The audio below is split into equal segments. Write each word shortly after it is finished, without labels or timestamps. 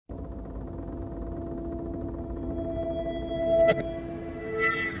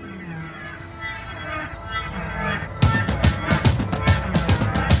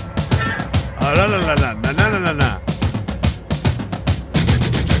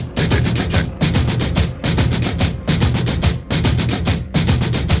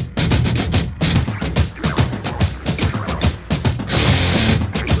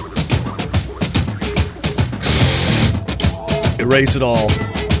erase it all.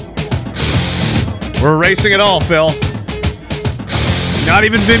 We're erasing it all, Phil. Not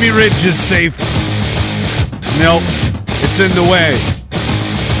even Vimy Ridge is safe. Nope. It's in the way.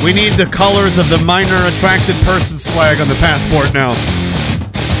 We need the colors of the minor attracted persons flag on the passport now.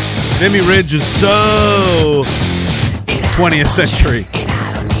 Vimy Ridge is so 20th century.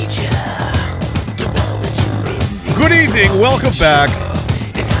 Good evening. Welcome back.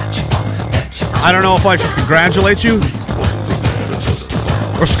 I don't know if I should congratulate you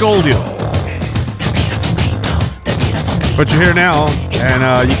or scold you. But you're here now,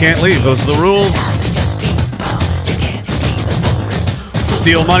 and you can't leave. Those are the rules.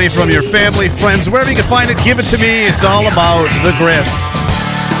 Steal money from your family, friends, wherever you can find it, give it to me. It's all about the grift.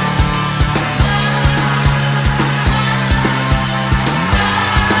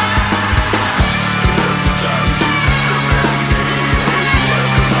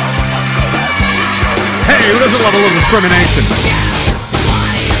 Hey, who doesn't love a little discrimination?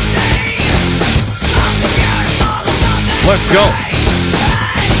 Let's go.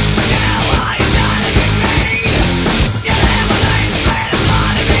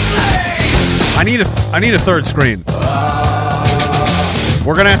 I need a third screen.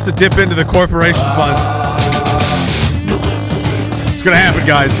 We're gonna have to dip into the corporation funds. It's gonna happen,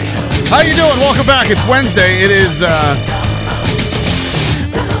 guys. How you doing? Welcome back. It's Wednesday. It is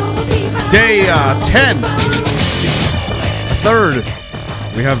day 10. A third.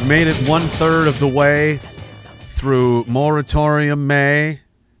 We have made it 1/3 of the way through Moratorium May,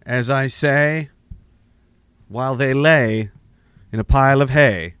 as I say, while they lay in a pile of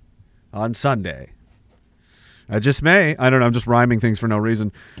hay on Sunday. I just may. I don't know. I'm just rhyming things for no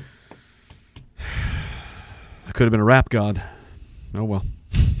reason. I could have been a rap god. Oh, well.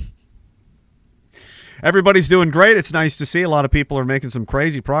 Everybody's doing great. It's nice to see. A lot of people are making some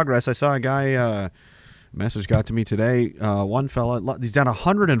crazy progress. I saw a guy, message got to me today. One fella, he's down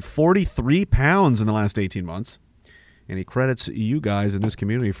 143 pounds in the last 18 months. And he credits you guys in this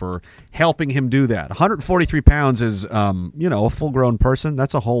community for helping him do that. 143 pounds is, a full-grown person.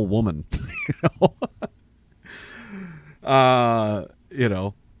 That's a whole woman.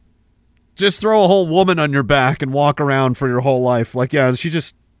 Just throw a whole woman on your back and walk around for your whole life. Like, yeah, she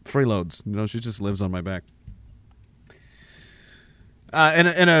just freeloads. She just lives on my back. Not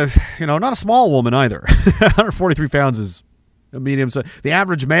a small woman either. 143 pounds is a medium size. The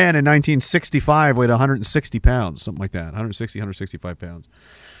average man in 1965 weighed 160 pounds, something like that. 160, 165 pounds.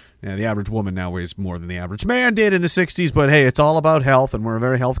 Yeah, the average woman now weighs more than the average man did in the 60s, but hey, it's all about health, and we're a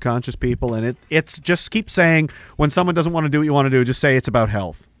very health-conscious people, and it's just keep saying, when someone doesn't want to do what you want to do, just say it's about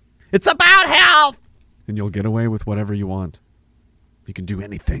health. It's about health! And you'll get away with whatever you want. You can do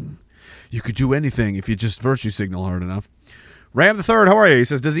anything. You could do anything if you just virtue signal hard enough. Ram the Third, how are you? He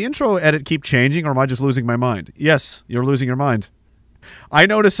says, does the intro edit keep changing, or am I just losing my mind? Yes, you're losing your mind. I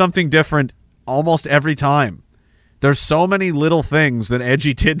notice something different almost every time. There's so many little things that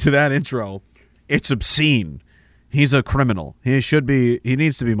Edgy did to that intro. It's obscene. He's a criminal. He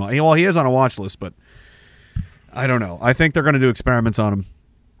needs to be, well, he is on a watch list, but I don't know. I think they're going to do experiments on him.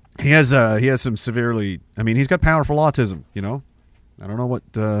 He has some severely, he's got powerful autism, I don't know what,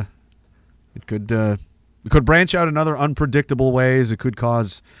 it could branch out in other unpredictable ways. It could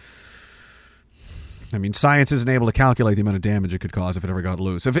cause, science isn't able to calculate the amount of damage it could cause if it ever got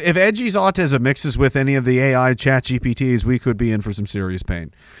loose. If Edgy's autism mixes with any of the AI chat GPTs, we could be in for some serious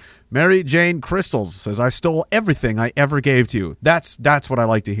pain. Mary Jane Crystals says, I stole everything I ever gave to you. That's what I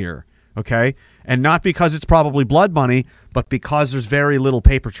like to hear, okay? And not because it's probably blood money, but because there's very little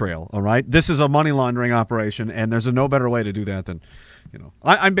paper trail, all right? This is a money laundering operation, and there's no better way to do that than,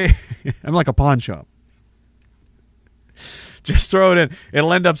 I'm like a pawn shop. Just throw it in.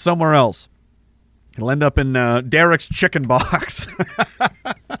 It'll end up somewhere else. It'll end up in Derek's chicken box.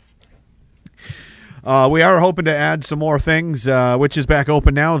 We are hoping to add some more things, which is back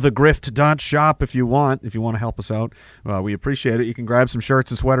open now. Thegrift.shop if you want to help us out. We appreciate it. You can grab some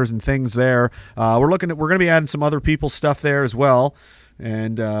shirts and sweaters and things there. We're going to be adding some other people's stuff there as well.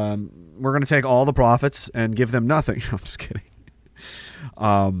 And we're going to take all the profits and give them nothing. I'm just kidding.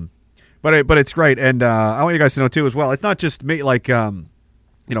 But it's great, and I want you guys to know too as well. It's not just me. Like,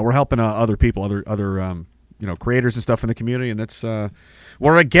 we're helping other people, other creators and stuff in the community, and that's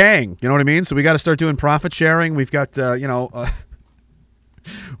we're a gang. You know what I mean? So we got to start doing profit sharing. We've got we're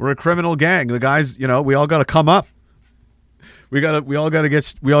a criminal gang. The guys, we all got to come up. We all got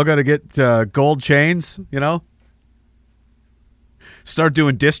to get gold chains. Start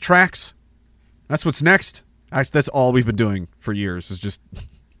doing diss tracks. That's what's next. That's all we've been doing for years. Is just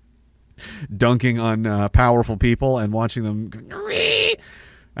dunking on powerful people and watching them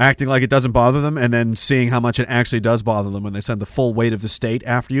acting like it doesn't bother them, and then seeing how much it actually does bother them when they send the full weight of the state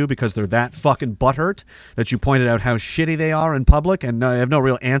after you because they're that fucking butthurt that you pointed out how shitty they are in public and have no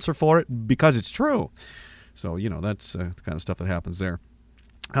real answer for it because it's true. So, that's the kind of stuff that happens there.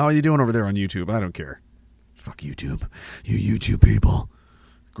 How are you doing over there on YouTube? I don't care. Fuck YouTube. You YouTube people.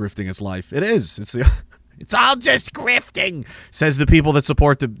 Grifting is life. It is. It's all just grifting, says the people that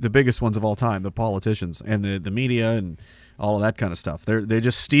support the biggest ones of all time, the politicians and the media and all of that kind of stuff. They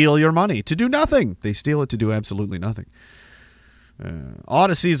just steal your money to do nothing. They steal it to do absolutely nothing.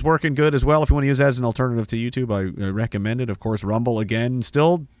 Odyssey's working good as well. If you want to use it as an alternative to YouTube, I recommend it. Of course, Rumble, again,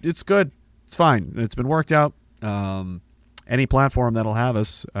 still, it's good. It's fine. It's been worked out. Any platform that'll have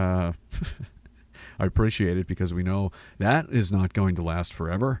us, I appreciate it because we know that is not going to last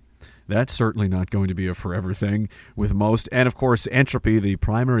forever. That's certainly not going to be a forever thing with most. And, of course, Entropy, the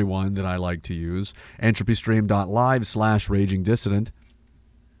primary one that I like to use, entropystream.live/ragingdissident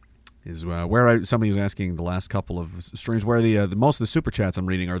is where somebody was asking the last couple of streams where the most of the super chats I'm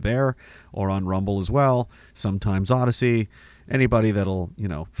reading are there or on Rumble as well, sometimes Odyssey. Anybody that'll,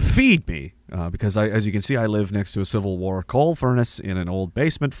 feed me because, as you can see, I live next to a Civil War coal furnace in an old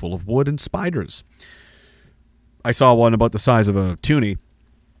basement full of wood and spiders. I saw one about the size of a toonie.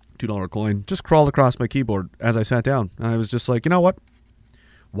 $2 coin, just crawled across my keyboard as I sat down. And I was just like, you know what?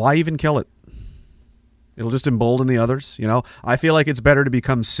 Why even kill it? It'll just embolden the others, I feel like it's better to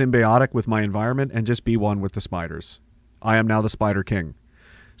become symbiotic with my environment and just be one with the spiders. I am now the Spider King.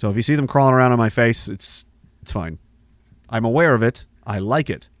 So if you see them crawling around on my face, it's fine. I'm aware of it. I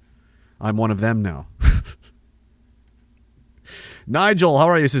like it. I'm one of them now. Nigel, how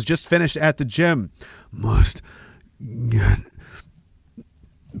are you? He says, just finished at the gym. Must get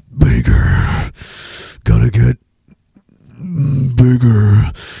bigger. Gotta get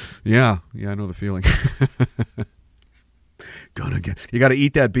bigger. Yeah, I know the feeling. You gotta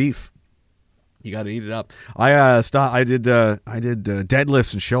eat that beef. You gotta eat it up. I did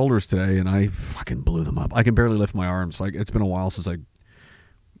deadlifts and shoulders today, and I fucking blew them up. I can barely lift my arms. Like, it's been a while since I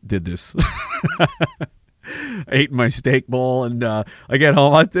did this. Ate my steak bowl, and I get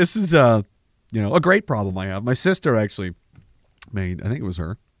home. This is a great problem I have. My sister actually made, I think it was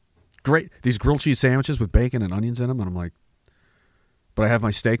her, these grilled cheese sandwiches with bacon and onions in them, and I'm like, but I have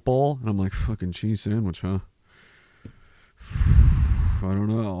my steak bowl, and I'm like, fucking cheese sandwich, huh? I don't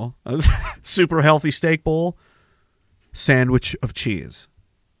know. Super healthy steak bowl, sandwich of cheese.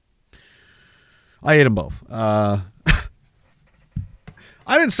 I ate them both. I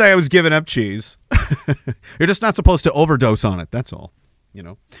didn't say I was giving up cheese. You're just not supposed to overdose on it. That's all,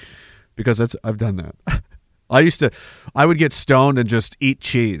 because I've done that. I would get stoned and just eat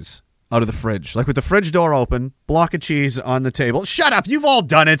cheese out of the fridge. Like with the fridge door open, block of cheese on the table. Shut up. You've all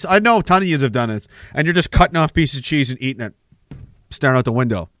done it. I know a ton of you have done it. And you're just cutting off pieces of cheese and eating it. Staring out the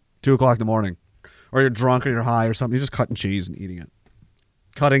window. 2 o'clock in the morning. Or you're drunk or you're high or something. You're just cutting cheese and eating it.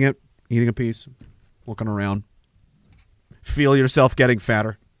 Cutting it, eating a piece, looking around. Feel yourself getting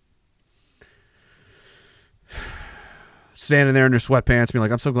fatter. Standing there in your sweatpants, being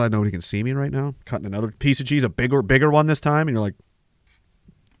like, I'm so glad nobody can see me right now. Cutting another piece of cheese, a bigger one this time, and you're like,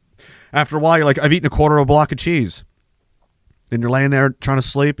 after a while, you're like, I've eaten a quarter of a block of cheese. And you're laying there trying to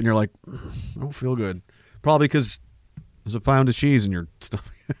sleep, and you're like, I don't feel good. Probably because there's a pound of cheese in your stomach.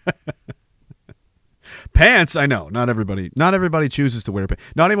 Pants, I know. Not everybody chooses to wear pants.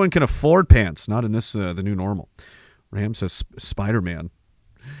 Not anyone can afford pants. Not in this, the new normal. Ram says, Spider-Man.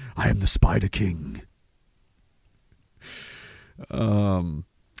 I am the Spider King.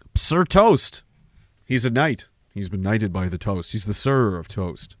 Sir Toast. He's a knight. He's been knighted by the toast. He's the Sir of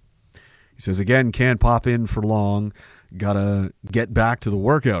Toast. He says, again, can't pop in for long. Gotta get back to the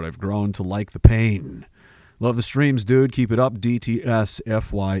workout. I've grown to like the pain. Love the streams, dude. Keep it up. DTS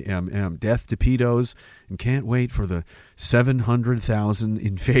FYMM. Death to pedos. And can't wait for the 700,000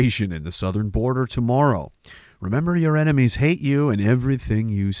 invasion in the southern border tomorrow. Remember, your enemies hate you and everything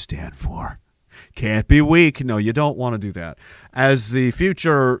you stand for. Can't be weak. No, you don't want to do that. As the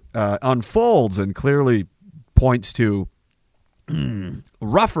future unfolds and clearly points to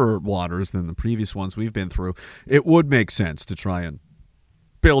rougher waters than the previous ones we've been through, it would make sense to try and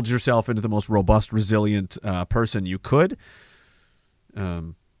build yourself into the most robust, resilient person you could.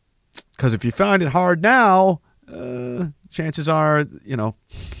 Because if you find it hard now, chances are,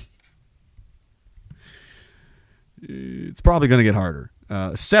 it's probably going to get harder.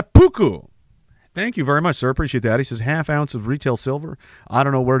 Seppuku. Thank you very much, sir. Appreciate that. He says, half ounce of retail silver. I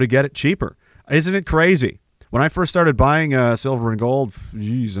don't know where to get it cheaper. Isn't it crazy? When I first started buying silver and gold,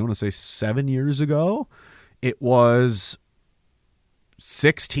 I want to say 7 years ago, it was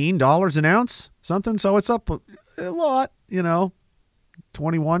 $16 an ounce, something. So it's up a lot,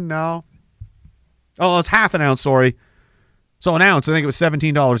 21 now. Oh, it's half an ounce, sorry. So an ounce, I think it was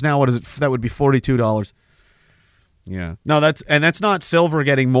 $17. Now what is it? That would be $42. Yeah. No, that's not silver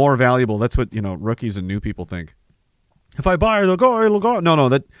getting more valuable. That's what, rookies and new people think. If I buy the gold, it'll go. No,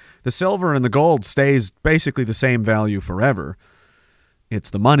 that the silver and the gold stays basically the same value forever. It's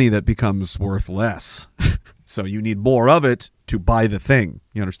the money that becomes worth less. So you need more of it to buy the thing.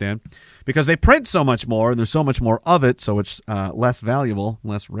 You understand? Because they print so much more and there's so much more of it, so it's less valuable,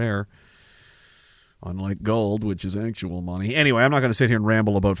 less rare. Unlike gold, which is actual money. Anyway, I'm not going to sit here and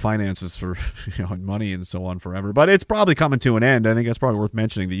ramble about finances for and money and so on forever, but it's probably coming to an end. I think that's probably worth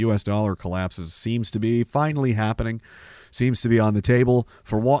mentioning. The U.S. dollar collapses seems to be finally happening, seems to be on the table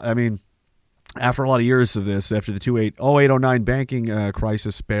for what? I mean, after a lot of years of this, after the 08-09 banking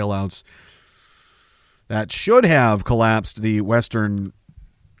crisis bailouts, that should have collapsed the Western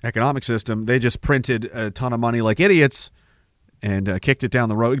economic system. They just printed a ton of money like idiots and kicked it down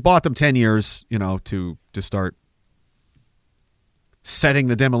the road. It bought them 10 years, to start setting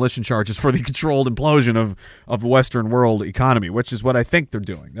the demolition charges for the controlled implosion of the Western world economy, which is what I think they're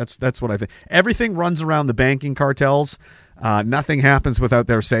doing. That's what I think. Everything runs around the banking cartels. Nothing happens without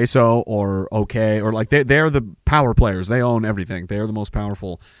their say-so or okay, or like they're the power players. They own everything. They're the most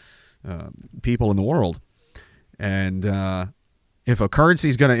powerful people in the world. And if a currency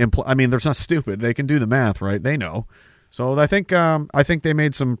is going to they're not stupid. They can do the math, right? They know. So I think they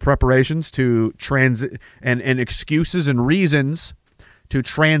made some preparations to and excuses and reasons to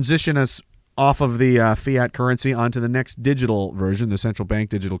transition us off of the fiat currency onto the next digital version, the central bank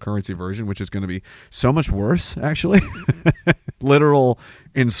digital currency version, which is going to be so much worse, actually. Literal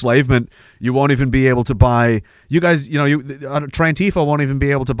enslavement. You won't even be able to buy, you guys, Trantifa won't even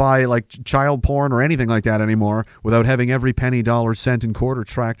be able to buy like child porn or anything like that anymore without having every penny, dollar, cent, and quarter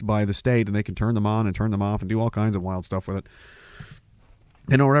tracked by the state, and they can turn them on and turn them off and do all kinds of wild stuff with it.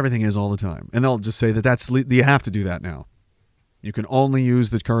 They know where everything is all the time. And they'll just say you have to do that now. You can only use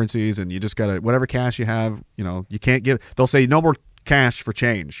the currencies, and you just got to, whatever cash you have, you can't give, they'll say no more cash for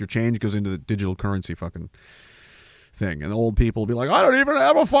change. Your change goes into the digital currency fucking thing. And the old people will be like, I don't even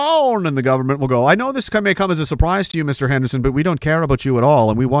have a phone. And the government will go, I know this may come as a surprise to you, Mr. Henderson, but we don't care about you at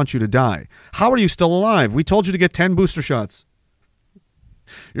all, and we want you to die. How are you still alive? We told you to get 10 booster shots.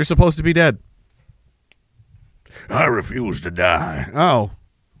 You're supposed to be dead. I refuse to die. Oh,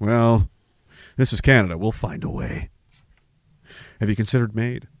 well, this is Canada. We'll find a way. Have you considered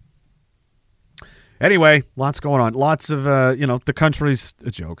MAID? Anyway, lots going on. Lots of, the country's a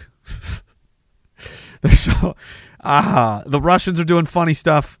joke. The Russians are doing funny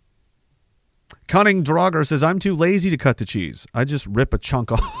stuff. Cunning Draugr says, I'm too lazy to cut the cheese. I just rip a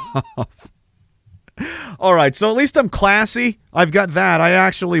chunk off. All right, so at least I'm classy. I've got that.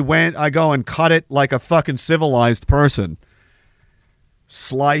 I go and cut it like a fucking civilized person.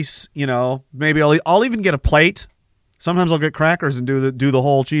 Slice, maybe I'll even get a plate. Sometimes I'll get crackers and do the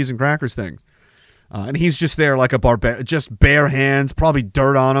whole cheese and crackers thing. And he's just there like a barbarian, just bare hands, probably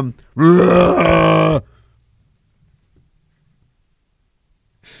dirt on him.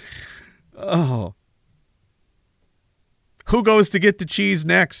 Oh. Who goes to get the cheese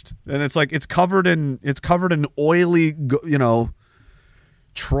next? And it's like it's covered in oily,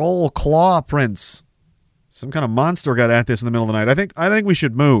 troll claw prints. Some kind of monster got at this in the middle of the night. I think we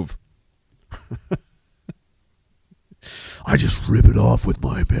should move. I just rip it off with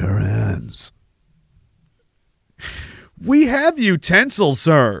my bare hands. We have utensils,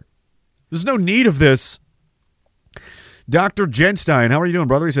 sir. There's no need of this. Dr. Genstein, how are you doing,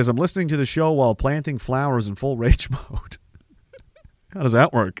 brother? He says, I'm listening to the show while planting flowers in full rage mode. How does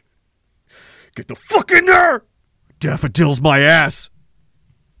that work? Get the fuck in there! Daffodils my ass!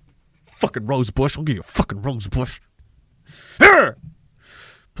 Fucking rose bush. I'll give you a fucking rose bush. Here!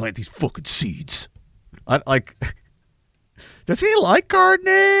 Plant these fucking seeds. Does he like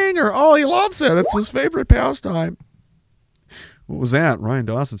gardening? Or, he loves it. It's his favorite pastime. What was that? Ryan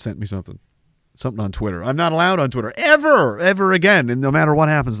Dawson sent me something. Something on Twitter. I'm not allowed on Twitter. Ever again. And no matter what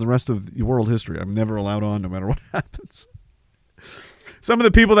happens the rest of the world history, I'm never allowed on no matter what happens. Some of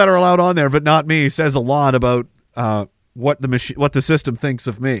the people that are allowed on there, but not me, says a lot about what the system thinks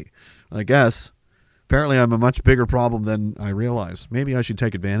of me. I guess. Apparently I'm a much bigger problem than I realize. Maybe I should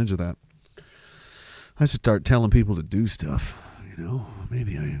take advantage of that. I should start telling people to do stuff,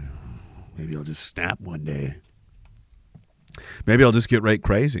 Maybe I'll just snap one day. Maybe I'll just get right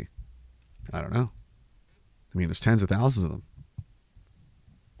crazy. I don't know. There's tens of thousands of them.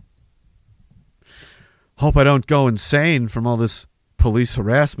 Hope I don't go insane from all this police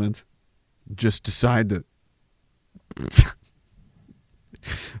harassment. Just decide to...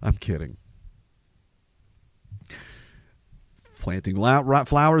 I'm kidding. Planting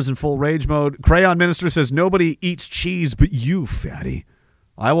flowers in full rage mode. Crayon Minister says, nobody eats cheese but you, fatty.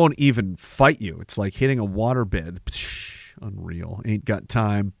 I won't even fight you. It's like hitting a waterbed. Psh, unreal. Ain't got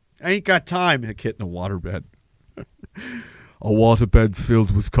time. Hitting a waterbed. A waterbed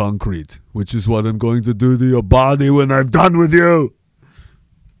filled with concrete, which is what I'm going to do to your body when I'm done with you.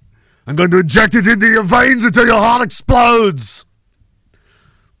 I'm going to inject it into your veins until your heart explodes.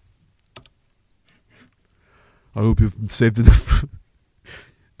 I hope you've saved enough.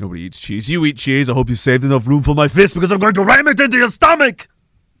 Nobody eats cheese. You eat cheese. I hope you've saved enough room for my fist because I'm going to ram it into your stomach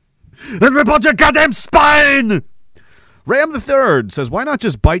and rip out your goddamn spine. Ram the Third says, why not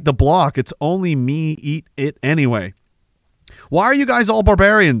just bite the block? It's only me eat it anyway. Why are you guys all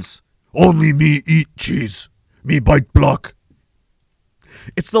barbarians? Only me eat cheese. Me bite block.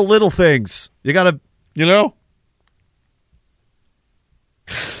 It's the little things. You gotta,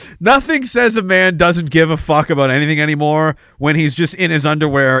 Nothing says a man doesn't give a fuck about anything anymore when he's just in his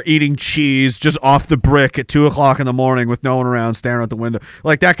underwear eating cheese just off the brick at 2 o'clock in the morning with no one around staring out the window.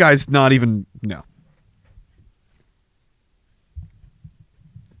 Like, that guy's not even, no.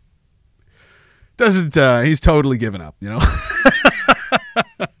 He's totally given up,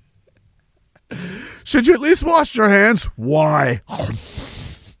 Should you at least wash your hands? Why?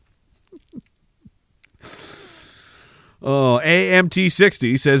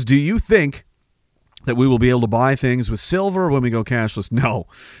 AMT60 says, do you think that we will be able to buy things with silver when we go cashless? No.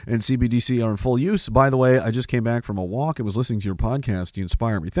 And CBDC are in full use. By the way, I just came back from a walk and was listening to your podcast. You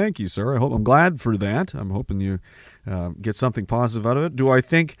inspire me. Thank you, sir. I'm glad for that. I'm hoping you get something positive out of it. Do I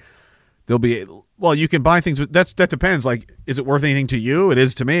think there'll be... Well, you can buy things with... That depends. Like, is it worth anything to you? It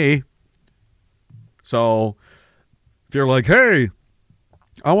is to me. So, if you're like, hey...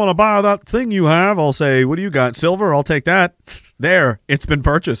 I want to buy that thing you have. I'll say, what do you got? Silver? I'll take that. There. It's been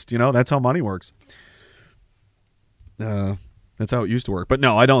purchased. That's how money works. That's how it used to work. But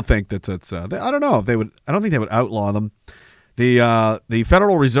no, I don't think that's I don't know if they would. I don't think they would outlaw them. The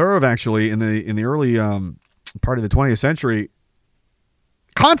Federal Reserve actually in the early part of the 20th century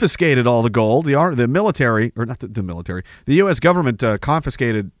confiscated all the gold. The military, or not the military, the U.S. government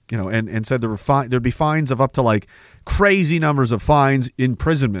confiscated, and said there'd be fines of up to like crazy numbers of fines,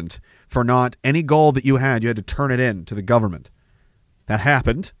 imprisonment for not any gold that you had. You had to turn it in to the government. That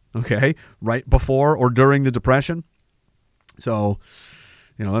happened, okay, right before or during the Depression. So,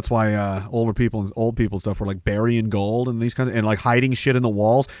 that's why old people stuff were like burying gold and these kinds of, and like hiding shit in the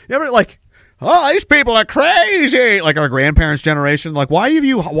walls. You ever like, oh, these people are crazy. Like our grandparents' generation. Like, why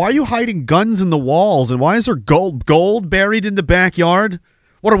are you hiding guns in the walls? And why is there gold buried in the backyard?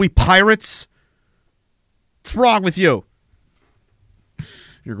 What are we, pirates? What's wrong with you?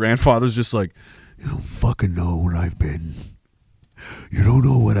 Your grandfather's just like, you don't fucking know what I've been. You don't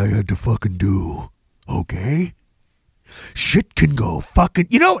know what I had to fucking do. Okay? Shit can go fucking...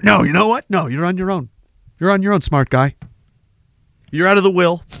 No, you know what? No, you're on your own. You're on your own, smart guy. You're out of the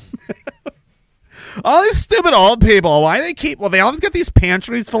will. All these stupid old people, why they keep... Well, they always get these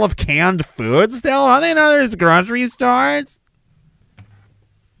pantries full of canned food still. Don't they know there's grocery stores?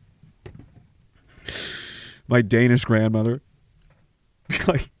 My Danish grandmother.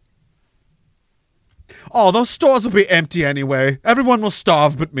 Like, oh, those stores will be empty anyway. Everyone will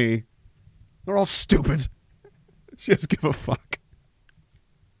starve but me. They're all stupid. She doesn't give a fuck.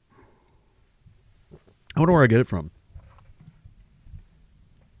 I wonder where I get it from.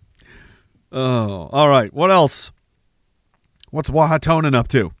 Oh, all right. What else? What's Wahatonen up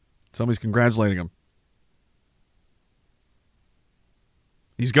to? Somebody's congratulating him.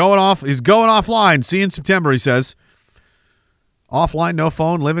 He's going offline. See you in September, he says. Offline, no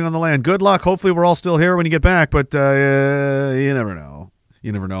phone, living on the land. Good luck. Hopefully we're all still here when you get back, but you never know.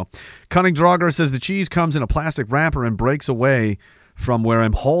 You never know. Cunning Drogger says the cheese comes in a plastic wrapper and breaks away from where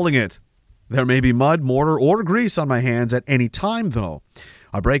I'm holding it. There may be mud, mortar, or grease on my hands at any time, though.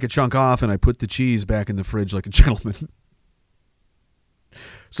 I break a chunk off and I put the cheese back in the fridge like a gentleman.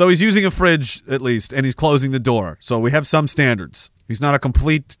 So he's using a fridge, at least, and he's closing the door. So we have some standards. He's not a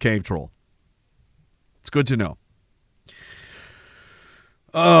complete cave troll. It's good to know.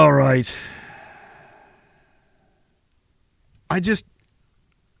 All right. I'm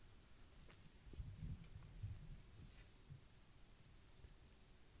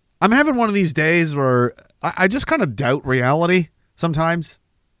having one of these days where I just kind of doubt reality sometimes.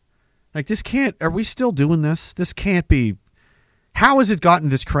 Like, are we still doing this? This can't be. How has it gotten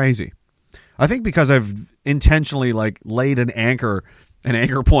this crazy? I think because I've intentionally laid an anchor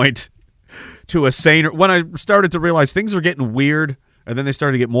point to a saner. When I started to realize things are getting weird, and then they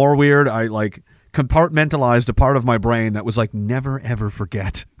started to get more weird, I compartmentalized a part of my brain that was like, never ever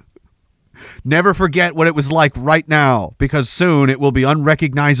forget. Never forget what it was like right now, because soon it will be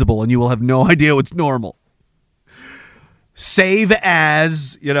unrecognizable and you will have no idea what's normal. Save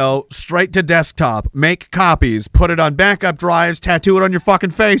as, straight to desktop. Make copies. Put it on backup drives. Tattoo it on your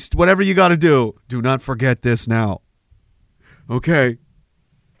fucking face. Whatever you got to do. Do not forget this now. Okay.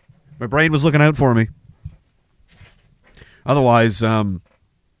 My brain was looking out for me. Otherwise,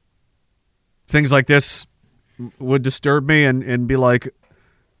 things like this would disturb me and be like,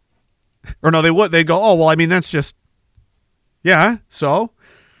 or no, they would. They'd go, oh, well, I mean, that's just, yeah, so?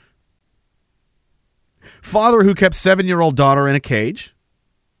 Father who kept 7-year-old daughter in a cage,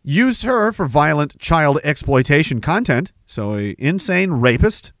 used her for violent child exploitation content, so a insane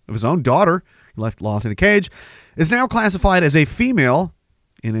rapist of his own daughter, left locked in a cage, is now classified as a female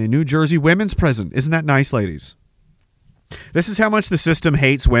in a New Jersey women's prison. Isn't that nice, ladies? This is how much the system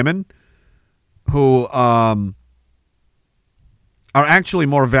hates women who are actually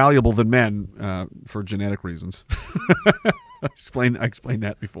more valuable than men for genetic reasons. I explained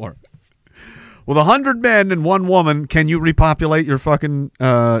that before. With 100 men and 1 woman, can you repopulate your fucking...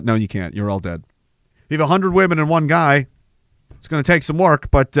 no, you can't. You're all dead. If you have 100 women and 1 guy, it's going to take some work,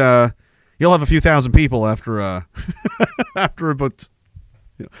 but you'll have a few thousand people after after about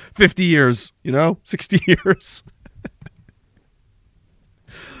 50 years, 60 years.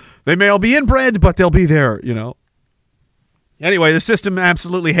 They may all be inbred, but they'll be there, Anyway, the system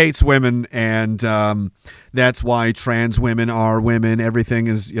absolutely hates women, and that's why trans women are women. Everything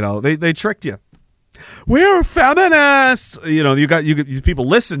is, they tricked you. We're feminists. You people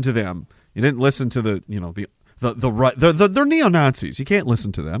listen to them. You didn't listen to the right. They're neo-Nazis. You can't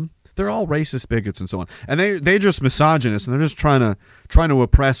listen to them. They're all racist bigots and so on. And they're just misogynists, and they're just trying to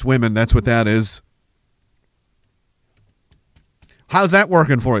oppress women. That's what that is. How's that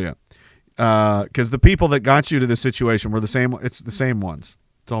working for you? Because the people that got you to this situation were the same. It's the same ones.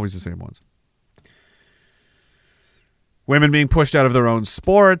 It's always the same ones. Women being pushed out of their own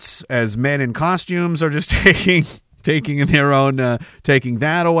sports as men in costumes are just taking in their own, taking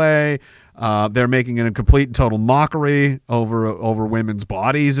that away. They're making it a complete and total mockery over women's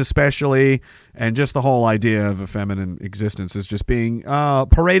bodies, especially, and just the whole idea of a feminine existence is just being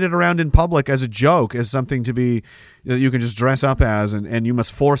paraded around in public as a joke, as something to be that you can just dress up as, and you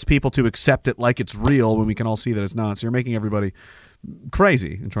must force people to accept it like it's real when we can all see that it's not. So you're making everybody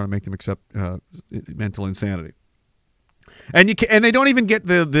crazy and trying to make them accept mental insanity. And they don't even get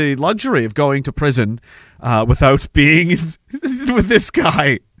the luxury of going to prison without being with this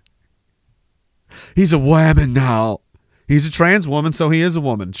guy. He's a woman now. He's a trans woman, so he is a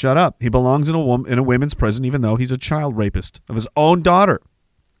woman. Shut up. He belongs in a women's prison, even though he's a child rapist of his own daughter.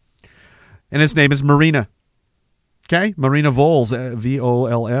 And his name is Marina. Okay? Marina Vols,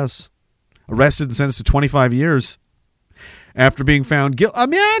 V-O-L-S. Arrested and sentenced to 25 years after being found guilty.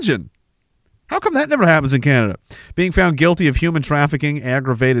 Imagine. How come that never happens in Canada? Being found guilty of human trafficking,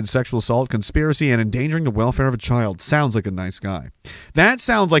 aggravated sexual assault, conspiracy, and endangering the welfare of a child. Sounds like a nice guy. That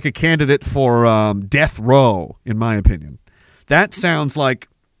sounds like a candidate for death row, in my opinion. That sounds like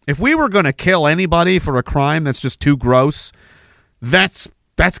if we were going to kill anybody for a crime that's just too gross, that's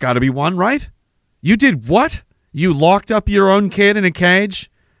got to be one, right? You did what? You locked up your own kid in a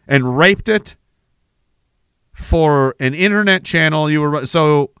cage and raped it for an internet channel.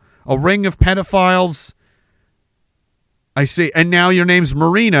 A ring of pedophiles. I see. And now your name's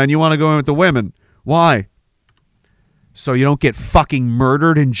Marina and you want to go in with the women. Why? So you don't get fucking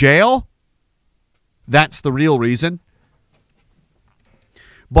murdered in jail? That's the real reason.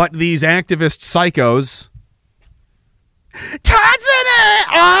 But these activist psychos... Trans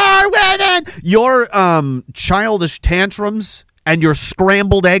women are women! Your childish tantrums and your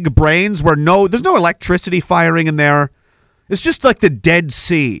scrambled egg brains where there's no electricity firing in there. It's just like the Dead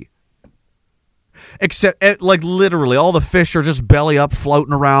Sea. Except, literally, all the fish are just belly up,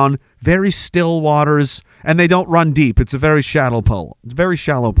 floating around, very still waters, and they don't run deep. It's a very shallow puddle. It's a very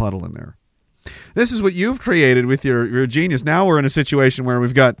shallow puddle in there. This is what you've created with your genius. Now we're in a situation where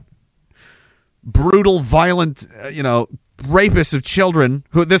we've got brutal, violent, rapists of children.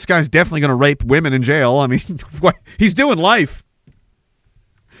 Who this guy's definitely going to rape women in jail. I mean, he's doing life.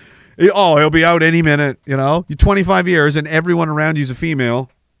 Oh, he'll be out any minute. You're 25 years, and everyone around you's a female.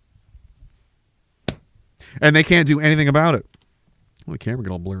 And they can't do anything about it. Oh, the camera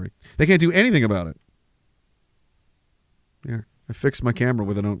got all blurry. They can't do anything about it. Yeah, I fixed my camera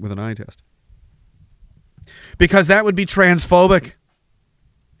with an eye test. Because that would be transphobic.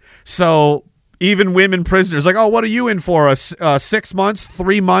 So even women prisoners, like, oh, what are you in for? 6 months,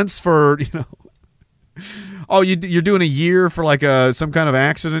 3 months for, Oh, you're doing a year for some kind of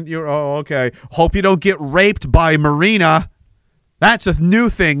accident. Oh, okay. Hope you don't get raped by Marina. That's a new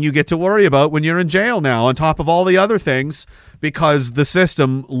thing you get to worry about when you're in jail now, on top of all the other things, because the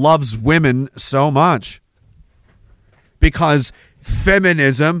system loves women so much. Because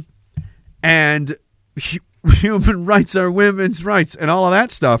feminism and human rights are women's rights and all of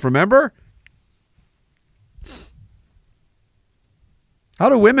that stuff, remember? How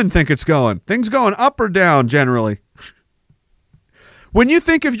do women think it's going? Things going up or down generally? When you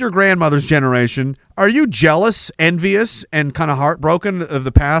think of your grandmother's generation, are you jealous, envious, and kind of heartbroken of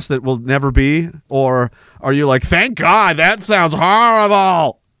the past that will never be? Or are you like, thank God, that sounds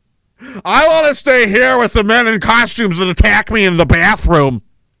horrible. I want to stay here with the men in costumes that attack me in the bathroom.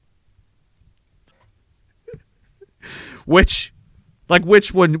 Which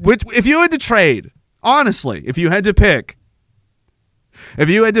one, if you had to trade, honestly, if you had to pick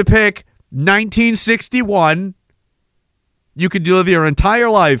 1961, you could live your entire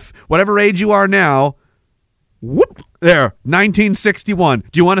life, whatever age you are now, whoop, there, 1961.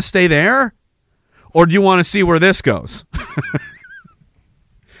 Do you want to stay there? Or do you want to see where this goes?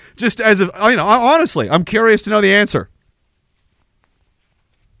 Just as if, honestly, I'm curious to know the answer.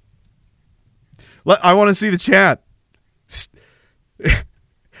 I want to see the chat.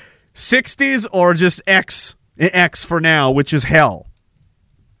 60s or just X for now, which is hell.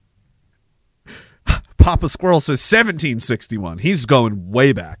 Papa Squirrel says 1761. He's going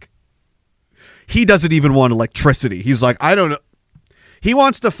way back. He doesn't even want electricity. He's like, I don't know. He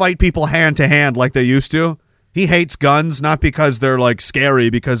wants to fight people hand to hand like they used to. He hates guns, not because they're like scary,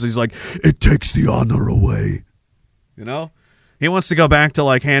 because he's like, it takes the honor away. You know? He wants to go back to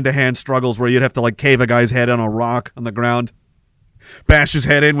like hand to hand struggles where you'd have to like cave a guy's head on a rock on the ground, bash his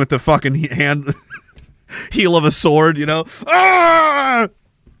head in with the fucking heel of a sword, you know? Ah!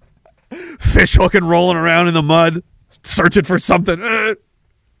 Fish hooking, rolling around in the mud, searching for something.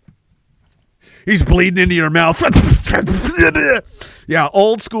 He's bleeding into your mouth. Yeah,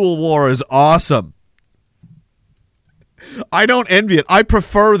 old school war is awesome. I don't envy it. I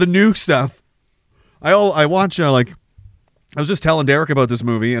prefer the new stuff. I watch, I was just telling Derek about this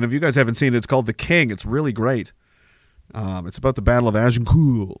movie, and if you guys haven't seen it, it's called The King. It's really great. It's about the Battle of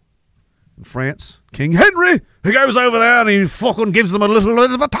Agincourt in France. King Henry, he goes over there and he fucking gives them a little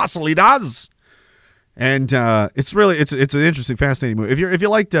bit of a tussle, he does. And it's an interesting, fascinating movie. If you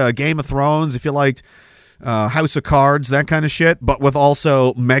liked Game of Thrones, if you liked House of Cards, that kind of shit, but with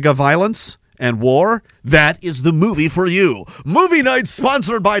also mega violence and war, that is the movie for you. Movie night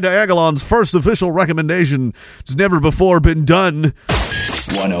sponsored by Diagolon's first official recommendation. It's never before been done.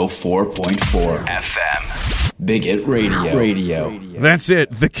 104.4 FM. Bigot Radio. That's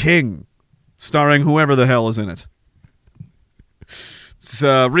it. The King. Starring whoever the hell is in it. It's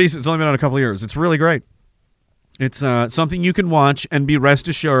recent. It's only been out a couple of years. It's really great. It's something you can watch and be rest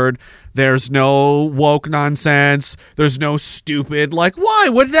assured there's no woke nonsense. There's no stupid, like, why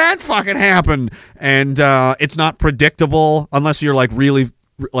would that fucking happen? And it's not predictable unless you're, like, really,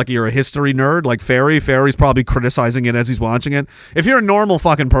 like, you're a history nerd, like Ferry. Ferry's probably criticizing it as he's watching it. If you're a normal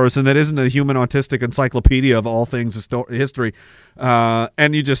fucking person that isn't a human autistic encyclopedia of all things history,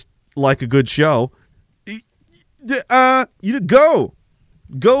 and you just like a good show, you go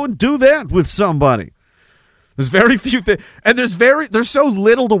and do that with somebody. There's very few things, and there's so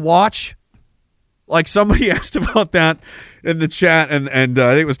little to watch. Like, somebody asked about that in the chat, and I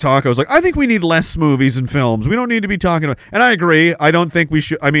think it was Talk. I was like, I think we need less movies and films. We don't need to be talking about, and I agree. I don't think we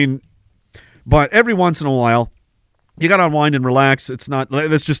should. I mean, but every once in a while, you got to unwind and relax. It's not.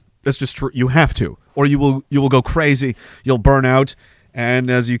 That's just true. You have to, or you will go crazy. You'll burn out. And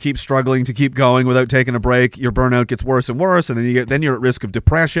as you keep struggling to keep going without taking a break, your burnout gets worse and worse, and then you're at risk of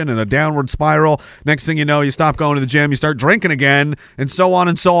depression and a downward spiral. Next thing you know, you stop going to the gym, you start drinking again, and so on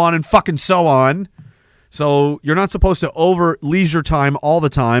and so on and fucking so on. So you're not supposed to over leisure time all the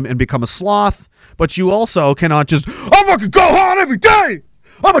time and become a sloth, but you also cannot just, I fucking go on every day!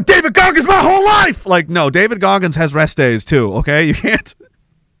 I'm a David Goggins my whole life! Like, no, David Goggins has rest days too, okay? You can't.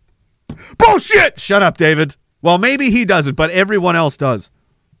 Bullshit! Shut up, David. Well, maybe he doesn't, but everyone else does.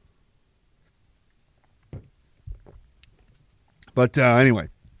 But anyway,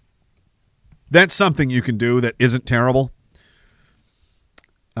 that's something you can do that isn't terrible.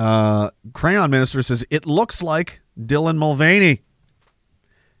 Crayon Minister says, it looks like Dylan Mulvaney.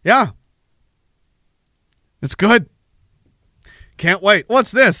 Yeah. It's good. Can't wait.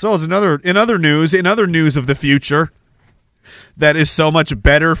 What's this? Oh, it's in other news of the future. That is so much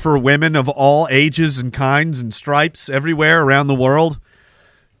better for women of all ages and kinds and stripes everywhere around the world.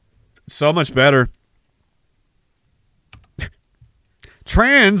 So much better.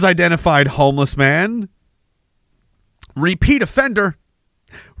 Trans-identified homeless man, repeat offender,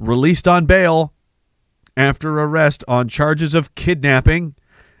 released on bail after arrest on charges of kidnapping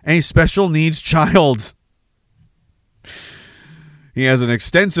a special needs child. He has an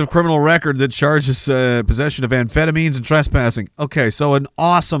extensive criminal record that charges possession of amphetamines and trespassing. Okay, so an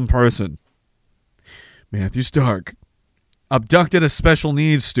awesome person, Matthew Stark, abducted a special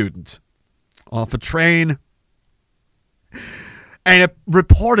needs student off a train and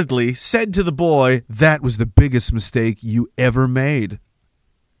reportedly said to the boy, "That was the biggest mistake you ever made,"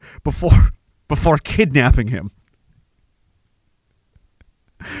 before kidnapping him.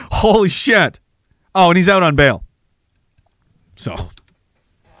 Holy shit. Oh, and he's out on bail. So,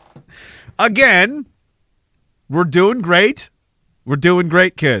 again, we're doing great. We're doing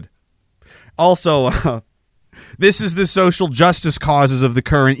great, kid. Also, this is the social justice causes of the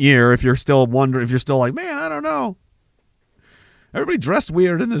current year. If you're still wondering, if you're still like, man, I don't know. Everybody dressed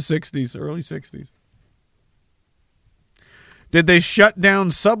weird in the 60s, early 60s. Did they shut down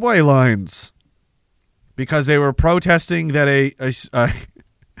subway lines because they were protesting that a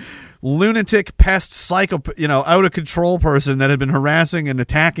lunatic pest out of control person that had been harassing and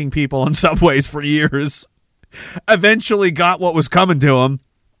attacking people on subways for years eventually got what was coming to him,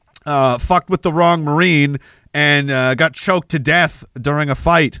 fucked with the wrong Marine, and got choked to death during a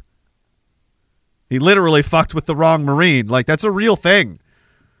fight? He literally fucked with the wrong Marine. Like, that's a real thing.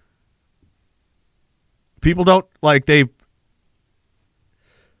 People don't,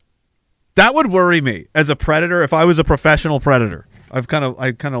 that would worry me as a predator if I was a professional predator. I kind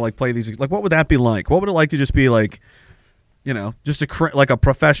of play these, like, what would that be like? What would it like to just be like, just a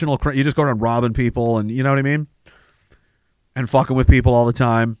professional, you just go around robbing people and, you know what I mean? And fucking with people all the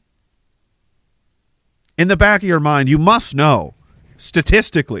time. In the back of your mind, you must know,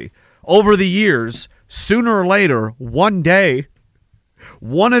 statistically, over the years, sooner or later, one day,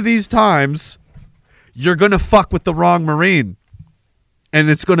 one of these times, you're going to fuck with the wrong Marine. And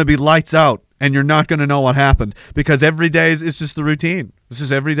it's going to be lights out. And you're not going to know what happened. Because every day it's just the routine. It's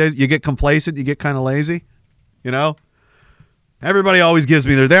just every day. You get complacent. You get kind of lazy. Everybody always gives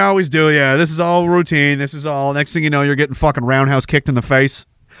me they always do. Yeah, this is all routine. This is all. Next thing you know, you're getting fucking roundhouse kicked in the face.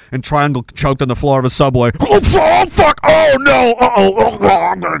 And triangle choked on the floor of a subway. Oh, fuck. Oh, no. Uh-oh.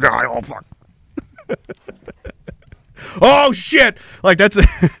 I'm going to die. Oh, fuck. Oh, shit. Like, that's...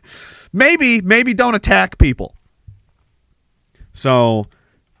 maybe don't attack people. So,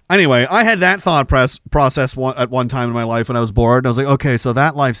 anyway, I had that thought process at one time in my life when I was bored. And I was like, okay, so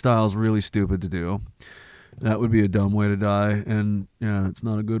that lifestyle is really stupid to do. That would be a dumb way to die. And, yeah, it's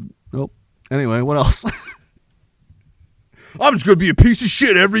not a good... Nope. Anyway, what else? I'm just going to be a piece of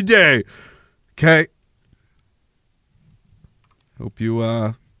shit every day. Okay. Hope you,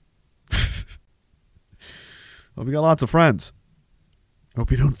 hope you got lots of friends.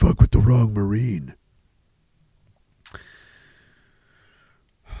 Hope you don't fuck with the wrong Marine.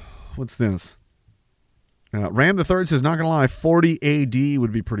 What's this? Ram the Third says, not going to lie, 40 AD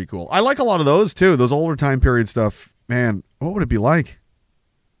would be pretty cool. I like a lot of those, too. Those older time period stuff. Man, what would it be like?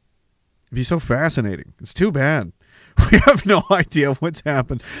 It'd be so fascinating. It's too bad. We have no idea what's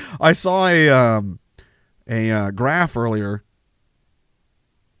happened. I saw a graph earlier.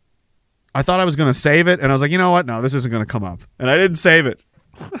 I thought I was going to save it, and I was like, you know what? No, this isn't going to come up. And I didn't save it.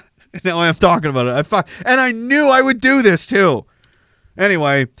 Now I'm talking about it. And I knew I would do this, too.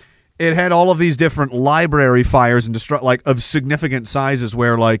 Anyway, it had all of these different library fires and of significant sizes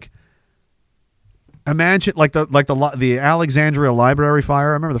where, imagine, the Alexandria Library fire.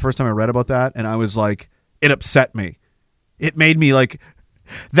 I remember the first time I read about that, and I was like, it upset me. It made me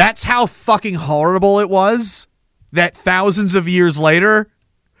that's how fucking horrible it was that thousands of years later,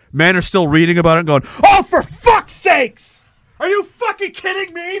 men are still reading about it and going, oh, for fuck's sakes! Are you fucking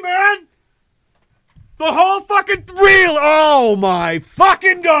kidding me, man? The whole fucking real, oh my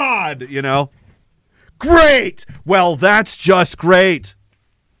fucking God, Great! Well, that's just great.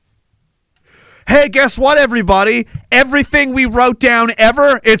 Hey, guess what, everybody? Everything we wrote down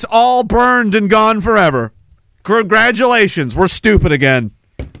ever, it's all burned and gone forever. Congratulations, we're stupid again.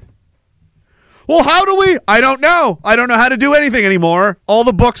 Well, how do we? I don't know. I don't know how to do anything anymore. All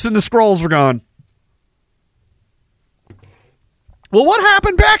the books and the scrolls are gone. Well, what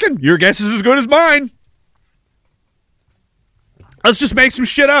happened back in? Your guess is as good as mine. Let's just make some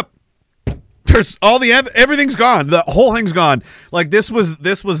shit up. There's everything's gone. The whole thing's gone. This was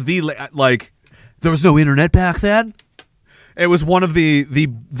the there was no internet back then. It was one of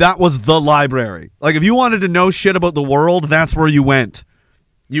that was the library. If you wanted to know shit about the world, that's where you went.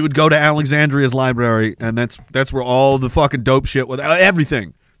 You would go to Alexandria's library, and that's where all the fucking dope shit with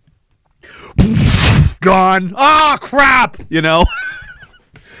everything gone. Ah, crap,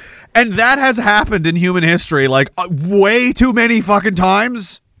 And that has happened in human history, way too many fucking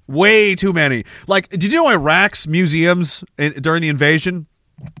times. Way too many. Like, did you know Iraq's museums during the invasion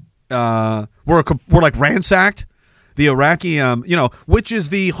were like ransacked? The Iraqi, which is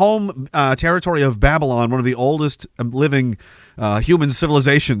the home territory of Babylon, one of the oldest living human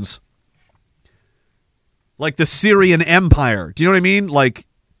civilizations. Like the Syrian Empire. Do you know what I mean? Like,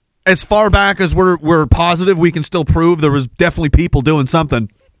 as far back as we're positive we can still prove there was definitely people doing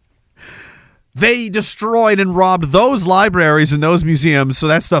something. They destroyed and robbed those libraries and those museums, so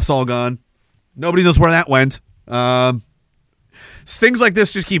that stuff's all gone. Nobody knows where that went. Things like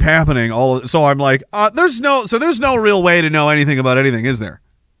this just keep happening. So I'm like, there's no real way to know anything about anything, is there?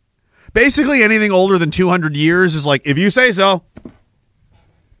 Basically, anything older than 200 years is like, if you say so.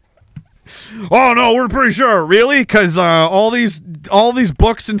 Oh no, we're pretty sure. Really? Because all these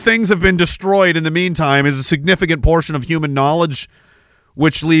books and things have been destroyed in the meantime. Is a significant portion of human knowledge,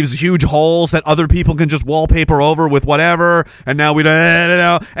 which leaves huge holes that other people can just wallpaper over with whatever. And now we don't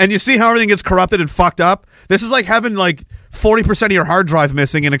know. And you see how everything gets corrupted and fucked up. This is like having like 40% of your hard drive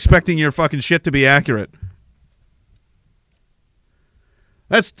missing and expecting your fucking shit to be accurate.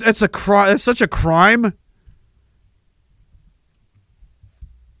 That's such a crime.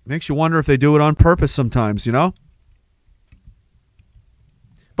 Makes you wonder if they do it on purpose sometimes, you know?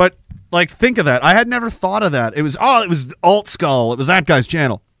 But, like, think of that. I had never thought of that. It was Alt Skull. It was that guy's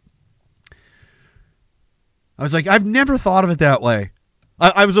channel. I was like, I've never thought of it that way.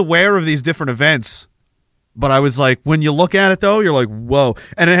 I was aware of these different events, but I was like, when you look at it, though, you're like, whoa.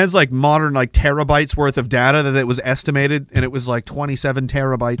 And it has, like, modern, like, terabytes worth of data that it was estimated, and it was, like, 27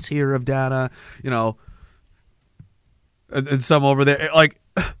 terabytes here of data, you know, and some over there. Like,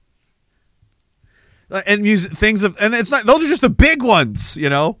 and and it's not, those are just the big ones, you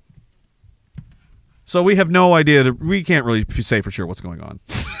know? So we have no idea. We can't really say for sure what's going on.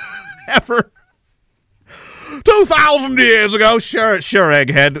 Ever. 2,000 years ago. Sure,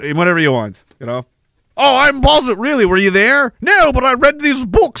 egghead. Whatever you want, you know? Oh, I'm positive. Really? Were you there? No, but I read these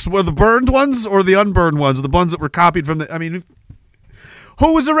books. Were the burned ones or the unburned ones? Or the ones that were copied from the... I mean,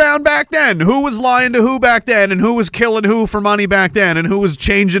 who was around back then? Who was lying to who back then? And who was killing who for money back then? And who was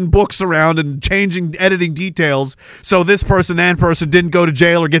changing books around and editing details so this person, that person didn't go to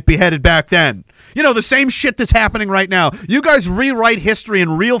jail or get beheaded back then? You know, the same shit that's happening right now. You guys rewrite history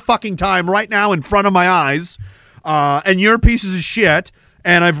in real fucking time right now in front of my eyes. And you're pieces of shit.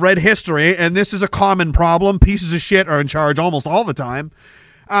 And I've read history, and this is a common problem. Pieces of shit are in charge almost all the time.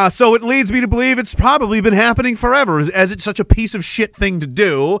 So it leads me to believe it's probably been happening forever, as it's such a piece of shit thing to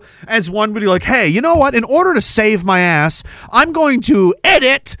do, as one would be like, hey, you know what? In order to save my ass, I'm going to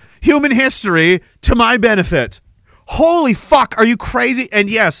edit human history to my benefit. Holy fuck, are you crazy? And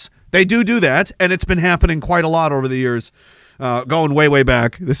yes, they do that, and it's been happening quite a lot over the years, going way, way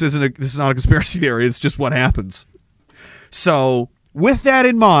back. This is not a conspiracy theory. It's just what happens. So with that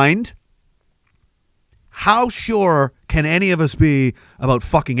in mind, how sure can any of us be about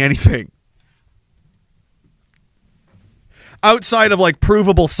fucking anything? Outside of, like,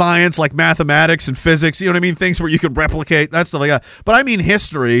 provable science, like mathematics and physics, you know what I mean? Things where you could replicate, that stuff like that. But I mean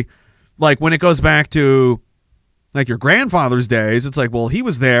history, like when it goes back to, like, your grandfather's days, it's like, well, he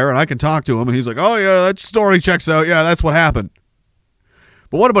was there and I can talk to him and he's like, oh yeah, that story checks out. Yeah, that's what happened.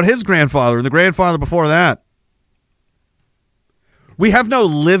 But what about his grandfather and the grandfather before that? We have no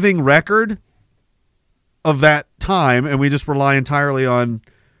living record of that time, and we just rely entirely on,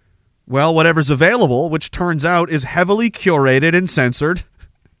 well, whatever's available, which turns out is heavily curated and censored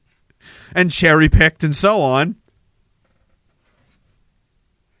and cherry-picked and so on.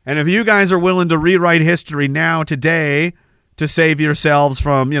 And if you guys are willing to rewrite history now, today, to save yourselves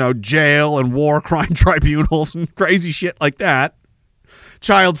from, you know, jail and war crime tribunals and crazy shit like that,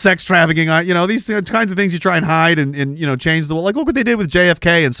 child sex trafficking, you know, these kinds of things you try and hide and you know, change the world. Like, look what they did with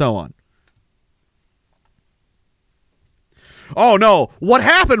JFK and so on. Oh, no. What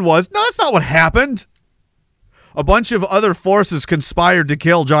happened was... No, that's not what happened. A bunch of other forces conspired to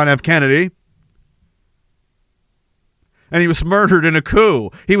kill John F. Kennedy. And he was murdered in a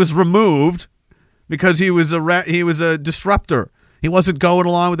coup. He was removed because he was a disruptor. He wasn't going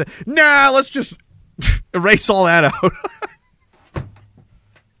along with it. Nah, let's just erase all that out.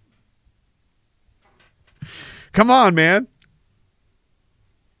 Come on, man.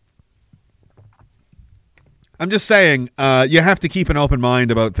 I'm just saying, you have to keep an open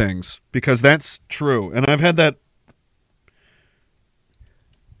mind about things, because that's true. And I've had that.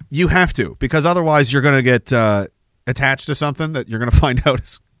 You have to, because otherwise you're going to get attached to something that you're going to find out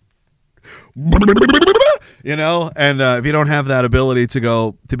is, you know, and if you don't have that ability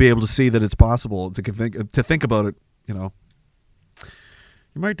to be able to see that it's possible, to think about it, you know,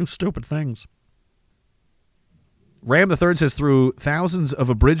 you might do stupid things. Ram the Third says, through thousands of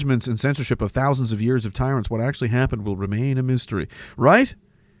abridgments and censorship of thousands of years of tyrants, what actually happened will remain a mystery. Right?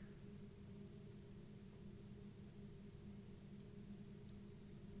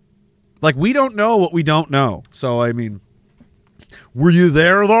 Like, we don't know what we don't know. So, I mean, were you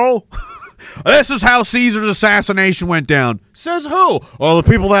there, though? This is how Caesar's assassination went down. Says who? Oh, the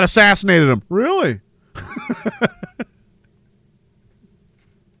people that assassinated him. Really?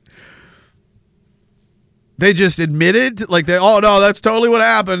 They just admitted, like, oh no, that's totally what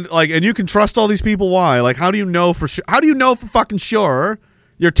happened. Like, and you can trust all these people. Why? Like, how do you know for sure? How do you know for fucking sure?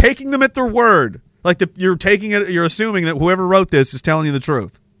 You're taking them at their word. Like, you're taking it. You're assuming that whoever wrote this is telling you the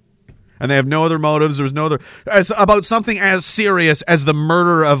truth, and they have no other motives. There's no other about something as serious as the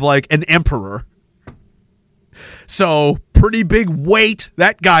murder of like an emperor. So pretty big weight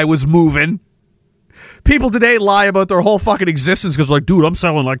that guy was moving. People today lie about their whole fucking existence because, like, dude, I'm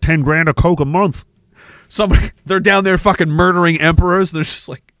selling like 10 grand of coke a month. They're down there fucking murdering emperors. They're just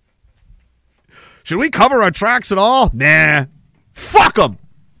like, should we cover our tracks at all? Nah. Fuck them.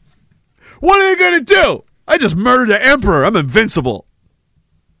 What are they going to do? I just murdered an emperor. I'm invincible.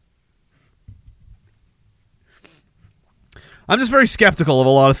 I'm just very skeptical of a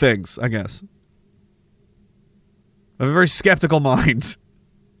lot of things, I guess. I have a very skeptical mind.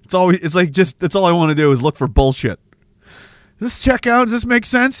 That's all I want to do is look for bullshit. Does this check out? Does this make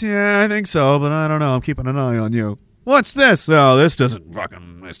sense? Yeah, I think so, but I don't know. I'm keeping an eye on you. What's this? Oh, this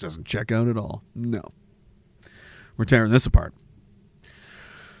doesn't check out at all. No. We're tearing this apart.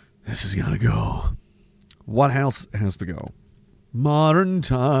 This is gonna go. What else has to go? Modern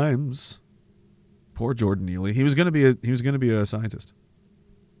times. Poor Jordan Neely. He was gonna be a scientist.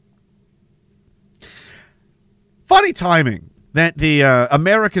 Funny timing that the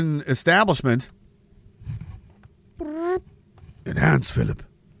American establishment. Enhance, Philip.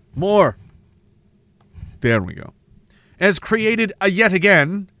 More. There we go. Has created yet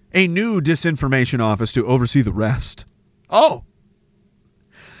again a new disinformation office to oversee the rest. Oh.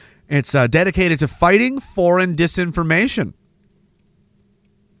 It's dedicated to fighting foreign disinformation.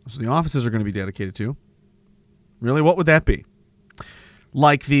 So the offices are going to be dedicated to. Really, what would that be?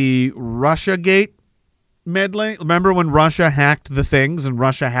 Like the Russiagate meddling? Remember when Russia hacked the things and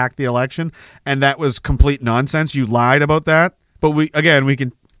Russia hacked the election? And that was complete nonsense? You lied about that? But we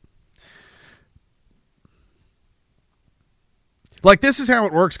can... Like, this is how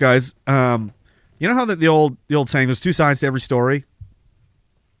it works, guys. You know how the old saying, there's two sides to every story?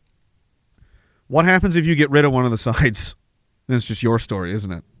 What happens if you get rid of one of the sides? Then it's just your story,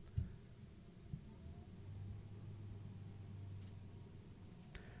 isn't it?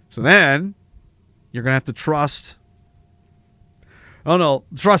 So then, you're going to have to trust... Oh, no,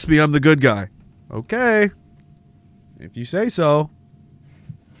 trust me, I'm the good guy. Okay. If you say so.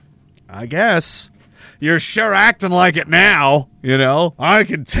 I guess. You're sure acting like it now, you know? I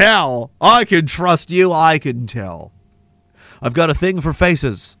can tell. I can trust you. I can tell. I've got a thing for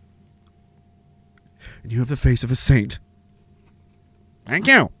faces. And you have the face of a saint. Thank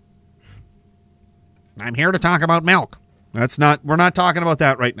you. I'm here to talk about milk. We're not talking about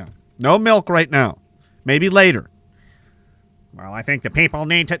that right now. No milk right now. Maybe later. Well, I think the people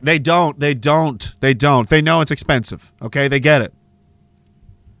need to... They don't. They know it's expensive. Okay? They get it.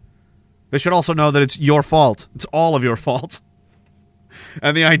 They should also know that it's your fault. It's all of your fault.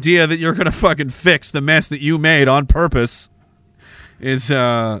 And the idea that you're going to fucking fix the mess that you made on purpose is,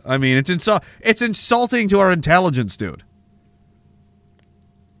 it's insulting to our intelligence, dude.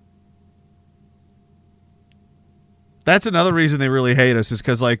 That's another reason they really hate us, is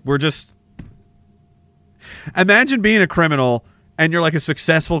because, like, we're just... Imagine being a criminal, and you're like a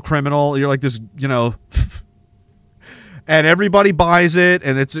successful criminal. You're like this, you know, and everybody buys it,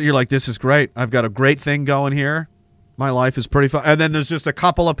 and you're like, this is great. I've got a great thing going here. My life is pretty fun. And then there's just a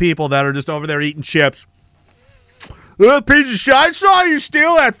couple of people that are just over there eating chips. Piece of shit! I saw you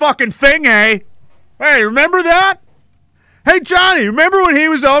steal that fucking thing, hey? Hey, remember that? Hey, Johnny, remember when he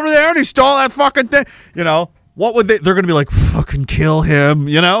was over there and he stole that fucking thing? You know, what would they're going to be like, fucking kill him,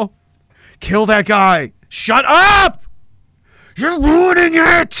 you know? Kill that guy. Shut up! You're ruining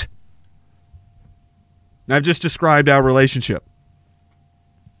it! I've just described our relationship.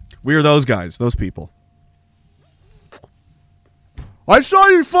 We are those guys, those people. I saw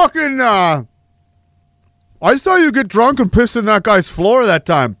you fucking, I saw you get drunk and piss in that guy's floor that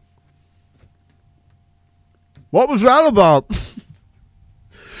time. What was that about?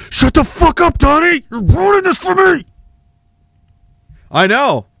 Shut the fuck up, Donnie! You're ruining this for me! I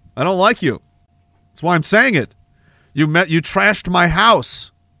know. I don't like you. That's why I'm saying it. You trashed my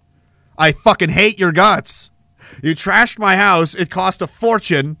house. I fucking hate your guts. You trashed my house. It cost a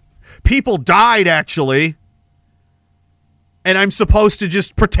fortune. People died, actually. And I'm supposed to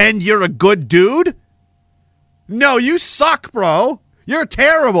just pretend you're a good dude? No, you suck, bro. You're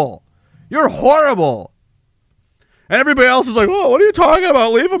terrible. You're horrible. And everybody else is like, oh, what are you talking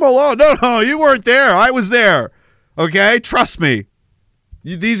about? Leave him alone. No, you weren't there. I was there. Okay? Trust me.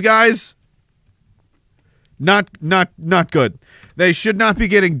 These guys, not good. They should not be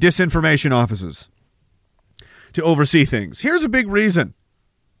getting disinformation offices to oversee things. Here's a big reason.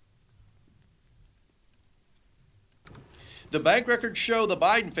 The bank records show the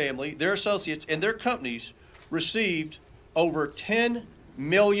Biden family, their associates, and their companies received over $10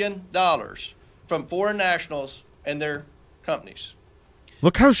 million from foreign nationals and their companies.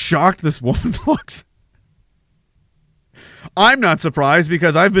 Look how shocked this woman looks. I'm not surprised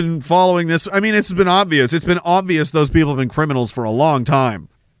because I've been following this. I mean, it's been obvious. It's been obvious those people have been criminals for a long time.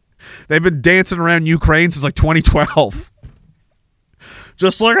 They've been dancing around Ukraine since like 2012.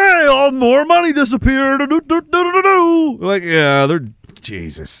 Just like, hey, all more money disappeared. Like, yeah, they're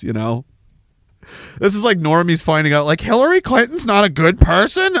Jesus, you know. This is like normies finding out, like, Hillary Clinton's not a good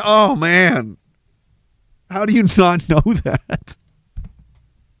person? Oh, man. How do you not know that?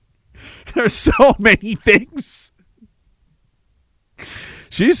 There's so many things.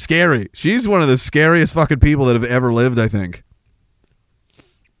 She's scary. She's one of the scariest fucking people that have ever lived, I think.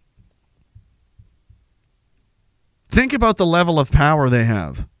 Think about the level of power they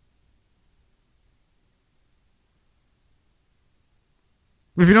have.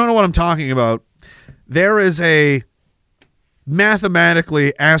 If you don't know what I'm talking about, there is a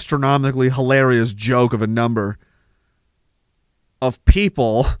mathematically, astronomically hilarious joke of a number of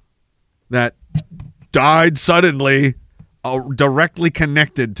people that died suddenly directly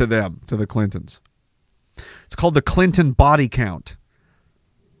connected to them, to the Clintons. It's called the Clinton body count.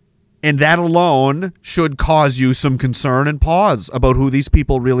 And that alone should cause you some concern and pause about who these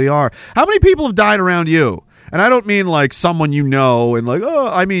people really are. How many people have died around you? And I don't mean like someone you know and like, oh,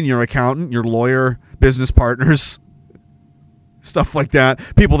 I mean your accountant, your lawyer, business partners, stuff like that.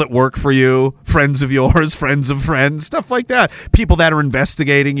 People that work for you, friends of yours, friends of friends, stuff like that. People that are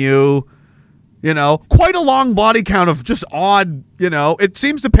investigating you, you know. Quite a long body count of just odd, you know. It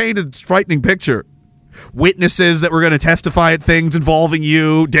seems to paint a frightening picture. Witnesses that were going to testify at things involving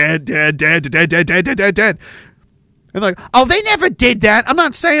you, dead. And like, oh, they never did that. I'm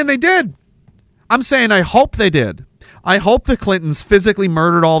not saying they did. I'm saying I hope they did. I hope the Clintons physically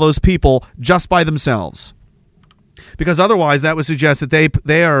murdered all those people just by themselves. Because otherwise that would suggest that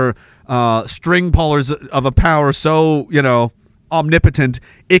they are string pullers of a power so, you know, omnipotent,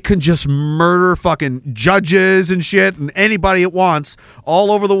 it can just murder fucking judges and shit and anybody it wants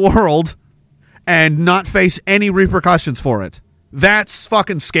all over the world and not face any repercussions for it. That's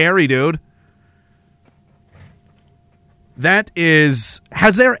fucking scary, dude. That is...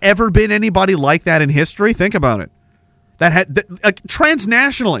 Has there ever been anybody like that in history? Think about it. Like,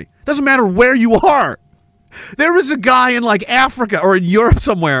 transnationally. Doesn't matter where you are. There was a guy in, like, Africa or in Europe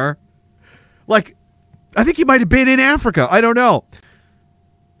somewhere. Like, I think he might have been in Africa. I don't know.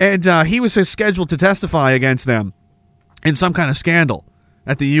 And he was scheduled to testify against them in some kind of scandal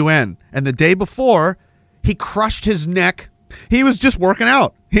at the UN. And the day before, he crushed his neck. He was just working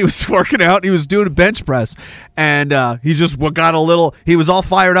out. He was doing a bench press. And he just got a little... He was all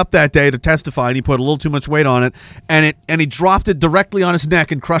fired up that day to testify, and he put a little too much weight on it. And he dropped it directly on his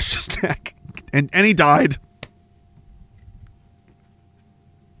neck and crushed his neck. And he died.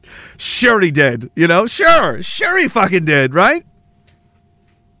 Sure he did. You know? Sure he fucking did, right?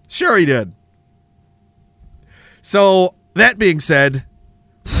 Sure he did. So, that being said...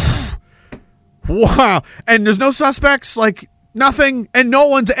 Wow. And there's no suspects, like nothing, and no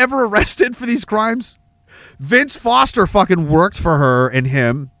one's ever arrested for these crimes. Vince Foster fucking worked for her and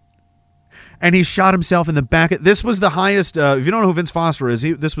him, and he shot himself in the back. This was the highest, if you don't know who Vince Foster is,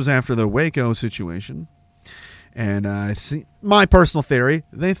 this was after the Waco situation. And my personal theory,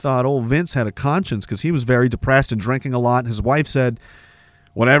 they thought old Vince had a conscience because he was very depressed and drinking a lot. And his wife said,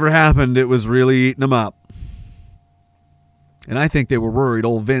 whatever happened, it was really eating him up. And I think they were worried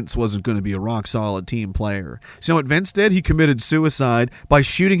old Vince wasn't going to be a rock-solid team player. So what Vince did? He committed suicide by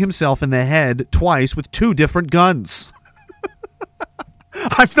shooting himself in the head twice with 2 different guns.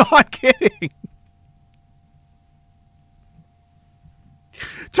 I'm not kidding.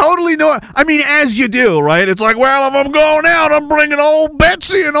 Totally no... I mean, as you do, right? It's like, well, if I'm going out, I'm bringing old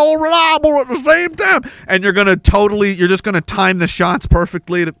Betsy and old Reliable at the same time. And you're just going to time the shots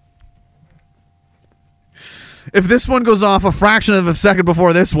perfectly to... If this one goes off a fraction of a second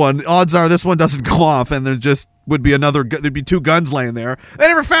before this one, odds are this one doesn't go off, and there just would be there'd be 2 guns laying there. They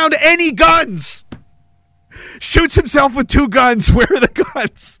never found any guns. Shoots himself with 2 guns. Where are the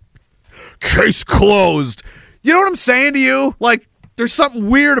guns? Case closed. You know what I'm saying to you? Like, there's something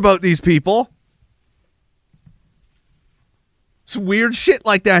weird about these people. Some weird shit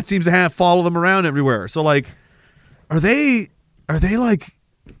like that seems to follow them around everywhere. So, like, are they like,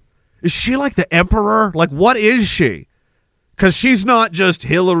 is she like the emperor? Like, what is she? Because she's not just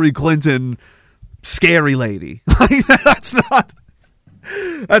Hillary Clinton, scary lady. Like, that's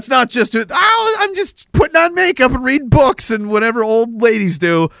not just, I'm just putting on makeup and reading books and whatever old ladies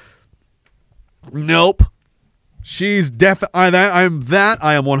do. Nope. She's I am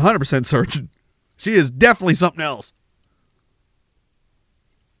 100% certain. She is definitely something else.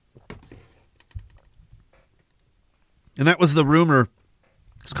 And that was the rumor.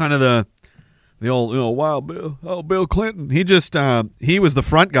 It's kind of the old, wow, Bill Clinton. He just, he was the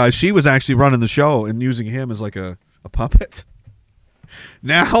front guy. She was actually running the show and using him as like a puppet.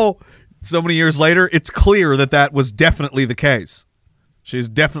 Now, so many years later, it's clear that was definitely the case. She's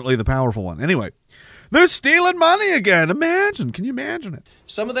definitely the powerful one. Anyway, they're stealing money again. Can you imagine it?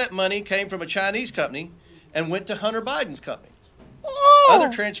 Some of that money came from a Chinese company and went to Hunter Biden's company. Oh. Other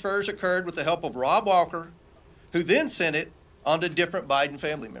transfers occurred with the help of Rob Walker, who then sent it on to different Biden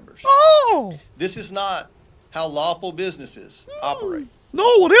family members. Oh! This is not how lawful businesses operate.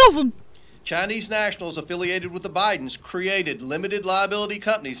 No, it isn't. Chinese nationals affiliated with the Bidens created limited liability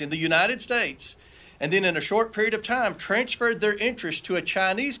companies in the United States and then in a short period of time transferred their interest to a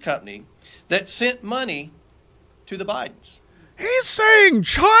Chinese company that sent money to the Bidens. He's saying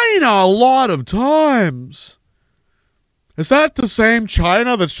China a lot of times. Is that the same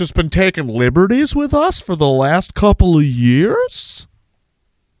China that's just been taking liberties with us for the last couple of years?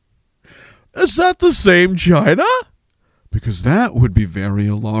 Is that the same China? Because that would be very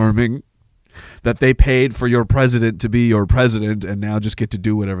alarming. That they paid for your president to be your president and now just get to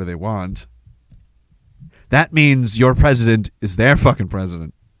do whatever they want. That means your president is their fucking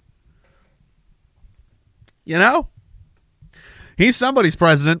president. You know? He's somebody's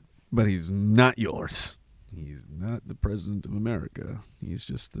president, but he's not yours. He's not the president of America. He's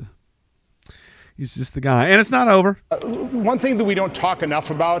just the guy. And it's not over. One thing that we don't talk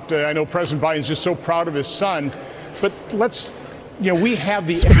enough about, I know President Biden's just so proud of his son, but we have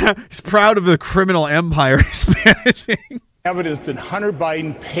the... He's proud of the criminal empire he's managing. Evidence that Hunter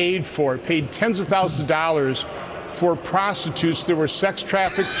Biden paid tens of thousands of dollars for prostitutes that were sex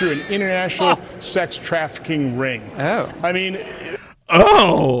trafficked through an international sex trafficking ring. Oh. I mean...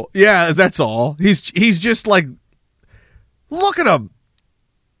 Oh, yeah, that's all. He's just like, look at him.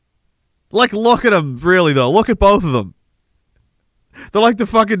 Like, look at him, really, though. Look at both of them. They're like the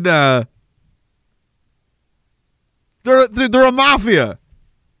fucking, they're a mafia.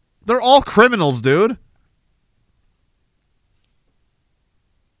 They're all criminals, dude.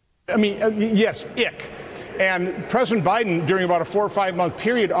 I mean, yes, ick. And President Biden, during about a 4 or 5 month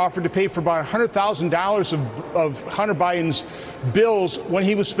period, offered to pay for about $100,000 of Hunter Biden's bills when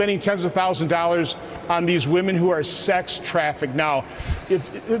he was spending tens of thousands of dollars on these women who are sex trafficked. Now,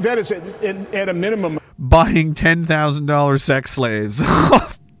 if that is at a minimum, buying $10,000 sex slaves.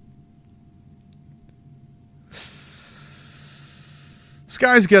 This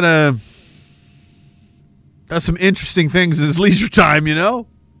guy's gonna does some interesting things in his leisure time, you know?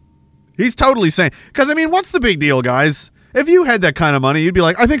 He's totally saying, because I mean, what's the big deal, guys? If you had that kind of money, you'd be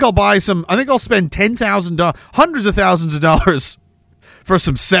like, I think I'll spend $10,000, hundreds of thousands of dollars for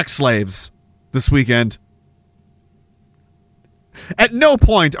some sex slaves this weekend. At no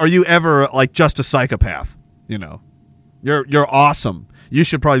point are you ever like just a psychopath, you know? You're awesome. You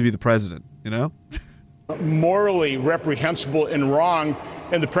should probably be the president, you know? morally reprehensible and wrong,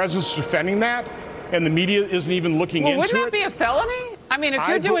 and the president's defending that, and the media isn't even looking into it. Wouldn't that be a felony? I mean, if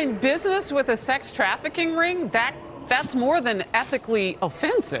you're doing business with a sex trafficking ring, that's more than ethically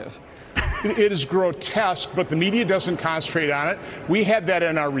offensive. It is grotesque, but the media doesn't concentrate on it. We had that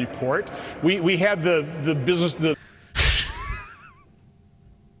in our report. We had the business...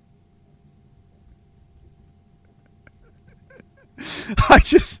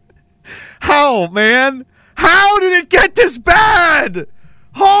 How, man? How did it get this bad?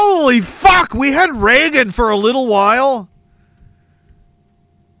 Holy fuck, we had Reagan for a little while.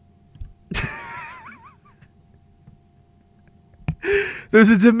 There's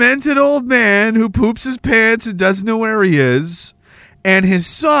a demented old man who poops his pants and doesn't know where he is, and his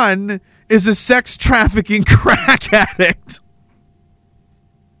son is a sex trafficking crack addict.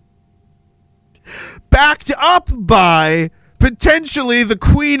 Backed up by potentially the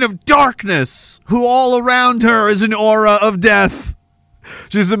Queen of Darkness, who all around her is an aura of death.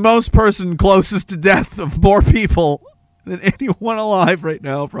 She's the most person closest to death of more people than anyone alive right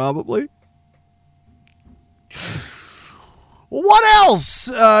now, probably. What else?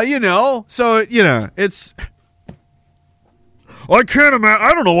 So, it's I can't imagine.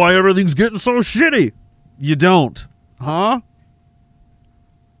 I don't know why everything's getting so shitty. You don't, huh?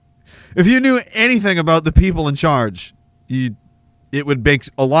 If you knew anything about the people in charge, it would make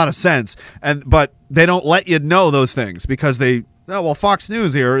a lot of sense. But they don't let you know those things because Fox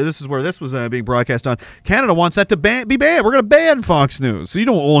News here, this is where this was being broadcast on. Canada wants that to be banned. We're going to ban Fox News. So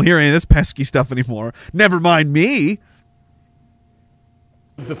you won't hear any of this pesky stuff anymore. Never mind me.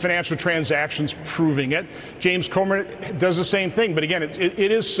 The financial transactions proving it. James Comer does the same thing. But again, it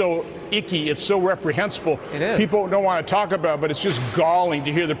is so icky. It's so reprehensible. It is. People don't want to talk about it, but it's just galling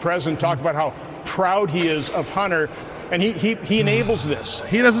to hear the president talk about how proud he is of Hunter. And he enables this.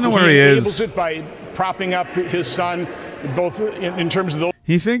 He doesn't know where he is. He enables it by propping up his son, both in terms of the...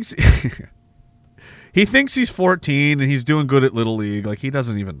 He thinks he's 14 and he's doing good at Little League. Like, he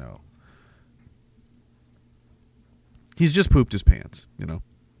doesn't even know. He's just pooped his pants, you know.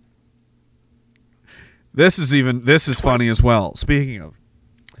 This is funny as well. Speaking of,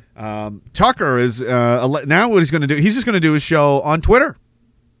 Tucker is now what he's going to do. He's just going to do his show on Twitter.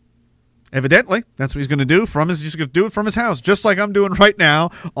 Evidently, that's what he's going to do. He's just going to do it from his house, just like I'm doing right now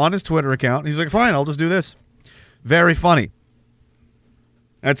on his Twitter account. He's like, fine, I'll just do this. Very funny.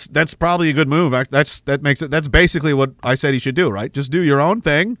 That's probably a good move. That's basically what I said he should do, right? Just do your own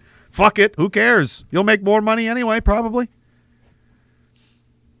thing. Fuck it. Who cares? You'll make more money anyway, probably.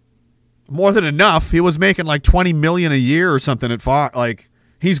 More than enough. He was making like $20 million a year or something at Fox. Like,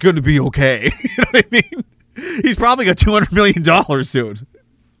 he's going to be okay. You know what I mean? He's probably got $200 million, dude.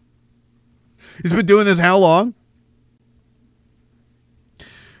 He's been doing this how long?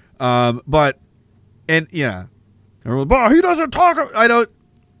 Yeah. Everyone, he doesn't talk.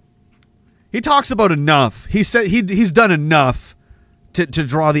 He talks about enough. He said he's done enough to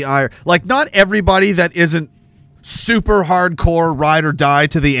draw the ire. Like, not everybody that isn't super hardcore ride or die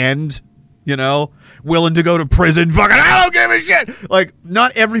to the end, you know, willing to go to prison. Fucking, I don't give a shit. Like,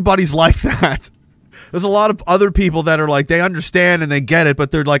 not everybody's like that. There's a lot of other people that are like, they understand and they get it, but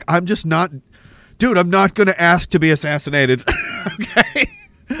they're like, I'm just not, dude, I'm not going to ask to be assassinated. Okay?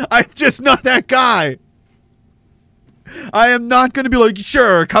 I'm just not that guy. I am not going to be like,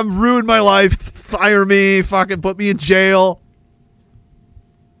 sure, come ruin my life, fire me, fucking put me in jail.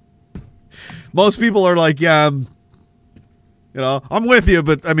 Most people are like, yeah, I'm with you,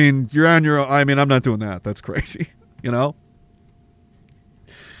 but I mean, you're on your own. I mean, I'm not doing that. That's crazy, you know?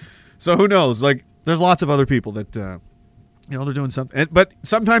 So who knows? Like, there's lots of other people that, they're doing something. But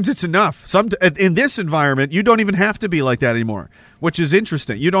sometimes it's enough. In this environment, you don't even have to be like that anymore, which is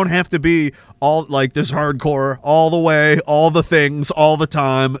interesting. You don't have to be all like this hardcore all the way, all the things, all the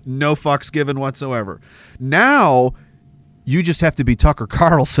time, no fucks given whatsoever. Now, you just have to be Tucker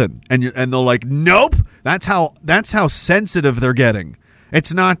Carlson, and they're like, nope. That's how sensitive they're getting.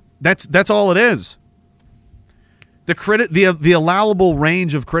 It's not. That's all it is. The allowable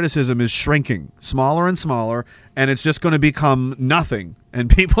range of criticism is shrinking, smaller and smaller, and it's just going to become nothing, and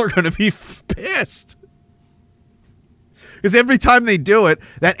people are going to be pissed. Because every time they do it,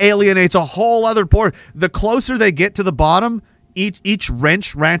 that alienates a whole other port. The closer they get to the bottom, each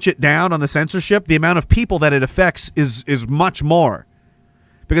ratchet down on the censorship, the amount of people that it affects is much more.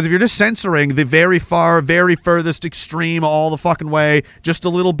 Because if you're just censoring the very far, very furthest extreme all the fucking way, just a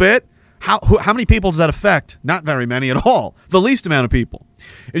little bit, how many people does that affect? Not very many at all. The least amount of people.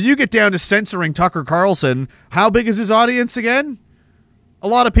 If you get down to censoring Tucker Carlson, how big is his audience again? A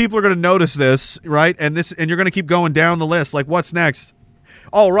lot of people are going to notice this, right? And you're going to keep going down the list. Like, what's next?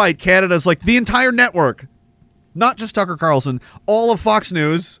 Oh, right, Canada's like the entire network. Not just Tucker Carlson. All of Fox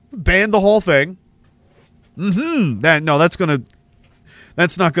News banned the whole thing. That's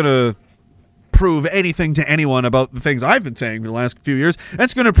not going to prove anything to anyone about the things I've been saying for the last few years.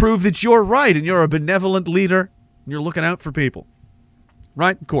 That's going to prove that you're right and you're a benevolent leader and you're looking out for people.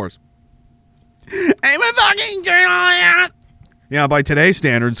 Right? Of course. I'm a fucking journalist. Yeah, by today's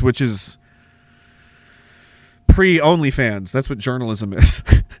standards, which is pre-OnlyFans. That's what journalism is.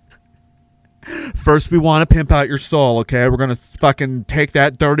 First, we want to pimp out your soul, okay? We're going to fucking take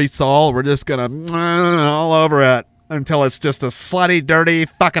that dirty soul. We're just going to all over it until it's just a slutty, dirty,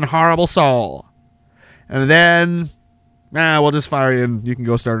 fucking horrible soul. And then, we'll just fire you and you can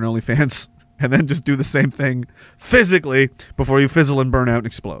go start an OnlyFans. And then just do the same thing physically before you fizzle and burn out and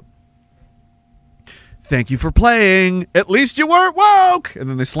explode. Thank you for playing. At least you weren't woke. And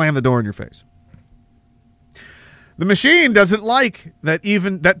then they slam the door in your face. The machine doesn't like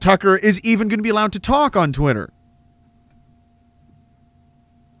that Tucker is even going to be allowed to talk on Twitter.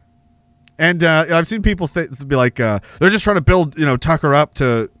 And I've seen people be like, they're just trying to build, Tucker up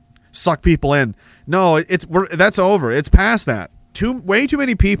to suck people in. No, that's over. It's past that. Way too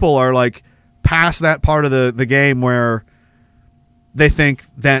many people are like past that part of the game where they think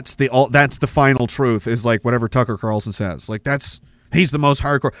that's the final truth, is like whatever Tucker Carlson says. Like he's the most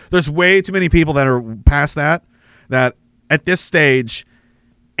hardcore. There's way too many people that are past that at this stage,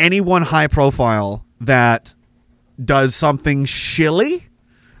 anyone high profile that does something shilly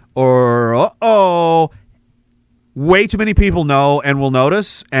or way too many people know and will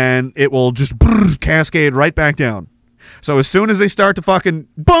notice, and it will just cascade right back down. So as soon as they start to fucking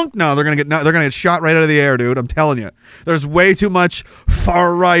bunk, they're gonna get shot right out of the air, dude. I'm telling you, there's way too much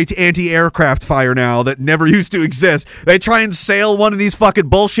far right anti-aircraft fire now that never used to exist. They try and sail one of these fucking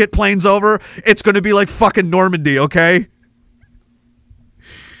bullshit planes over, it's gonna be like fucking Normandy, okay?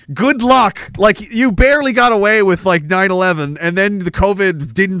 Good luck. Like, you barely got away with like 9/11, and then the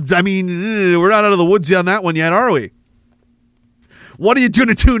COVID didn't. I mean, we're not out of the woods on that one yet, are we? What are you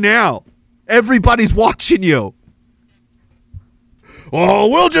gonna do now? Everybody's watching you.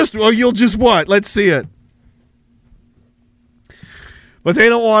 You'll just what? Let's see it. But they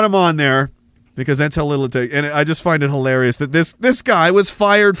don't want him on there because that's how little it takes. And I just find it hilarious that this guy was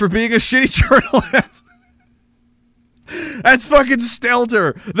fired for being a shitty journalist. That's fucking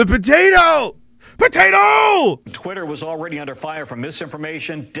Stelter. The potato! Twitter was already under fire for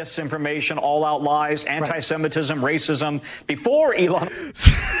misinformation, disinformation, all-out lies, anti-Semitism, racism. Before Elon...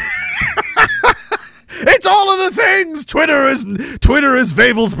 It's all of the things. Twitter is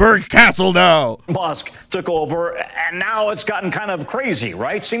Wavelsburg Castle now. Musk took over, and now it's gotten kind of crazy,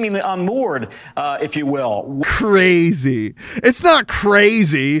 right? Seemingly unmoored, if you will. Crazy. It's not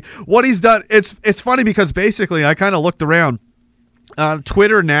crazy. What he's done, it's funny because basically I kind of looked around.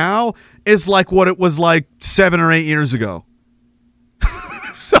 Twitter now is like what it was like 7 or 8 years ago.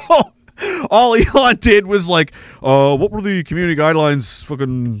 So all Elon did was like, what were the community guidelines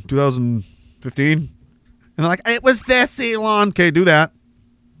fucking 2015? And they're like, it was this, Elon. Okay, do that.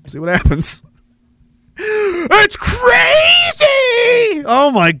 See what happens. It's crazy!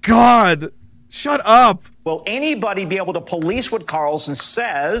 Oh, my God. Shut up. Will anybody be able to police what Carlson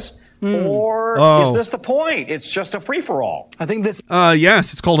says, or is this the point? It's just a free-for-all. I think this...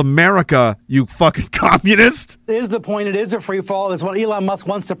 yes, it's called America, you fucking communist. Is the point. It is a free-for-all. It's what Elon Musk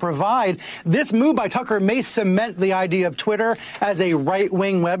wants to provide. This move by Tucker may cement the idea of Twitter as a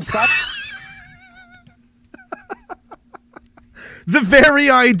right-wing website. The very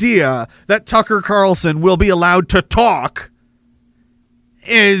idea that Tucker Carlson will be allowed to talk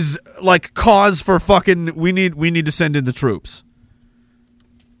is like cause for fucking we need to send in the troops.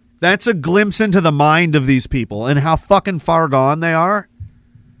 That's a glimpse into the mind of these people and how fucking far gone they are.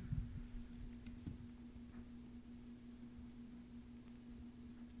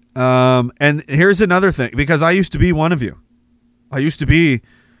 And here's another thing, because I used to be one of you. I used to be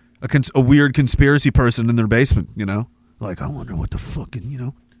a weird conspiracy person in their basement, you know? Like, I wonder what the fucking, you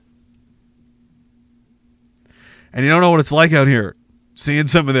know. And you don't know what it's like out here. Seeing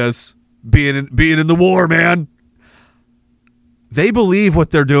some of this, being in the war, man. They believe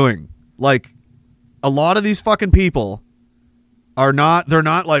what they're doing. Like, a lot of these fucking people are not, they're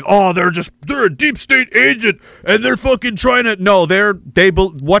not like, oh, they're a deep state agent and they're fucking trying to, no,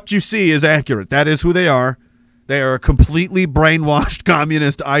 what you see is accurate. That is who they are. They are a completely brainwashed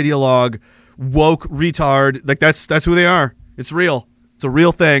communist ideologue, woke retard. Like, that's who they are. It's real. It's a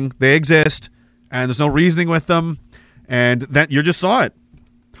real thing. They exist, and there's no reasoning with them, and that you just saw it.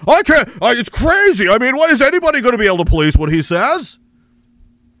 I can't. It's crazy. I mean, what is anybody going to be able to police what he says?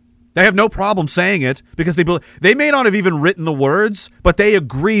 They have no problem saying it because they may not have even written the words, but they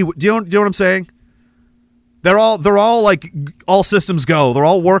agree. Do you know what I'm saying? They're all like all systems go. They're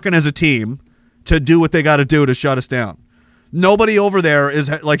all working as a team to do what they got to do to shut us down. Nobody over there is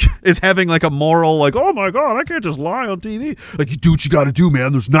having like a moral, like, oh my God, I can't just lie on TV. Like, you do what you got to do,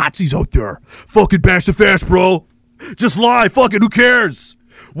 man. There's Nazis out there. Fucking bash the fast, bro. Just lie. Fucking who cares?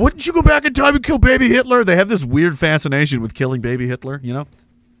 Wouldn't you go back in time and kill baby Hitler? They have this weird fascination with killing baby Hitler, you know?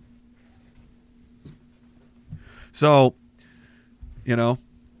 So, you know,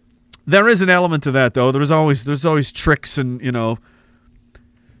 there is an element to that, though. There's always tricks and, you know.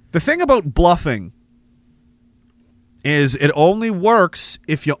 The thing about bluffing is it only works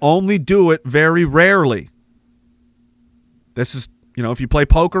if you only do it very rarely. This is, you know, if you play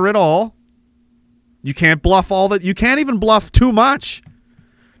poker at all, you can't bluff all that. You can't even bluff too much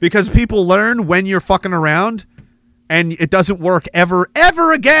because people learn when you're fucking around and it doesn't work ever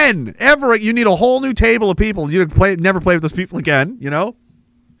again. You need a whole new table of people. You never play with those people again, you know?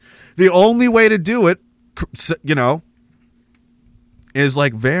 The only way to do it, you know, is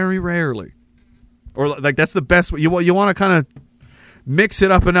like very rarely. Or like that's the best way. You want to kind of mix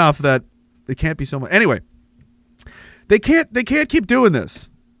it up enough that it can't be so much. Anyway, they can't keep doing this.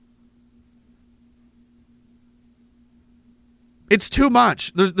 It's too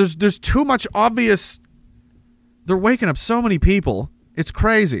much. There's too much obvious. They're waking up so many people. It's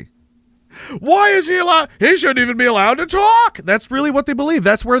crazy. Why is he allowed? He shouldn't even be allowed to talk. That's really what they believe.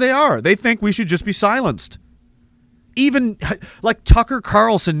 That's where they are. They think we should just be silenced. Even like Tucker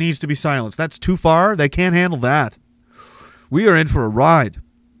Carlson needs to be silenced. That's too far. They can't handle that. We are in for a ride.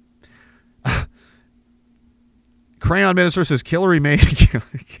 Crayon Minister says Hillary may.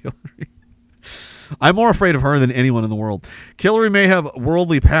 Hillary. I'm more afraid of her than anyone in the world. Hillary may have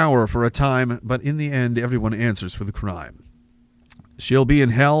worldly power for a time, but in the end, everyone answers for the crime. She'll be in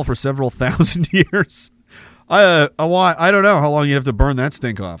hell for several thousand years. I don't know how long you have to burn that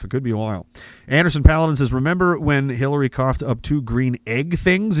stink off. It could be a while. Anderson Paladin says, remember when Hillary coughed up 2 green egg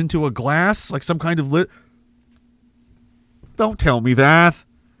things into a glass? Like some kind of Don't tell me that.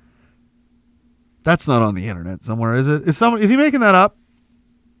 That's not on the internet somewhere, is it? Is he making that up?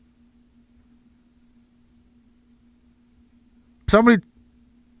 Somebody,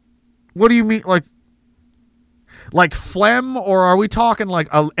 what do you mean, like phlegm, or are we talking like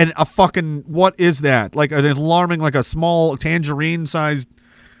a fucking, what is that? Like an alarming, like a small tangerine-sized,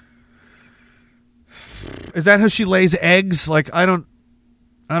 is that how she lays eggs? Like, I don't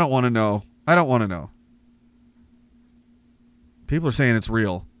want to know. I don't want to know. People are saying it's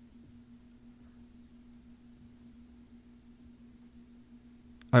real.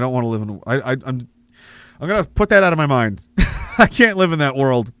 I don't want to live in, I'm going to put that out of my mind. I can't live in that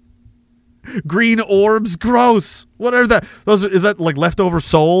world. Green orbs, gross. What are that? Is that like leftover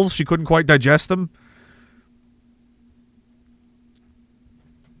souls? She couldn't quite digest them.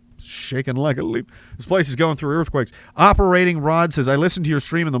 Shaking like a leaf. This place is going through earthquakes. Operating Rod says, I listen to your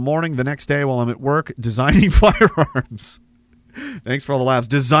stream in the morning, the next day while I'm at work, designing firearms. Thanks for all the laughs.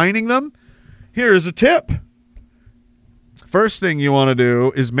 Designing them? Here's a tip. First thing you want to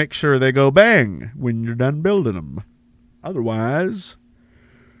do is make sure they go bang when you're done building them. Otherwise,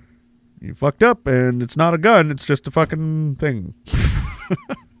 you fucked up and it's not a gun, it's just a fucking thing.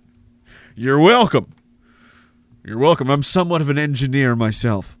 You're welcome. You're welcome. I'm somewhat of an engineer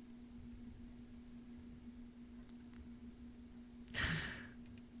myself.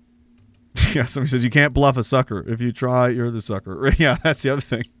 Yeah, somebody says you can't bluff a sucker. If you try, you're the sucker. Yeah, that's the other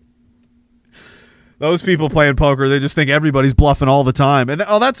thing. Those people playing poker, they just think everybody's bluffing all the time. And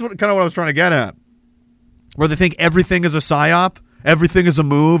that's kind of what I was trying to get at. Where they think everything is a psyop, everything is a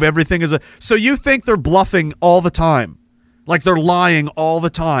move, everything is a... So you think they're bluffing all the time. Like they're lying all the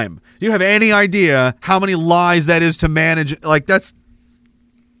time. Do you have any idea how many lies that is to manage? Like that's...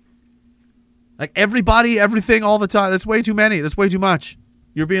 Like everybody, everything, all the time. That's way too many. That's way too much.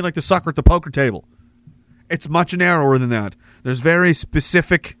 You're being like the sucker at the poker table. It's much narrower than that. There's very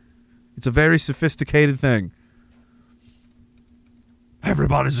specific... It's a very sophisticated thing.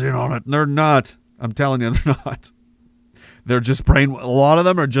 Everybody's in on it. And they're not. I'm telling you, they're not. They're just a lot of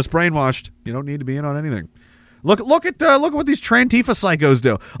them are just brainwashed. You don't need to be in on anything. Look at what these Trantifa psychos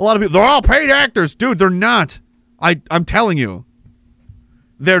do. A lot of people, they're all paid actors. Dude, they're not. I'm telling you.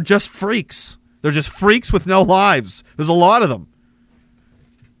 They're just freaks. They're just freaks with no lives. There's a lot of them.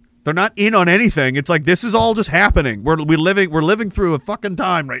 They're not in on anything. It's like this is all just happening. We're living through a fucking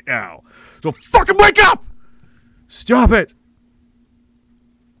time right now. So fucking wake up! Stop it!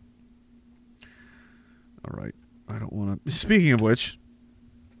 All right. I don't want to... Speaking of which,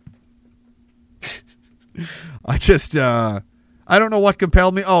 I just... I don't know what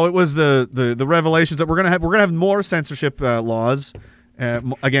compelled me. Oh, it was the revelations that we're gonna have more censorship laws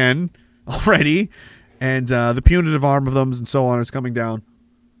again already, and the punitive arm of them and so on is coming down.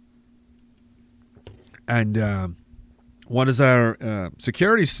 And what is our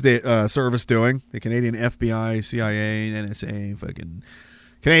security service doing? The Canadian FBI, CIA, NSA, fucking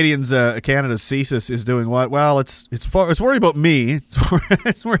Canadians. Canada's CSIS is doing what? Well, it's worried about me.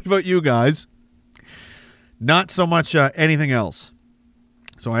 It's worried about you guys. Not so much anything else.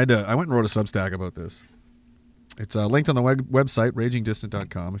 So I went and wrote a Substack about this. It's linked on the website,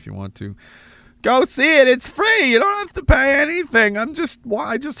 ragingdistant.com, if you want to go see it. It's free. You don't have to pay anything.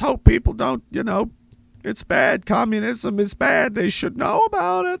 I just hope people don't, it's bad. Communism is bad. They should know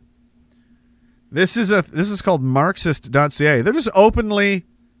about it. This is called Marxist.ca. They're just openly...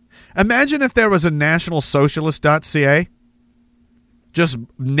 Imagine if there was a National Socialist.ca. Just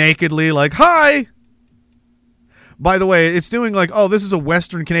nakedly like, hi! By the way, it's doing like, oh, this is a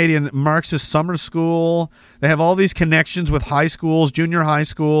Western Canadian Marxist summer school. They have all these connections with high schools, junior high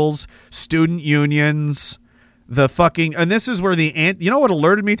schools, student unions, and this is where you know what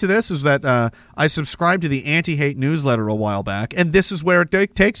alerted me to this is that I subscribed to the Anti-Hate newsletter a while back, and this is where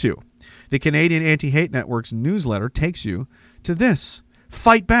it takes you. The Canadian Anti-Hate Network's newsletter takes you to this.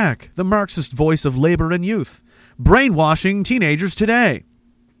 Fight Back, the Marxist voice of labor and youth. brainwashing teenagers today.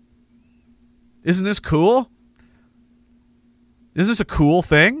 Isn't this cool? Is this a cool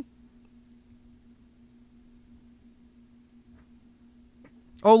thing?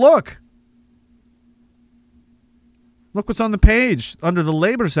 Oh, look. Look what's on the page under the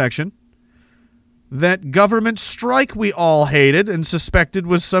labor section. That government strike we all hated and suspected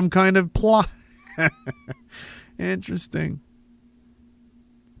was some kind of plot. Interesting.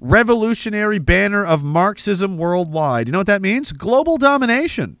 Revolutionary banner of Marxism worldwide. You know what that means? Global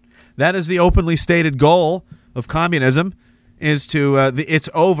domination. That is the openly stated goal of communism, is to it's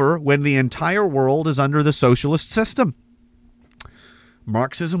over when the entire world is under the socialist system.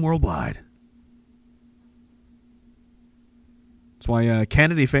 Marxism worldwide. That's why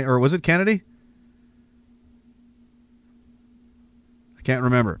Kennedy, or was it Kennedy? I can't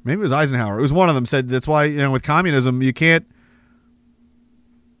remember. Maybe it was Eisenhower. It was one of them said that's why, with communism, you can't.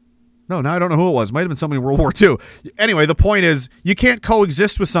 No, now I don't know who it was. Might have been somebody in World War II. Anyway, the point is, you can't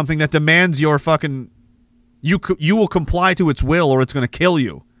coexist with something that demands your fucking. You will comply to its will, or it's going to kill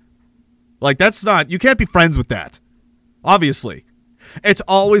you. Like, that's not. You can't be friends with that. Obviously. It's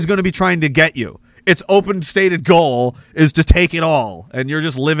always going to be trying to get you. Its open stated goal is to take it all, and you're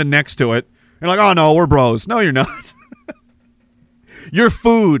just living next to it. You're like, oh no, we're bros. No, you're not. You're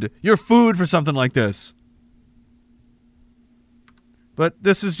food. You're food for something like this. But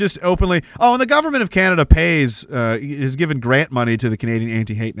this is just openly. Oh, and the government of Canada has given grant money to the Canadian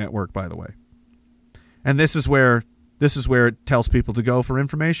Anti-Hate Network, by the way. And this is where it tells people to go for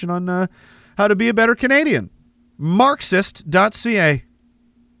information on how to be a better Canadian. Marxist.ca.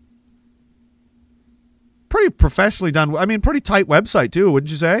 Pretty professionally done. I mean, pretty tight website, too,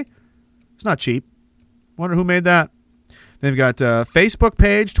 wouldn't you say? It's not cheap. Wonder who made that. They've got Facebook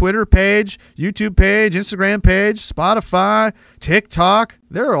page, Twitter page, YouTube page, Instagram page, Spotify, TikTok.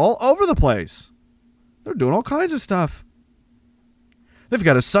 They're all over the place. They're doing all kinds of stuff. They've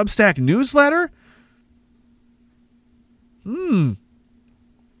got a Substack newsletter.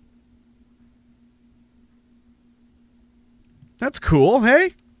 That's cool,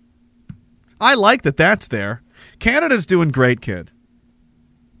 hey? I like that that's there. Canada's doing great, kid.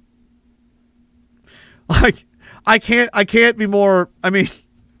 Like, I can't be more. I mean,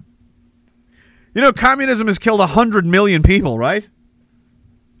 communism has killed 100 million people, right?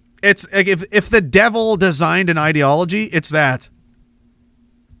 It's like if the devil designed an ideology, it's that.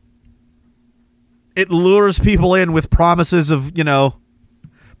 It lures people in with promises of,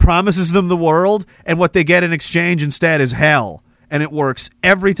 promises them the world, and what they get in exchange instead is hell. And it works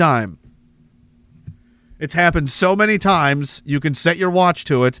every time. It's happened so many times, you can set your watch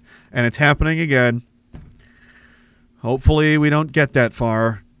to it, and it's happening again. Hopefully we don't get that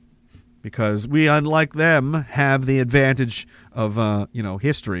far, because we, unlike them, have the advantage of,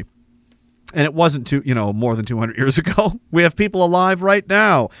 history. And it wasn't more than 200 years ago. We have people alive right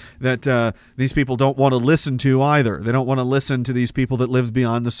now that these people don't want to listen to either. They don't want to listen to these people that lived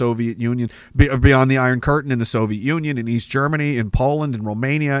beyond the Soviet Union, beyond the Iron Curtain in the Soviet Union, in East Germany, in Poland, in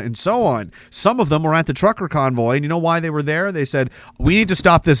Romania, and so on. Some of them were at the trucker convoy, and you know why they were there? They said, we need to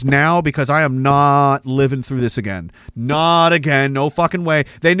stop this now because I am not living through this again. Not again. No fucking way.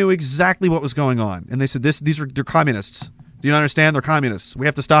 They knew exactly what was going on. And they said, they're communists. Do you understand? They're communists. We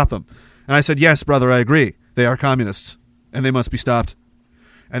have to stop them. And I said, yes, brother, I agree. They are communists, and they must be stopped.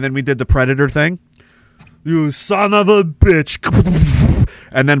 And then we did the Predator thing. You son of a bitch.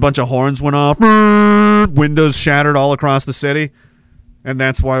 And then a bunch of horns went off. Windows shattered all across the city. And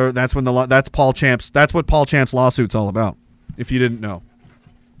that's what Paul Champ's lawsuit's all about, if you didn't know.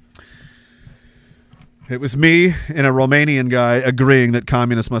 It was me and a Romanian guy agreeing that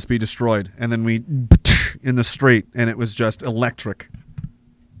communists must be destroyed. And then we in the street, and it was just electric.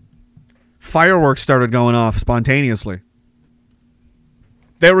 Fireworks started going off spontaneously.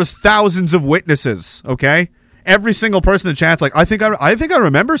 There was thousands of witnesses, okay? Every single person in the chat's like, I think I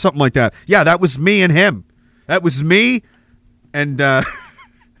remember something like that. Yeah, that was me and him. That was me and the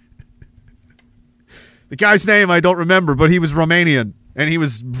guy's name I don't remember, but he was Romanian, and he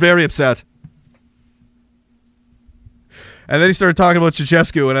was very upset. And then he started talking about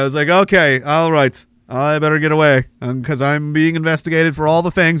Ceausescu, and I was like, okay, all right. I better get away because I'm being investigated for all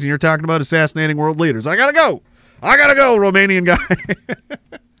the things, and you're talking about assassinating world leaders. I gotta go, Romanian guy.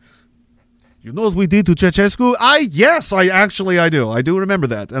 You know what we did to Ceausescu? Yes, I do. I do remember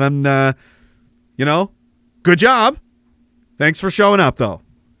that, and I'm, good job. Thanks for showing up, though.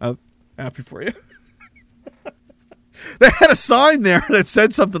 I'm happy for you. They had a sign there that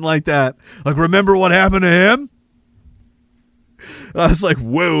said something like that, like "Remember what happened to him?" And I was like,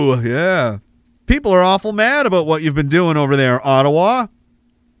 "Whoa, yeah." People are awful mad about what you've been doing over there, Ottawa.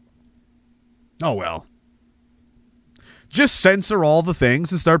 Oh, well. just censor all the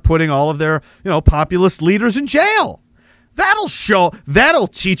things and start putting all of their, populist leaders in jail. That'll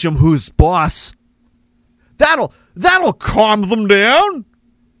teach them who's boss. That'll calm them down.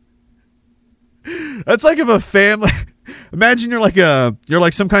 That's like if a family, imagine you're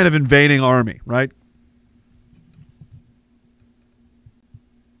like some kind of invading army, right?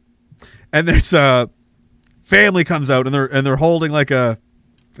 And there's a family comes out and they're holding like a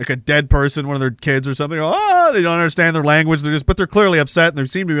dead person, one of their kids or something. Oh, they don't understand their language. But they're clearly upset and they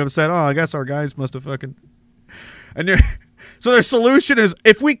seem to be upset. Oh, I guess our guys must have fucking. So their solution is,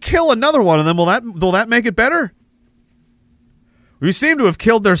 if we kill another one of them, will that make it better? We seem to have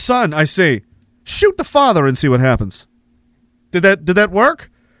killed their son. I see. Shoot the father and see what happens. Did that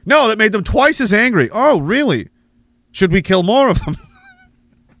work? No, that made them twice as angry. Oh, really? Should we kill more of them?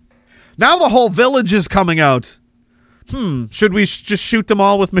 Now the whole village is coming out. Should we just shoot them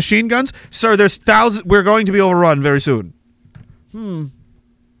all with machine guns? Sir, there's thousands. We're going to be overrun very soon.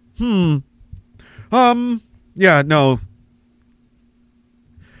 Yeah, no.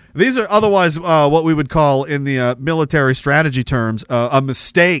 These are otherwise what we would call in the military strategy terms a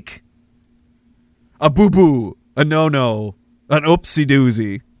mistake, a boo-boo, a no-no, an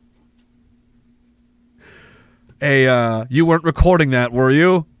oopsie-doozy. You weren't recording that, were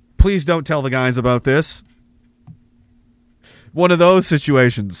you? Please don't tell the guys about this. One of those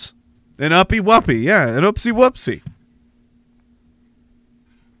situations. An uppy-wuppy, yeah, an oopsie-whoopsie.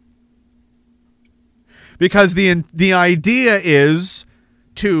 Because the idea is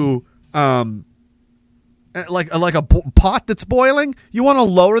to like a pot that's boiling, you want to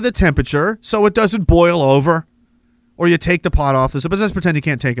lower the temperature so it doesn't boil over, or you take the pot off. But let's pretend you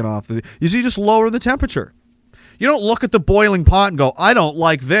can't take it off. You just lower the temperature. You don't look at the boiling pot and go, I don't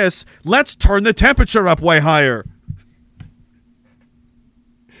like this. Let's turn the temperature up way higher.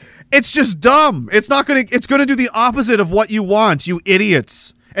 It's just dumb. It's going to do the opposite of what you want, you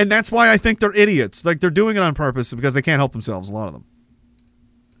idiots. And that's why I think they're idiots. Like, they're doing it on purpose because they can't help themselves, a lot of them.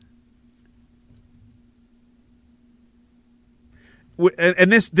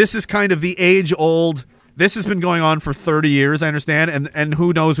 And this is kind of the age-old. This has been going on for 30 years, I understand, and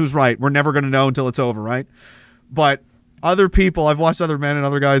who knows who's right. We're never going to know until it's over, right? But other people, I've watched other men and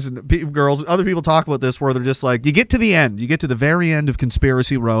other guys and girls, other people talk about this where they're just like, you get to the end. You get to the very end of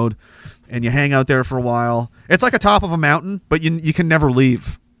Conspiracy Road, and you hang out there for a while. It's like a top of a mountain, but you can never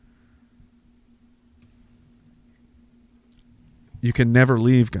leave. You can never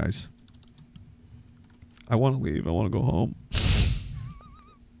leave, guys. I want to leave. I want to go home.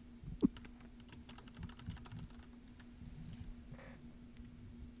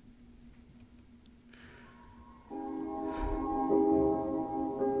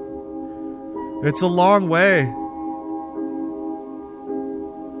 It's a long way.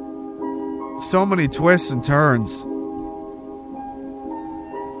 So many twists and turns.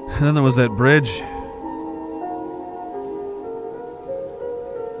 And then there was that bridge.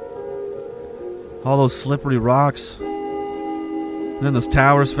 All those slippery rocks. And then those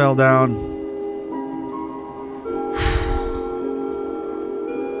towers fell down.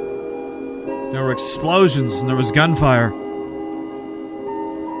 There were explosions and there was gunfire.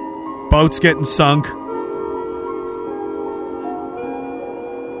 Boats getting sunk.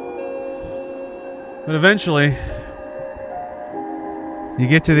 But eventually, you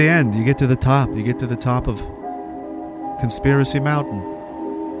get to the end. You get to the top. You get to the top of Conspiracy Mountain.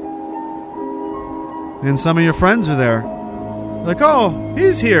 And some of your friends are there. Like, oh,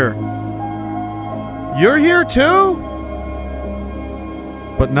 he's here. You're here too?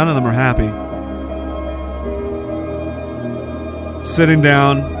 But none of them are happy. Sitting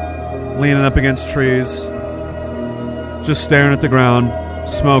down, leaning up against trees, just staring at the ground,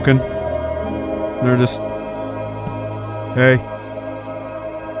 smoking. They're just, hey.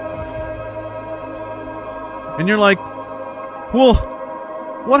 And you're like, well,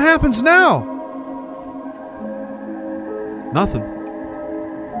 what happens now? Nothing.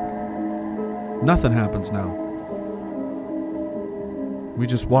 Nothing happens now. We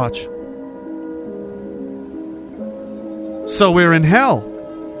just watch. So we're in hell.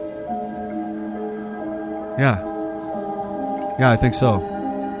 Yeah. Yeah, I think so.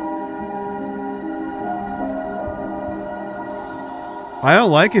 I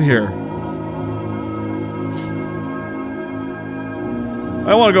don't like it here.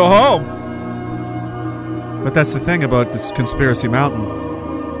 I want to go home. But that's the thing about this Conspiracy Mountain.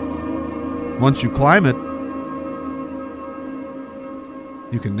 Once you climb it,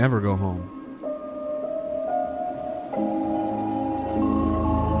 you can never go home.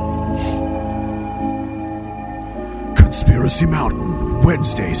 Conspiracy Mountain,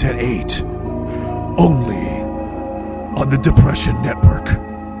 Wednesdays at 8. Only on the Depression Network.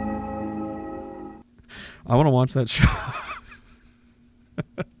 I want to watch that show.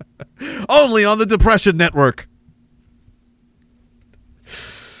 Only on the Depression Network.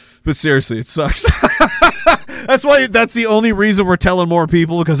 But seriously, it sucks. That's the only reason we're telling more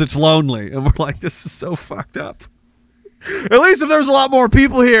people, because it's lonely. And we're like, this is so fucked up. At least if there's a lot more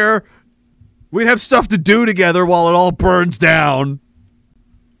people here, we'd have stuff to do together while it all burns down.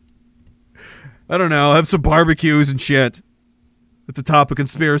 I don't know, have some barbecues and shit at the top of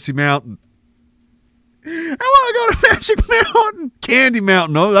Conspiracy Mountain. I want to go to Magic Mountain. Candy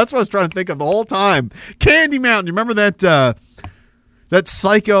Mountain. Oh, that's what I was trying to think of the whole time. Candy Mountain. You remember that that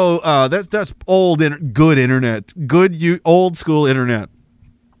psycho, that's old, good internet. Good, old school internet.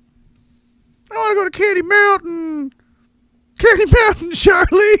 I want to go to Candy Mountain. Candy Mountain,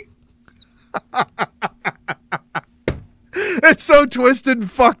 Charlie. It's so twisted and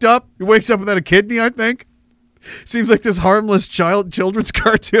fucked up. He wakes up without a kidney, I think. Seems like this harmless children's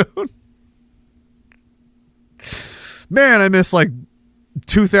cartoon. Man, I miss like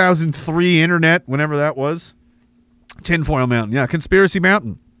 2003 internet, whenever that was. Tinfoil Mountain. Yeah, Conspiracy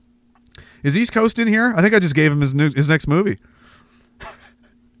Mountain. Is East Coast in here? I think I just gave him his next movie.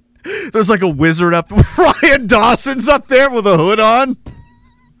 There's like a wizard up. Ryan Dawson's up there with a hood on.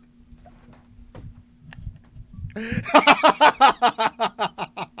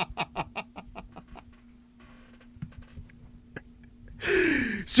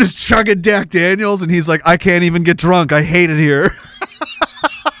 It's just chugging Jack Daniels, and he's like, I can't even get drunk. I hate it here.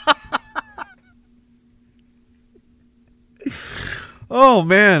 Oh,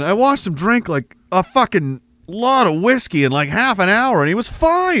 man. I watched him drink like a fucking lot of whiskey in like half an hour, and he was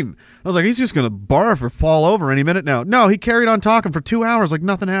fine. I was like, he's just going to barf or fall over any minute now. No, he carried on talking for 2 hours like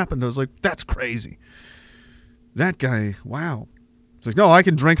nothing happened. I was like, that's crazy. That guy, wow. It's like, no, I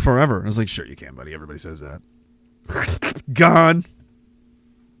can drink forever. I was like, sure you can, buddy. Everybody says that. Gone.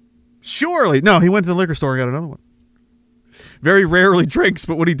 Surely. No, he went to the liquor store and got another one. Very rarely drinks,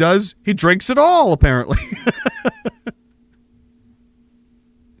 but when he does, he drinks it all, apparently.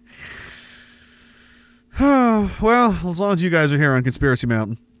 Well, as long as you guys are here on Conspiracy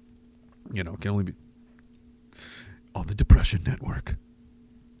Mountain, you know, it can only be on the Depression Network.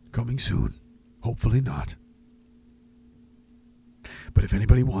 Coming soon. Hopefully not. But if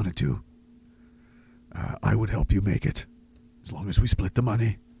anybody wanted to, I would help you make it. As long as we split the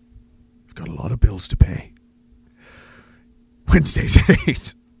money. I've got a lot of bills to pay. Wednesdays at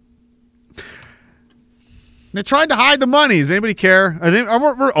 8. They tried to hide the money. Does anybody care?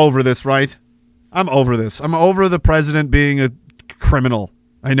 We're over this, right? I'm over this. I'm over the president being a criminal.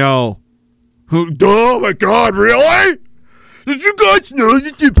 I know. Oh my God, really? Did you guys know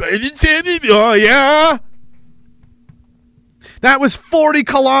that the president said it? Oh, yeah? That was 40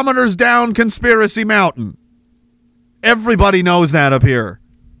 kilometers down Conspiracy Mountain. Everybody knows that up here.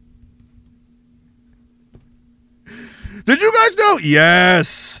 Did you guys know?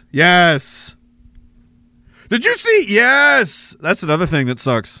 Yes. Yes. Did you see? Yes. That's another thing that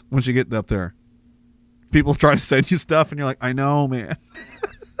sucks once you get up there. People try to send you stuff, and you're like, I know, man.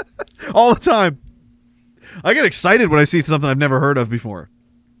 All the time. I get excited when I see something I've never heard of before.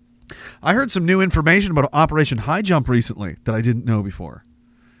 I heard some new information about Operation High Jump recently that I didn't know before.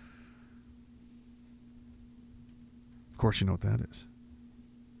 Of course you know what that is.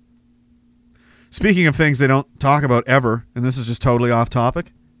 Speaking of things they don't talk about ever, and this is just totally off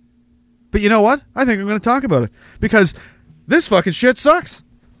topic, but you know what? I think I'm going to talk about it, because this fucking shit sucks.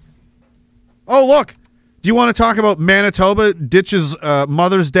 Oh, look. Do you want to talk about Manitoba ditches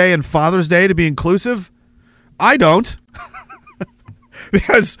Mother's Day and Father's Day to be inclusive? I don't.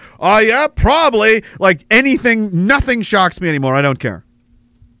 Because, yeah, probably, like anything, nothing shocks me anymore. I don't care.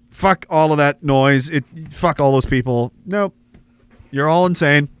 Fuck all of that noise. Fuck all those people. Nope. You're all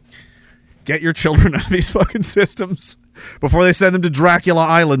insane. Get your children out of these fucking systems before they send them to Dracula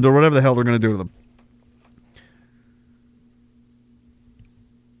Island or whatever the hell they're going to do to them.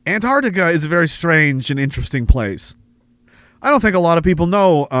 Antarctica is a very strange and interesting place. I don't think a lot of people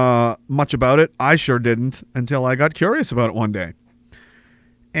know much about it. I sure didn't until I got curious about it one day.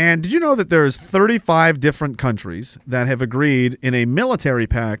 And did you know that there's 35 different countries that have agreed in a military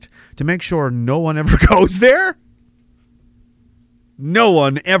pact to make sure no one ever goes there? No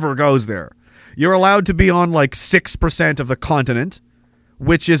one ever goes there. You're allowed to be on like 6% of the continent,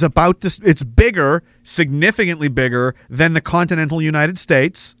 which is about this. It's bigger, significantly bigger than the continental United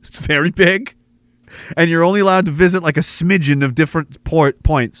States. It's very big. And you're only allowed to visit like a smidgen of different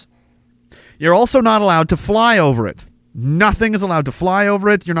points. You're also not allowed to fly over it. Nothing is allowed to fly over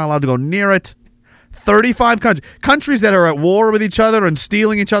it. You're not allowed to go near it. 35 countries that are at war with each other and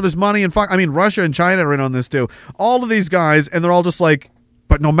stealing each other's money and Russia and China are in on this too. All of these guys, and they're all just like,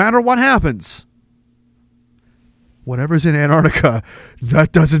 but no matter what happens, whatever's in Antarctica,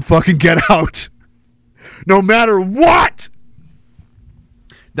 that doesn't fucking get out. No matter what.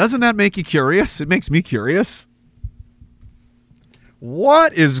 Doesn't that make you curious? It makes me curious.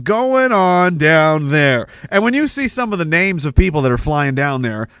 What is going on down there? And when you see some of the names of people that are flying down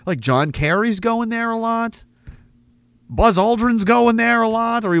there, like John Kerry's going there a lot. Buzz Aldrin's going there a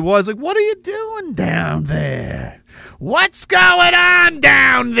lot, or he was. Like, what are you doing down there? What's going on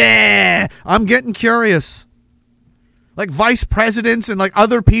down there? I'm getting curious. Like vice presidents and like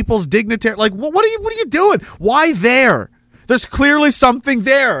other people's dignitaries. Like, what are you doing? Why there? There's clearly something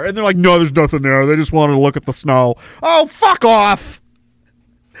there. And they're like, no, there's nothing there. They just wanted to look at the snow. Oh, fuck off.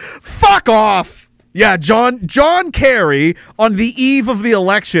 Fuck off. Yeah, John Kerry on the eve of the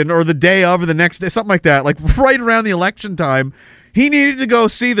election or the day of or the next day, something like that, like right around the election time, he needed to go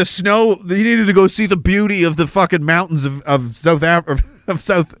see the snow. He needed to go see the beauty of the fucking mountains of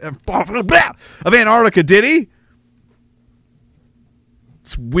Antarctica, did he?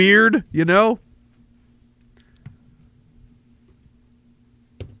 It's weird, you know?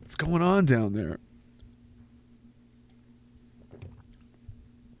 What's going on down there?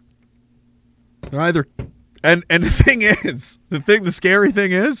 They're either, and the thing is, the scary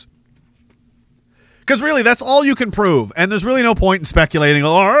thing is, because really that's all you can prove, and there's really no point in speculating.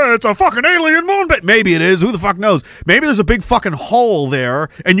 Oh, it's a fucking alien moon, but maybe it is. Who the fuck knows? Maybe there's a big fucking hole there,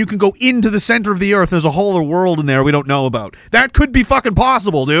 and you can go into the center of the earth. There's a whole other world in there we don't know about. That could be fucking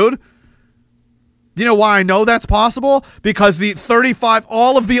possible, dude. Do you know why I know that's possible? Because the 35,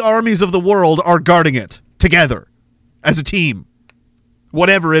 all of the armies of the world are guarding it together as a team,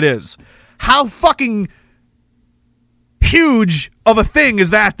 whatever it is. How fucking huge of a thing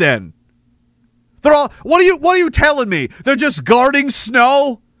is that then? They're all, what are you telling me? They're just guarding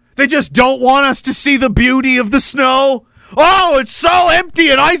snow? They just don't want us to see the beauty of the snow? Oh, it's so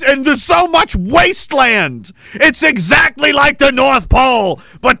empty and there's so much wasteland. It's exactly like the North Pole,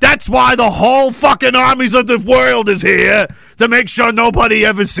 but that's why the whole fucking armies of the world is here, to make sure nobody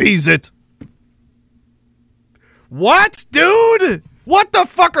ever sees it. What, dude? What the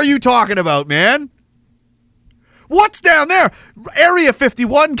fuck are you talking about, man? What's down there? Area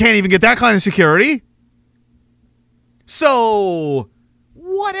 51 can't even get that kind of security. So,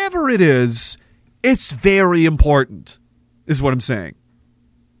 whatever it is, it's very important, is what I'm saying.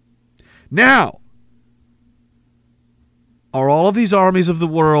 Now, are all of these armies of the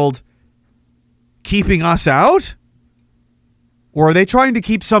world keeping us out? Or are they trying to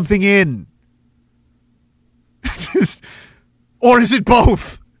keep something in? Or is it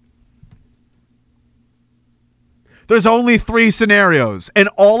both? There's only 3 scenarios, and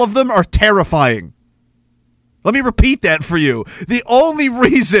all of them are terrifying. Let me repeat that for you. The only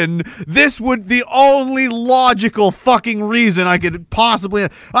logical fucking reason I could possibly,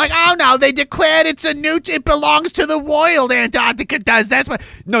 like, oh no, they declared it belongs to the world, Antarctica does. That's what.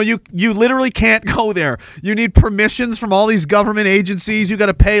 No, you literally can't go there. You need permissions from all these government agencies. You got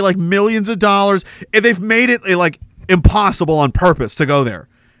to pay like millions of dollars, and they've made it like impossible on purpose to go there,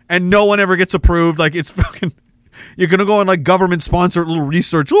 and no one ever gets approved. Like, it's fucking, you're gonna go on like government sponsored little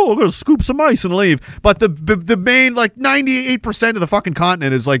research. Oh, we're gonna scoop some ice and leave. But the main, like 98% of the fucking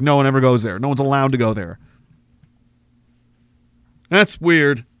continent is like no one ever goes there. No one's allowed to go there. That's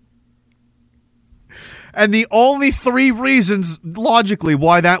weird. And the only 3 reasons logically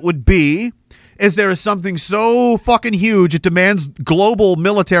why that would be is there is something so fucking huge it demands global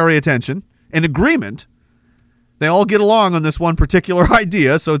military attention and agreement. They all get along on this one particular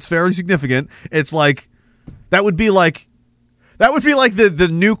idea, so it's very significant. It's like, that would be like the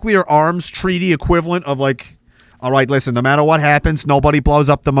nuclear arms treaty equivalent of like, all right, listen, no matter what happens, nobody blows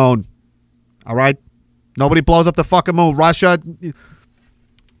up the moon. All right? Nobody blows up the fucking moon. Russia,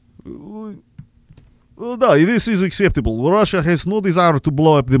 well, no, this is acceptable. Russia has no desire to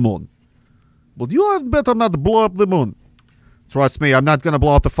blow up the moon. But you had better not blow up the moon. Trust me, I'm not going to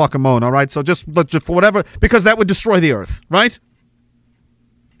blow up the fucking moon, all right? So just for whatever, because that would destroy the Earth, right?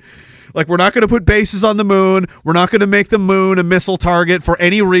 Like, we're not going to put bases on the moon. We're not going to make the moon a missile target for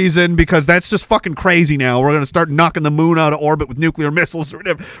any reason, because that's just fucking crazy now. We're going to start knocking the moon out of orbit with nuclear missiles or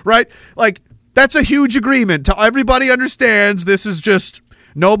whatever, right? Like, that's a huge agreement. Everybody understands this is just,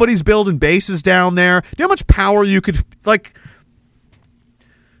 nobody's building bases down there. Do you know how much power you could, like...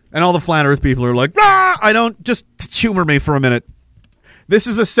 And all the flat earth people are like, I don't, just humor me for a minute. This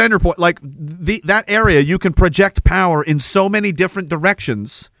is a center point. Like, that area, you can project power in so many different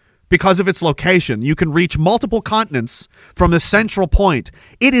directions because of its location. You can reach multiple continents from the central point.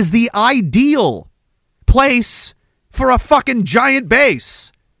 It is the ideal place for a fucking giant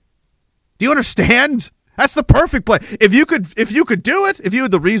base. Do you understand? That's the perfect place. If you could do it, if you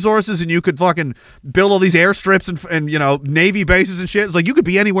had the resources and you could fucking build all these airstrips and Navy bases and shit, it's like you could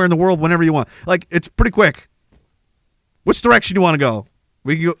be anywhere in the world whenever you want. Like, it's pretty quick. Which direction do you want to go?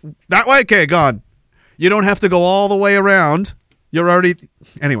 We can go that way? Okay, gone. You don't have to go all the way around. You're already...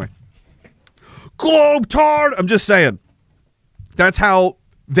 Anyway. Globe-tard! I'm just saying. That's how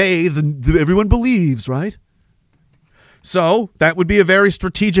everyone believes, right? So, that would be a very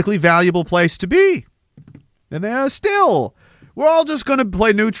strategically valuable place to be. And we're all just going to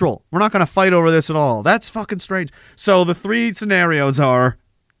play neutral. We're not going to fight over this at all. That's fucking strange. So, the three scenarios are,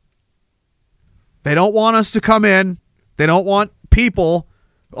 they don't want us to come in. They don't want people.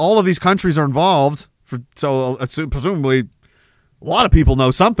 All of these countries are involved. So, presumably, a lot of people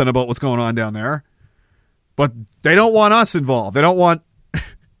know something about what's going on down there. But they don't want us involved. They don't want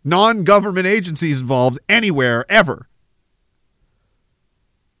non-government agencies involved anywhere, ever.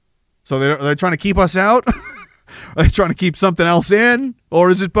 So they're trying to keep us out? Are they trying to keep something else in? Or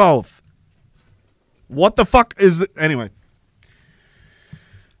is it both? What the fuck is it? Anyway.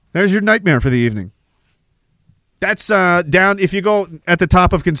 There's your nightmare for the evening. That's down. If you go at the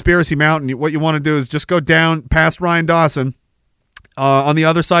top of Conspiracy Mountain, what you want to do is just go down past Ryan Dawson. On the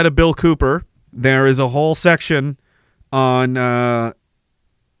other side of Bill Cooper, there is a whole section on there's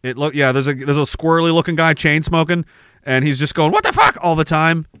a squirrely looking guy chain smoking, and he's just going, "What the fuck?" all the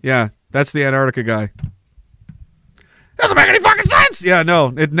time. Yeah, that's the Antarctica guy. Doesn't make any fucking sense. Yeah,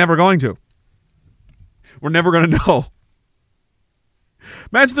 no, it's never going to. We're never going to know.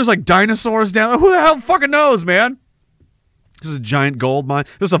 Imagine there's like dinosaurs down there. Who the hell fucking knows, man? This is a giant gold mine.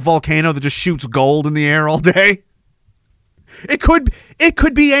 This is a volcano that just shoots gold in the air all day. It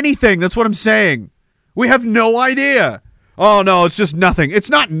could be anything. That's what I'm saying. We have no idea. Oh, no, it's just nothing. It's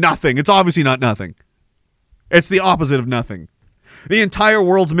not nothing. It's obviously not nothing. It's the opposite of nothing. The entire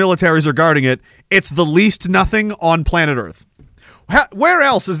world's militaries are guarding it. It's the least nothing on planet Earth. Where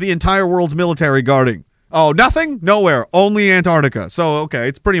else is the entire world's military guarding? Oh, nothing? Nowhere. Only Antarctica. So, okay,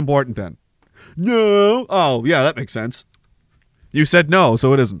 it's pretty important then. No. Oh, yeah, that makes sense. You said no,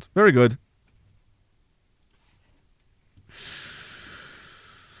 so it isn't. Very good.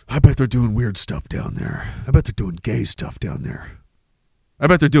 I bet they're doing weird stuff down there. I bet they're doing gay stuff down there. I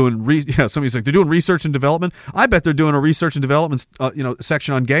bet they're doing somebody's like, they're doing research and development. I bet they're doing a research and development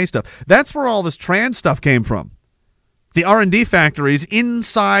section on gay stuff. That's where all this trans stuff came from. The R&D factories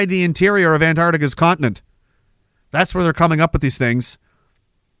inside the interior of Antarctica's continent. That's where they're coming up with these things.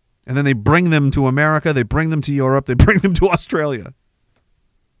 And then they bring them to America, they bring them to Europe, they bring them to Australia.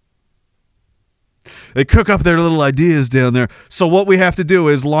 They cook up their little ideas down there. So what we have to do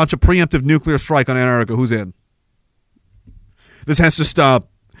is launch a preemptive nuclear strike on Antarctica. Who's in? This has to stop.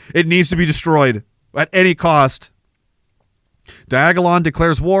 It needs to be destroyed at any cost. Diagolon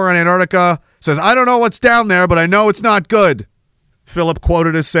declares war on Antarctica. Says, I don't know what's down there, but I know it's not good. Philip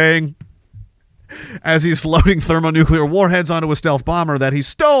quoted as saying, as he's loading thermonuclear warheads onto a stealth bomber that he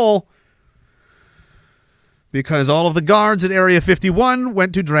stole because all of the guards at Area 51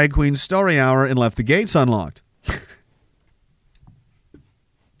 went to Drag Queen's Story Hour and left the gates unlocked.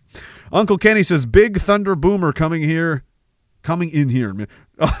 Uncle Kenny says, big thunder boomer coming in here. Man.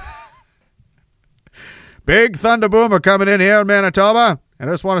 Big thunder boomer coming in here in Manitoba. I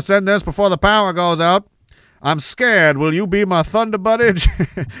just want to send this before the power goes out. I'm scared. Will you be my thunder buddy?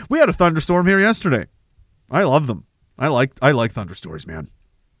 We had a thunderstorm here yesterday. I love them. I like thunder stories, man.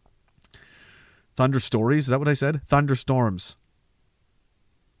 Thunder stories? Is that what I said? Thunderstorms.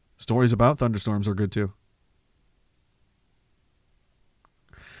 Stories about thunderstorms are good too.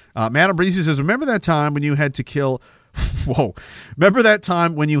 Madam Breezy says, remember that time when you had to kill... Whoa. Remember that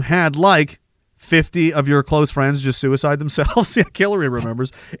time when you had like 50 of your close friends just suicide themselves? Yeah, Hillary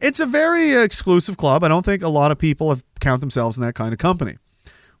remembers. It's a very exclusive club. I don't think a lot of people have count themselves in that kind of company,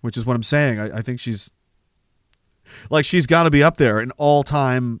 which is what I'm saying. I think she's got to be up there in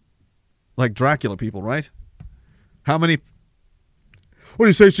all-time like Dracula people, right? How many... What do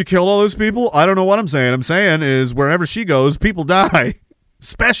you say, she killed all those people? I don't know what I'm saying. I'm saying is wherever she goes, people die,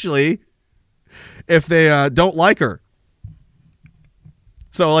 especially if they don't like her.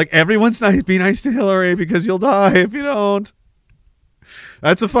 So, like, everyone's nice. Be nice to Hillary because you'll die if you don't.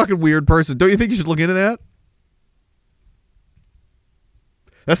 That's a fucking weird person. Don't you think you should look into that?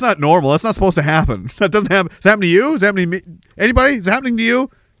 That's not normal. That's not supposed to happen. That doesn't happen. Does it happen to you? Is it happening to me? Anybody? Is it happening to you?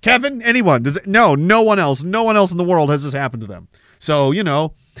 Kevin? Anyone? No one else. No one else in the world has this happen to them. So,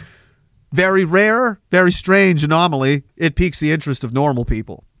 very rare, very strange anomaly. It piques the interest of normal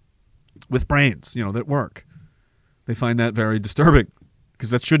people with brains, that work. They find that very disturbing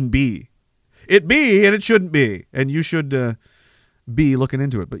because that shouldn't be. it be and it shouldn't be. And you should be looking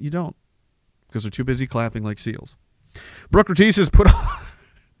into it, but you don't because they're too busy clapping like seals. Brooke Ortiz has put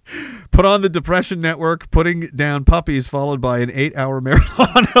on the Depression Network, putting down puppies, followed by an 8-hour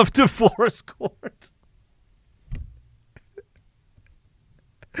marathon of divorce court.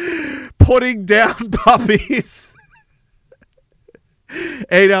 Putting down puppies.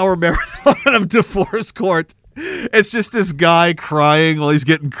 8-hour marathon of divorce court. It's just this guy crying while he's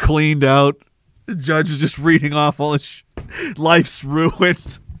getting cleaned out. The judge is just reading off all his life's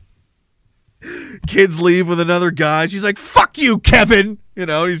ruined. Kids leave with another guy. She's like, fuck you, Kevin. You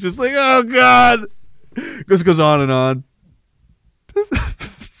know, he's just like, oh, God. Just goes on and on.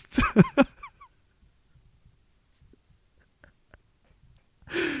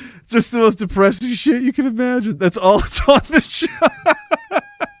 Just the most depressing shit you can imagine. That's all that's on the show.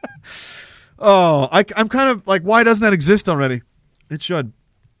 Oh, I'm kind of like, why doesn't that exist already? It should.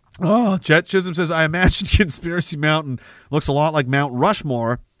 Oh, Chet Chisholm says, I imagine Conspiracy Mountain looks a lot like Mount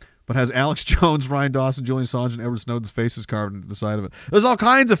Rushmore, but has Alex Jones, Ryan Dawson, Julian Assange, and Edward Snowden's faces carved into the side of it. There's all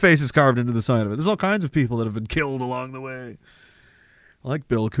kinds of faces carved into the side of it. There's all kinds of people that have been killed along the way. Like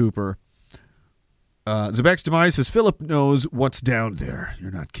Bill Cooper. Zebek's Demise says, Philip knows what's down there.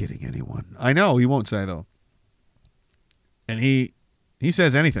 You're not kidding anyone. I know, he won't say, though. And he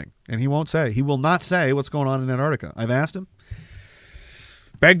says anything, and he won't say. He will not say what's going on in Antarctica. I've asked him,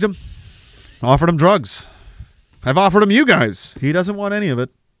 begged him, offered him drugs. I've offered him you guys. He doesn't want any of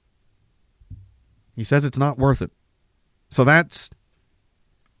it. He says it's not worth it. So that's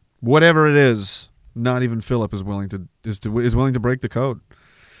whatever it is. Not even Philip is willing to break the code.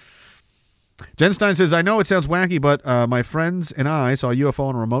 Jen Stein says, I know it sounds wacky, but my friends and I saw a UFO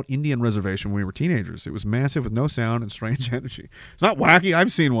on a remote Indian reservation when we were teenagers. It was massive with no sound and strange energy. It's not wacky.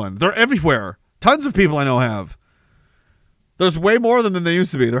 I've seen one. They're everywhere. Tons of people I know have. There's way more of them than there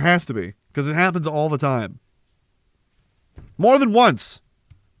used to be. There has to be, because it happens all the time. More than once.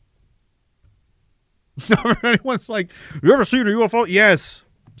 Anyone's like, you ever seen a UFO? Yes.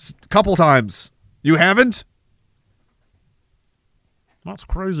 A couple times. You haven't? That's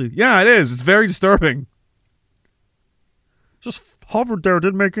crazy. Yeah, it is. It's very disturbing. Just hovered there,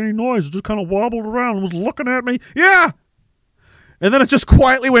 didn't make any noise. It just kind of wobbled around and was looking at me. Yeah. And then it just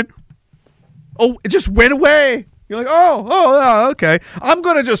quietly went, oh, it just went away. You're like, oh, okay. I'm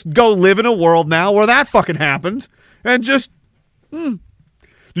going to just go live in a world now where that fucking happened. And just, did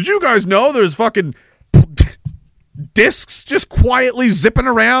you guys know there's fucking discs just quietly zipping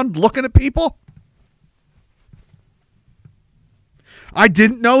around looking at people? I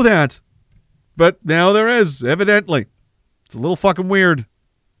didn't know that. But now there is, evidently. It's a little fucking weird.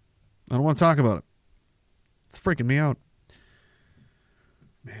 I don't want to talk about it. It's freaking me out.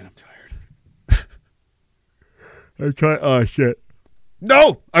 Man, I'm tired. Oh, shit.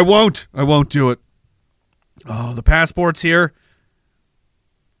 No, I won't. I won't do it. Oh, the passport's here.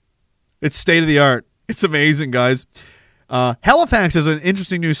 It's state of the art. It's amazing, guys. Halifax has an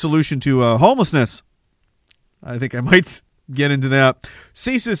interesting new solution to homelessness. I think I might get into that.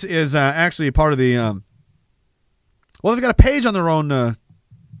 CSIS is actually a part of the well, they've got a page on their own this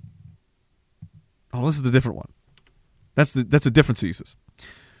is the different one. That's a different CSIS.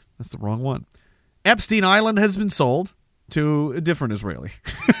 That's the wrong one. Epstein Island has been sold to a different Israeli.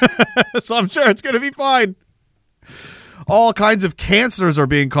 So I'm sure it's going to be fine. All kinds of cancers are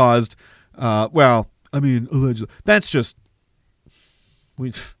being caused. Allegedly. That's just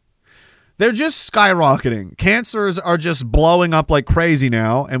they're just skyrocketing. Cancers are just blowing up like crazy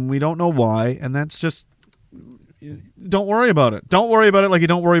now, and we don't know why, and that's just, don't worry about it. Don't worry about it like you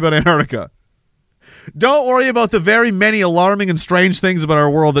don't worry about Antarctica. Don't worry about the very many alarming and strange things about our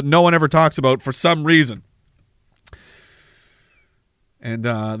world that no one ever talks about for some reason. And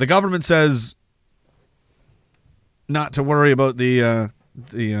the government says not to worry about the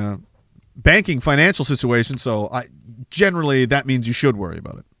banking financial situation, so generally that means you should worry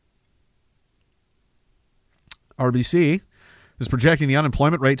about it. RBC is projecting the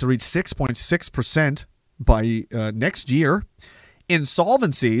unemployment rate to reach 6.6% by next year.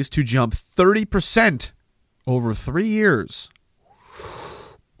 Insolvencies to jump 30% over 3 years.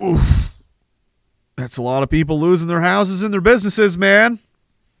 Oof. That's a lot of people losing their houses and their businesses, man.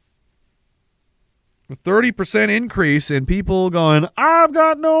 A 30% increase in people going, I've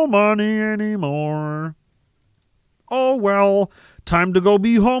got no money anymore. Oh, well, time to go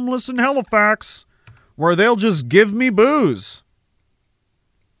be homeless in Halifax, where they'll just give me booze.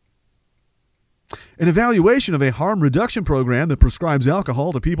 An evaluation of a harm reduction program that prescribes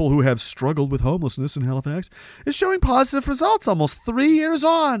alcohol to people who have struggled with homelessness in Halifax is showing positive results almost 3 years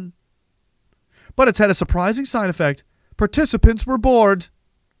on. But it's had a surprising side effect. Participants were bored.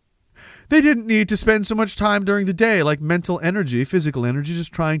 They didn't need to spend so much time during the day, like mental energy, physical energy,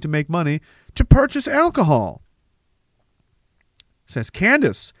 just trying to make money to purchase alcohol. Says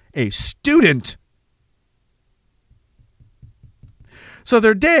Candace, a student. So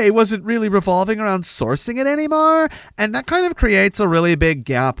their day wasn't really revolving around sourcing it anymore, and that kind of creates a really big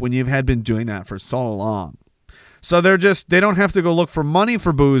gap when you've been doing that for so long. So they don't have to go look for money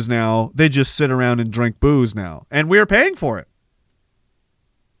for booze now. They just sit around and drink booze now, and we're paying for it.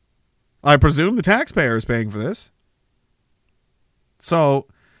 I presume the taxpayer is paying for this. So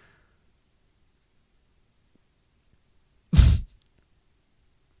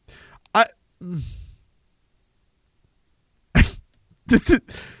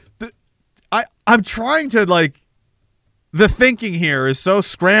I'm trying to, like, the thinking here is so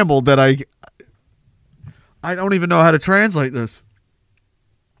scrambled that I don't even know how to translate this.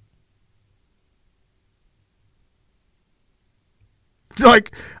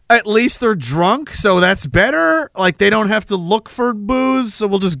 Like, at least they're drunk, so that's better. Like, they don't have to look for booze, so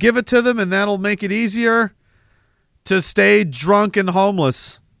we'll just give it to them, and that'll make it easier to stay drunk and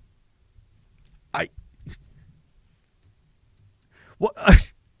homeless.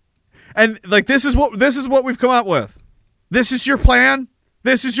 And like, this is what we've come up with. This is your plan.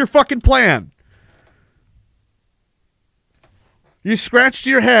 This is your fucking plan. You scratched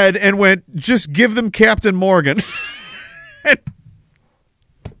your head and went, just give them Captain Morgan.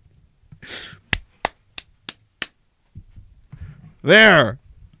 There.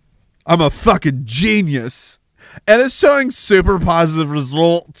 I'm a fucking genius. And it's showing super positive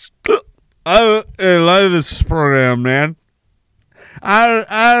results. I love this program, man. I've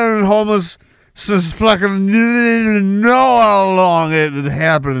been homeless since fucking didn't even know how long it had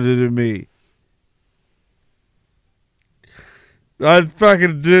happened to me. That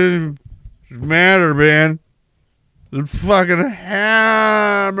fucking didn't matter, man. I'm fucking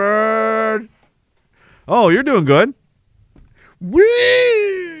hammered. Oh, you're doing good.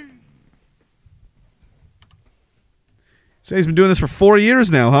 Whee! So he's been doing this for 4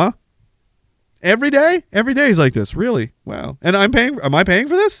 years now, huh? Every day? Every day is like this, really? Wow. And am I paying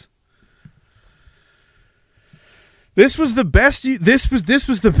for this? This was the best this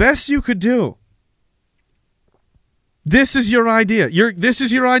was the best you could do. This is your idea. This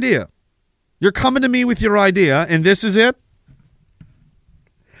is your idea. You're coming to me with your idea, and this is it?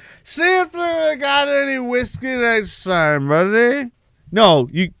 See if I got any whiskey next time, buddy. No,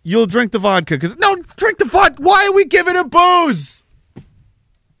 you'll drink the vodka. No, drink the vodka. Why are we giving him booze?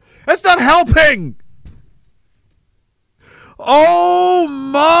 That's not helping. Oh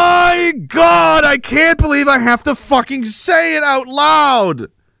my God. I can't believe I have to fucking say it out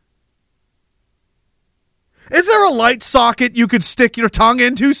loud. Is there a light socket you could stick your tongue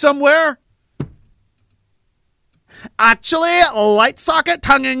into somewhere? Actually, light socket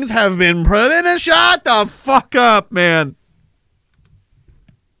tonguings have been proven to shut the fuck up, man.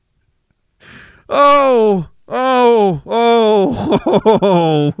 Oh,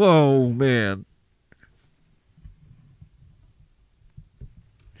 man.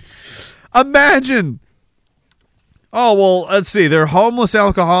 Imagine. Oh, well, let's see. They're homeless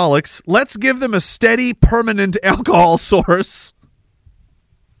alcoholics. Let's give them a steady, permanent alcohol source.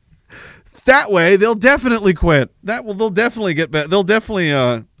 That way, they'll definitely quit. They'll definitely get back. They'll definitely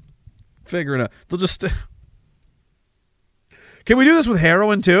figure it out. They'll just. Can we do this with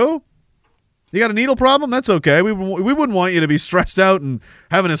heroin too? You got a needle problem? That's okay. We wouldn't want you to be stressed out and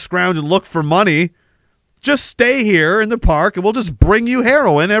having to scrounge and look for money. Just stay here in the park, and we'll just bring you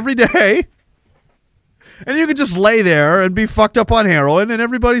heroin every day. And you can just lay there and be fucked up on heroin, and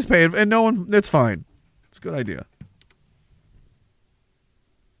everybody's paying, and no one. It's fine. It's a good idea.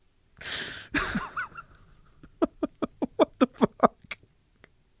 What the fuck?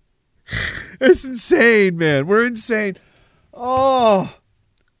 It's insane, man. We're insane. Oh.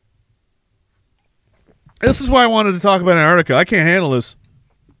 This is why I wanted to talk about Antarctica. I can't handle this.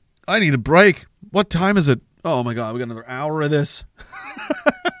 I need a break. What time is it? Oh my God, we got another hour of this.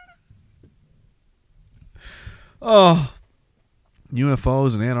 Oh.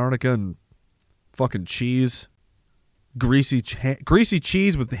 UFOs and Antarctica and fucking cheese. Greasy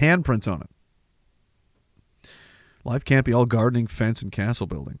cheese with handprints on it. Life can't be all gardening, fence, and castle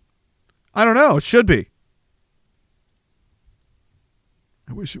building. I don't know. It should be.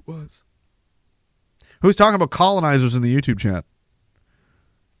 I wish it was. Who's talking about colonizers in the YouTube chat?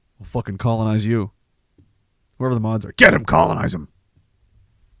 We'll fucking colonize you. Whoever the mods are. Get him, colonize him.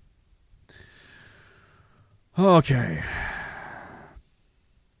 Okay.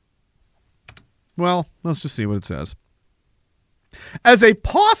 Well, let's just see what it says. As a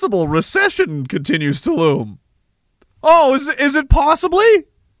possible recession continues to loom. Oh, is it possibly?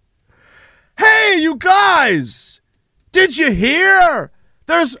 Hey, you guys! Did you hear?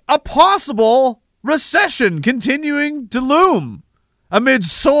 There's a possible recession continuing to loom amid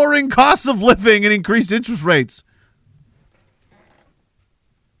soaring costs of living and increased interest rates.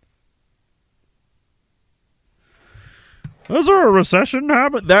 Is there a recession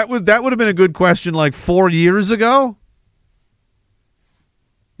happening? That would have been a good question like 4 years ago.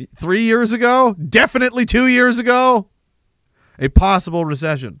 3 years ago? Definitely 2 years ago. A possible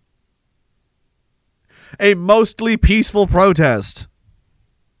recession. A mostly peaceful protest.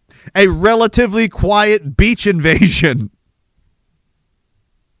 A relatively quiet beach invasion.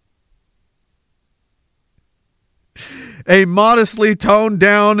 A modestly toned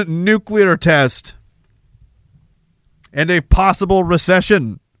down nuclear test. And a possible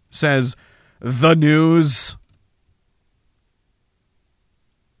recession, says the news.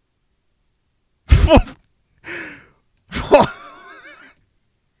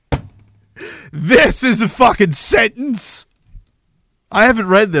 This is a fucking sentence. I haven't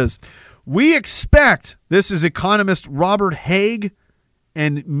read this. We expect, this is economist Robert Haig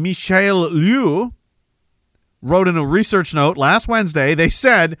and Michel Liu wrote in a research note last Wednesday. They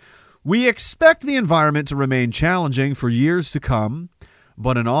said, we expect the environment to remain challenging for years to come,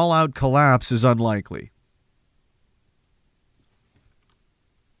 but an all-out collapse is unlikely.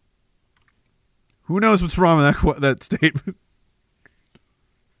 Who knows what's wrong with that statement?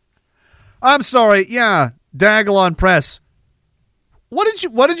 I'm sorry. Yeah, Dagalon Press. What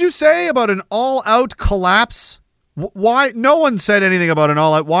did you say about an all-out collapse? Why? No one said anything about an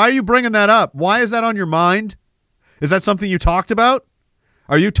all-out. Why are you bringing that up? Why is that on your mind? Is that something you talked about?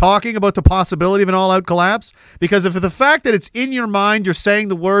 Are you talking about the possibility of an all-out collapse? Because if the fact that it's in your mind, you're saying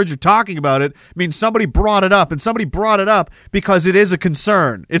the words, you're talking about it, means somebody brought it up, and somebody brought it up because it is a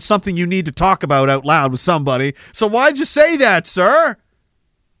concern. It's something you need to talk about out loud with somebody. So why'd you say that, sir?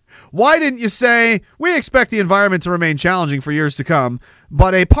 Why didn't you say, we expect the environment to remain challenging for years to come,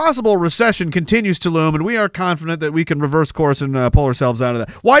 but a possible recession continues to loom, and we are confident that we can reverse course and pull ourselves out of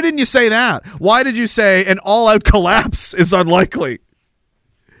that? Why didn't you say that? Why did you say an all-out collapse is unlikely?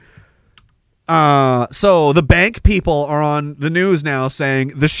 So the bank people are on the news now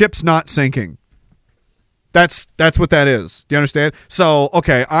saying the ship's not sinking. That's what that is. Do you understand? So,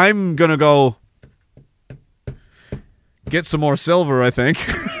 okay, I'm going to go get some more silver, I think.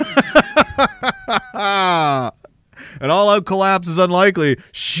 An all-out collapse is unlikely.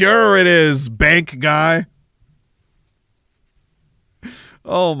 Sure it is, bank guy.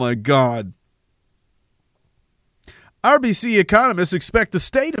 Oh, my God. RBC economists expect the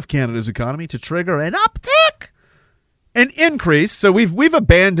state of Canada's economy to trigger an uptick, an increase. So we've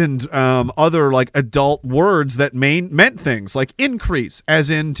abandoned other like adult words that meant things like increase, as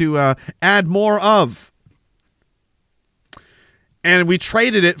in to add more of. And we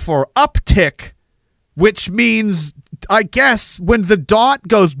traded it for uptick, which means, I guess, when the dot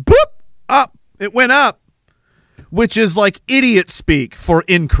goes boop, up, it went up, which is like idiot speak for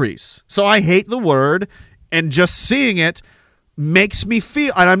increase. So I hate the word, and just seeing it makes me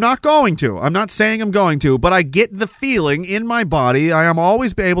feel, and I'm not saying I'm going to, but I get the feeling in my body. I am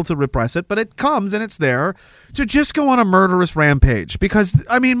always able to repress it, but it comes and it's there to just go on a murderous rampage. Because,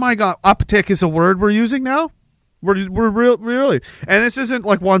 I mean, my God, uptick is a word we're using now. We're really, and this isn't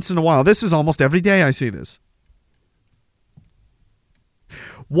like once in a while. This is almost every day I see this.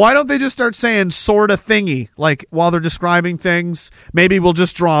 Why don't they just start saying sort of thingy, like while they're describing things? Maybe we'll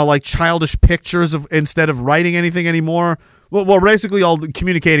just draw like childish pictures of instead of writing anything anymore. Well, we're basically all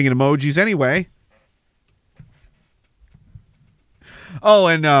communicating in emojis anyway. Oh,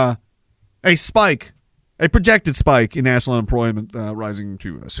 and a spike, a projected spike in national unemployment rising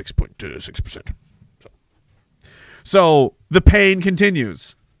to 6.6%. So the pain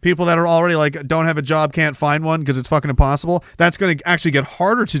continues. People that are already like don't have a job can't find one because it's fucking impossible. That's going to actually get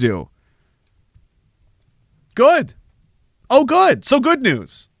harder to do. Good. Oh, good. So good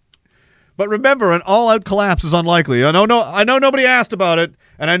news. But remember, an all-out collapse is unlikely. I know nobody asked about it,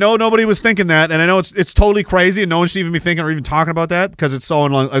 and I know nobody was thinking that, and I know it's totally crazy, and no one should even be thinking or even talking about that because it's so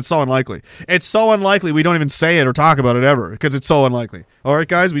unlikely. It's so unlikely we don't even say it or talk about it ever because it's so unlikely. All right,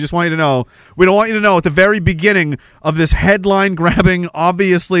 guys, we just want you to know. We don't want you to know at the very beginning of this headline-grabbing,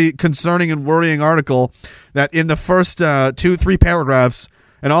 obviously concerning and worrying article that in the first 2-3 paragraphs,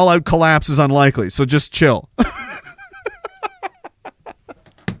 an all-out collapse is unlikely. So just chill.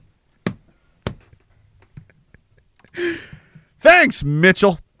 Thanks,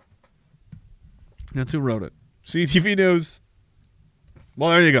 Mitchell. That's who wrote it. CTV News.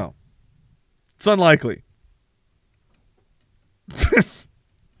 Well, there you go. It's unlikely.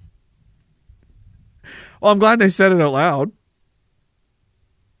 Well, I'm glad they said it out loud.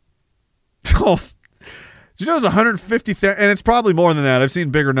 know? Did you know it's 150,000, and it's probably more than that. I've seen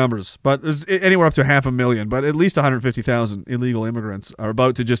bigger numbers, but it's anywhere up to 500,000. But at least 150,000 illegal immigrants are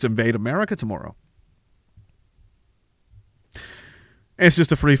about to just invade America tomorrow. It's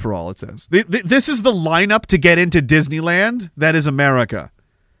just a free-for-all, it says. This is the lineup to get into Disneyland. That is America.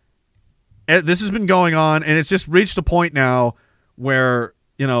 This has been going on, and it's just reached a point now where,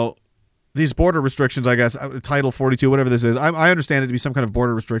 these border restrictions, I guess, Title 42, whatever this is, I understand it to be some kind of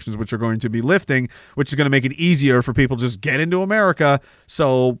border restrictions which are going to be lifting, which is going to make it easier for people to just get into America.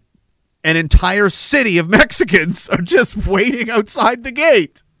 So an entire city of Mexicans are just waiting outside the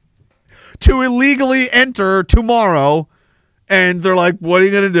gate to illegally enter tomorrow. And they're like, what are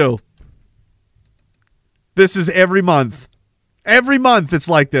you going to do? This is every month. Every month it's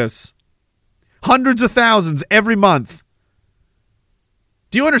like this. Hundreds of thousands every month.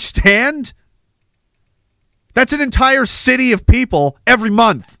 Do you understand? That's an entire city of people every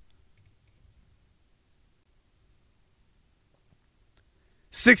month.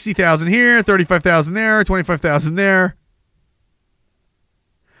 60,000 here, 35,000 there, 25,000 there.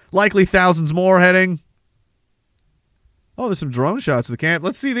 Likely thousands more heading. Oh, there's some drone shots of the camp.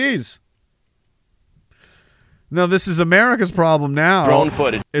 Let's see these. No, this is America's problem now. Drone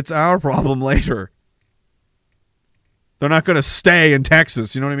footage. It's our problem later. They're not going to stay in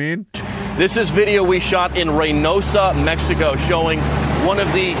Texas, you know what I mean? This is video we shot in Reynosa, Mexico, showing one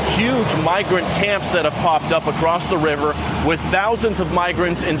of the huge migrant camps that have popped up across the river with thousands of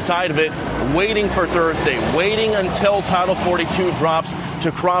migrants inside of it waiting for Thursday, waiting until Title 42 drops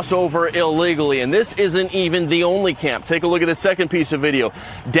to cross over illegally. And this isn't even the only camp. Take a look at the second piece of video.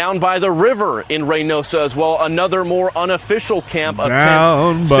 Down by the river in Reynosa as well, another more unofficial camp of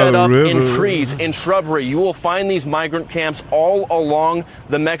tents set up in trees, in shrubbery. You will find these migrant camps all along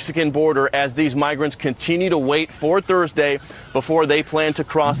the Mexican border as these migrants continue to wait for Thursday before they plan to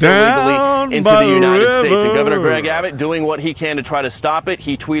cross illegally into the United States. And Governor Greg Abbott doing what he can to try to stop it.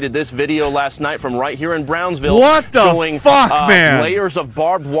 He tweeted this video last night from right here in Brownsville. What the showing, fuck, man? Layers of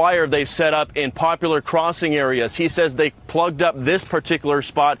barbed wire they've set up in popular crossing areas. He says they plugged up this particular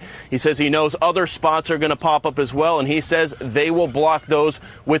spot. He says he knows other spots are going to pop up as well, and he says they will block those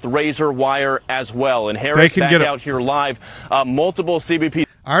with razor wire as well. And Harris back out here live. Multiple CBP.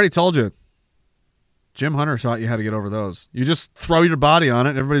 I already told you. Jim Hunter taught you how to get over those. You just throw your body on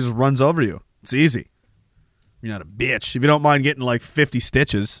it and everybody just runs over you. It's easy. You're not a bitch. If you don't mind getting like 50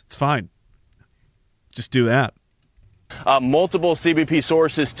 stitches, it's fine. Just do that. Multiple CBP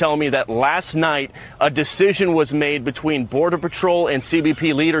sources tell me that last night a decision was made between Border Patrol and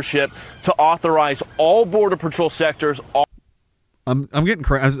CBP leadership to authorize all Border Patrol sectors. I'm getting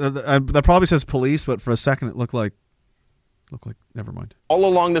crazy. That probably says police, but for a second it looked like never mind. All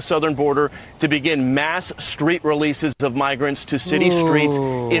along the southern border to begin mass street releases of migrants to city streets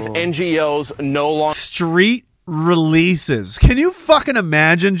if NGOs no longer. Street releases. Can you fucking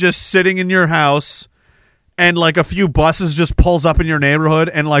imagine just sitting in your house and like a few buses just pulls up in your neighborhood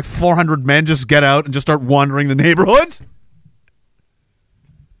and like 400 men just get out and just start wandering the neighborhood?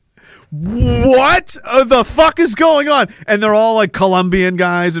 What the fuck is going on? And they're all like Colombian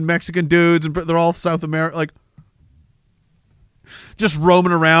guys and Mexican dudes, and they're all South America, like just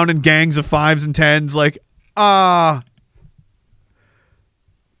roaming around in gangs of 5s and 10s, like, I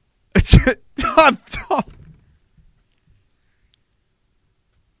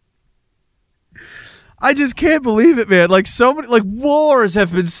just can't believe it, man. Like, so many, like, wars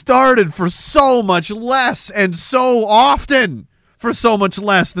have been started for so much less and so often for so much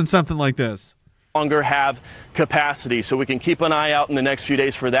less than something like this. Longer have capacity, so we can keep an eye out in the next few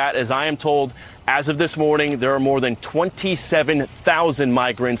days for that. As I am told, as of this morning, there are more than 27,000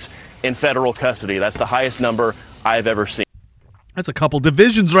 migrants in federal custody. That's the highest number I've ever seen. That's a couple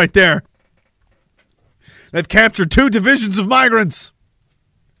divisions right there. They've captured 2 divisions of migrants.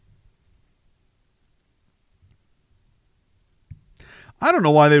 I don't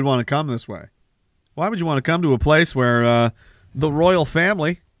know why they'd want to come this way. Why would you want to come to a place where the royal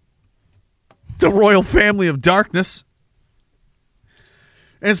family of darkness,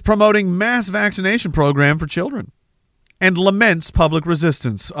 is promoting mass vaccination program for children and laments public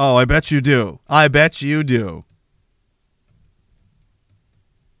resistance? Oh, I bet you do. I bet you do.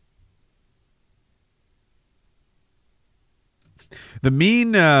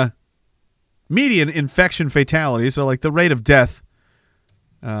 The median infection fatality, so like the rate of death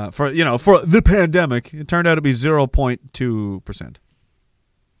for the pandemic, it turned out to be 0.2%.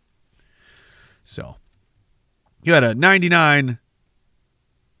 So you had a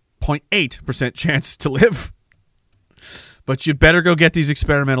 99.8% chance to live, but you better go get these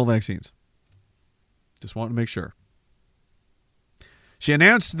experimental vaccines. Just want to make sure. She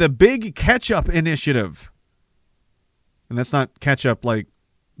announced the Big Ketchup Initiative. And that's not ketchup like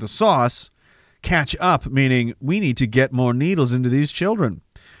the sauce. Catch up, meaning we need to get more needles into these children,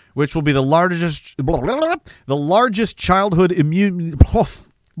 which will be the largest childhood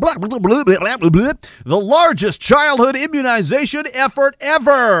immunization effort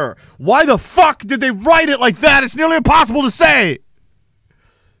ever. Why the fuck did they write it like that? It's nearly impossible to say.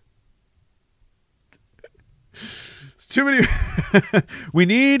 It's too many. We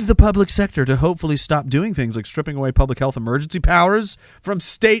need the public sector to hopefully stop doing things like stripping away public health emergency powers from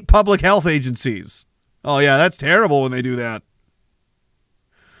state public health agencies. Oh, yeah, that's terrible when they do that.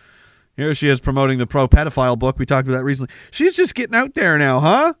 Here she is promoting the pro-pedophile book. We talked about that recently. She's just getting out there now,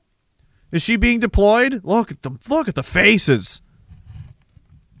 huh? Is she being deployed? Look at the faces.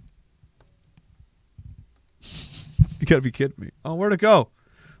 You gotta be kidding me. Oh, where'd it go?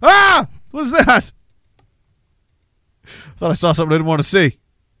 Ah! What is that? Thought I saw something I didn't want to see.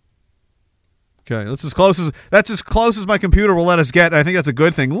 Okay, that's as close as my computer will let us get. I think that's a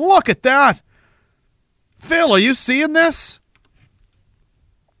good thing. Look at that. Phil, are you seeing this?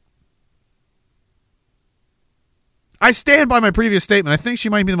 I stand by my previous statement. I think she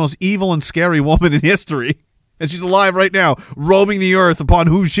might be the most evil and scary woman in history. And she's alive right now, roaming the earth upon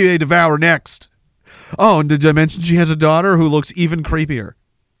who she may devour next. Oh, and did I mention she has a daughter who looks even creepier?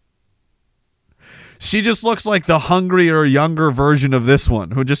 She just looks like the hungrier, younger version of this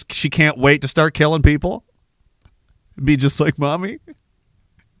one, she can't wait to start killing people. Be just like mommy.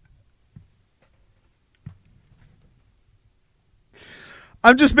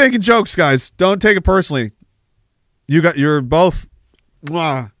 I'm just making jokes, guys. Don't take it personally. You're both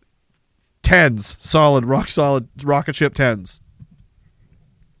tens, solid, rock solid, rocket ship tens.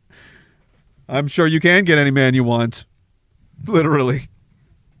 I'm sure you can get any man you want. Literally.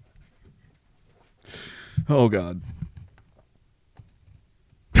 Oh, God.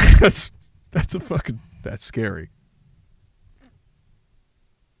 That's scary.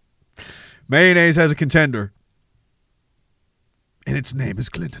 Mayonnaise has a contender. And its name is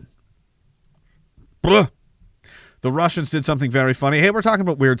Clinton. Blah. The Russians did something very funny. Hey, we're talking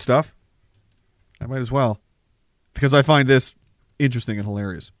about weird stuff. I might as well. Because I find this interesting and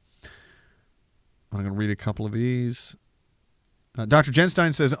hilarious. I'm going to read a couple of these. Dr.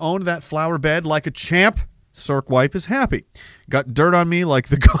 Genstein says, owned that flower bed like a champ. Cirque wife is happy. Got dirt on me like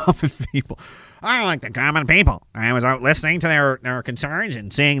the common people. I don't like the common people. I was out listening to their concerns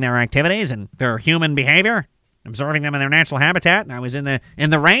and seeing their activities and their human behavior, observing them in their natural habitat. And I was in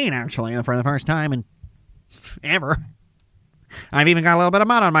the rain, actually, for the first time in ever. I've even got a little bit of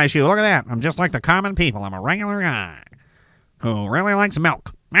mud on my shoe. Look at that. I'm just like the common people. I'm a regular guy who really likes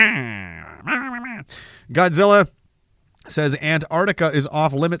milk. Godzilla says Antarctica is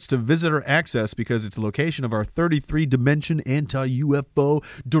off limits to visitor access because it's the location of our 33-dimension anti-UFO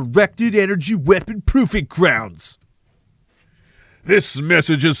directed energy weapon proofing grounds. This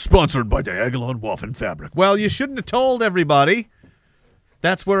message is sponsored by Diagolon Waffen Fabric. Well, you shouldn't have told everybody.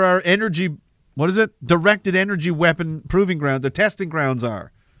 That's where our directed energy weapon proving ground, the testing grounds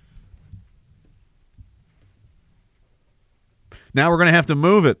are. Now we're going to have to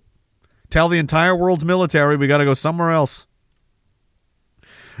move it. Tell the entire world's military we got to go somewhere else.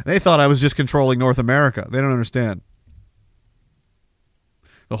 They thought I was just controlling North America. They don't understand.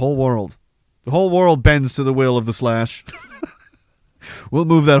 The whole world bends to the will of the Slash. We'll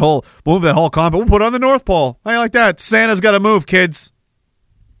move that whole continent. We'll put it on the North Pole. How you like that? Santa's got to move, kids.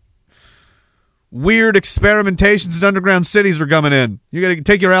 Weird experimentations in underground cities are coming in. You got to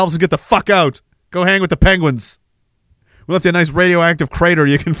take your elves and get the fuck out. Go hang with the penguins. We left you a nice radioactive crater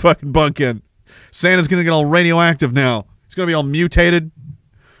you can fucking bunk in. Santa's going to get all radioactive now. He's going to be all mutated.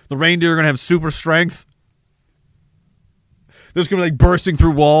 The reindeer are going to have super strength. They're just going to be like bursting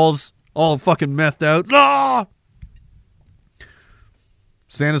through walls. All fucking methed out. Ah!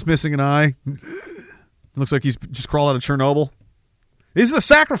 Santa's missing an eye. Looks like he's just crawled out of Chernobyl. These are the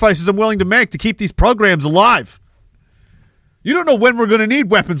sacrifices I'm willing to make to keep these programs alive. You don't know when we're going to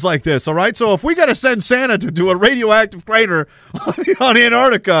need weapons like this, all right? So if we got to send Santa to do a radioactive crater on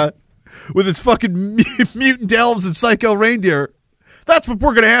Antarctica with its fucking mutant elves and psycho reindeer, that's what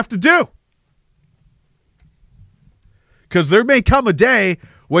we're going to have to do. Because there may come a day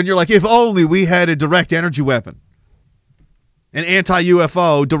when you're like, if only we had a direct energy weapon. An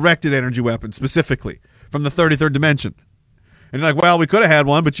anti-UFO directed energy weapon, specifically, from the 33rd dimension. And you're like, well, we could have had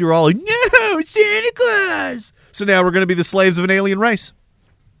one, but you were all like, no, Santa Claus. So now we're going to be the slaves of an alien race.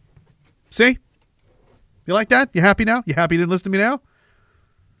 See? You like that? You happy now? You happy you didn't listen to me now?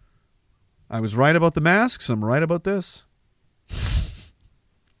 I was right about the masks. I'm right about this.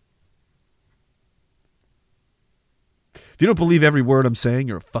 If you don't believe every word I'm saying,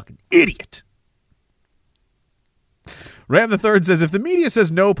 you're a fucking idiot. Ram the Third says, if the media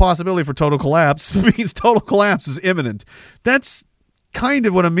says no possibility for total collapse, it means total collapse is imminent. That's kind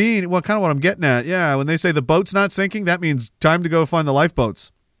of what I mean. Well, kind of what I'm getting at. Yeah, when they say the boat's not sinking, that means time to go find the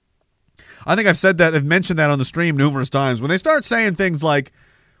lifeboats. I think I've said that, I've mentioned that on the stream numerous times. When they start saying things like,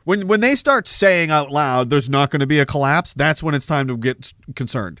 when they start saying out loud, there's not going to be a collapse, that's when it's time to get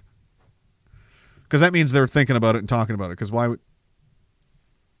concerned. Because that means they're thinking about it and talking about it. Because why would...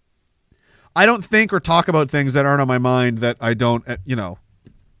 I don't think or talk about things that aren't on my mind that I don't,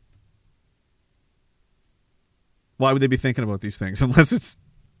 Why would they be thinking about these things? Unless it's...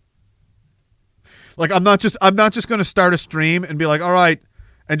 Like, I'm not just going to start a stream and be like, all right,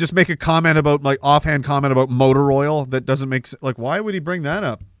 and just make a comment about, like, offhand comment about motor oil that doesn't make sense. Like, why would he bring that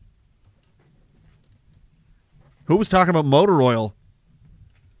up? Who was talking about motor oil?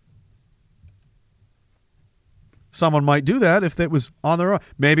 Someone might do that if it was on their own.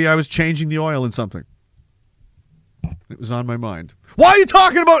 Maybe I was changing the oil in something. It was on my mind. Why are you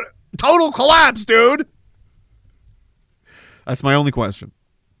talking about total collapse, dude? That's my only question.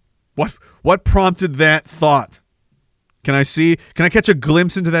 What prompted that thought? Can I catch a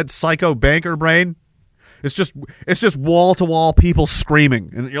glimpse into that psycho banker brain? It's just wall-to-wall people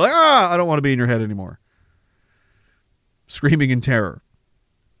screaming. And you're like, I don't want to be in your head anymore. Screaming in terror.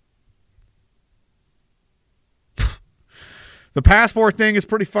 The passport thing is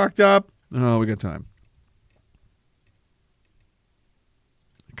pretty fucked up. Oh, we got time.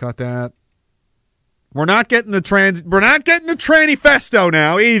 Cut that. We're not getting the tranny-festo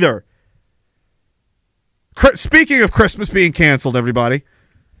now either. Speaking of Christmas being canceled, everybody,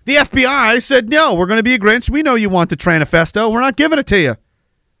 the FBI said, no, we're going to be a Grinch. We know you want the tranny-festo. We're not giving it to you.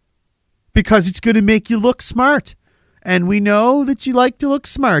 Because it's going to make you look smart. And we know that you like to look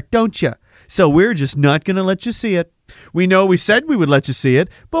smart, don't you? So we're just not going to let you see it. We know we said we would let you see it,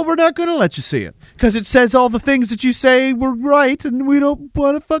 but we're not going to let you see it. Because it says all the things that you say were right, and we don't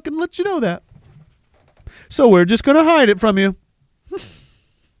want to fucking let you know that. So we're just going to hide it from you.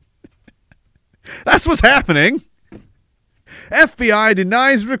 That's what's happening. FBI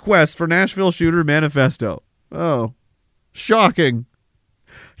denies request for Nashville shooter manifesto. Oh, shocking.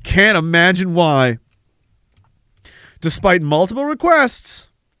 Can't imagine why. Despite multiple requests,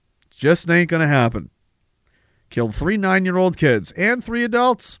 just ain't going to happen. Killed 3 9-year-old kids and 3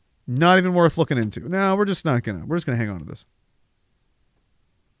 adults. Not even worth looking into. No, we're just going to hang on to this.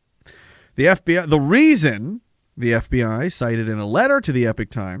 The reason the FBI cited in a letter to the Epic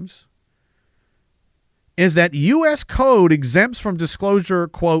Times is that U.S. code exempts from disclosure,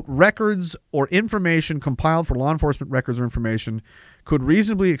 quote, records or information compiled for law enforcement records or information could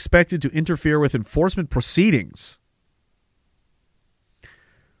reasonably be expected to interfere with enforcement proceedings.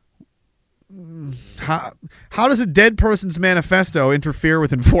 How does a dead person's manifesto interfere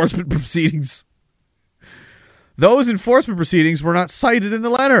with enforcement proceedings? Those enforcement proceedings were not cited in the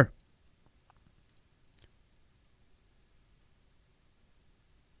letter.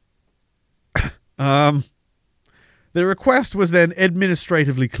 The request was then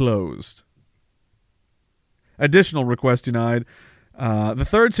administratively closed. Additional request denied. The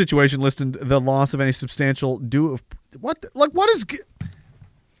third situation listed the loss of any substantial due of what? Like what is?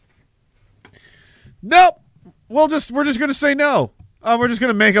 Nope. We're just going to say no. We're just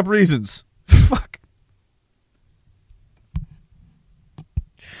going to make up reasons. Fuck.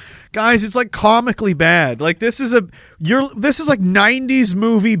 Guys, it's like comically bad. Like this is like 90s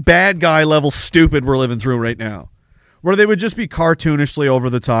movie bad guy level stupid we're living through right now. Where they would just be cartoonishly over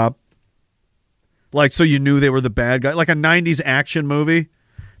the top. Like so you knew they were the bad guy, like a 90s action movie.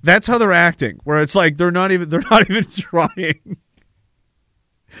 That's how they're acting. Where it's like they're not even trying.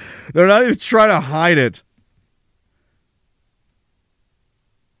 They're not even trying to hide it.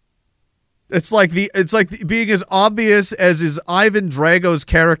 It's like being as obvious as is Ivan Drago's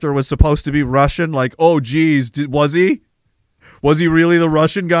character was supposed to be Russian. Like, oh, geez, was he? Was he really the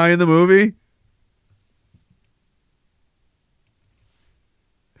Russian guy in the movie?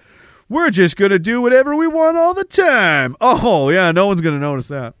 We're just going to do whatever we want all the time. Oh, yeah, no one's going to notice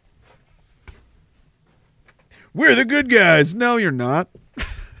that. We're the good guys. No, you're not.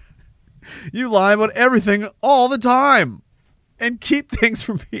 You lie about everything all the time and keep things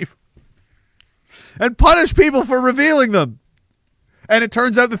from people and punish people for revealing them. And it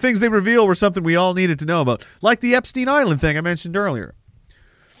turns out the things they reveal were something we all needed to know about, like the Epstein Island thing I mentioned earlier.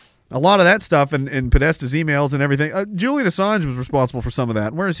 A lot of that stuff in Podesta's emails and everything. Julian Assange was responsible for some of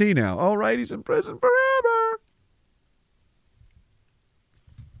that. Where is he now? Oh, right, he's in prison forever.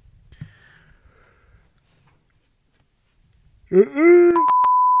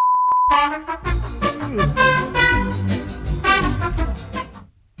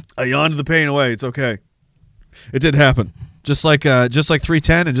 I yawned the pain away. It's okay. It did happen. Just like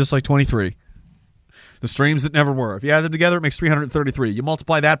 310 and just like 23. The streams that never were. If you add them together, it makes 333. You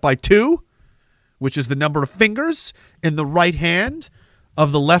multiply that by 2, which is the number of fingers in the right hand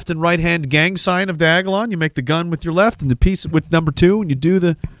of the left and right hand gang sign of Diagolon. You make the gun with your left and the piece with number 2, and you do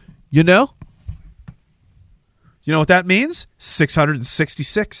the, you know? You know what that means?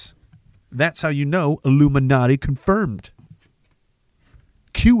 666. That's how you know Illuminati confirmed.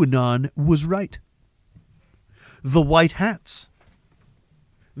 QAnon was right. The White Hats.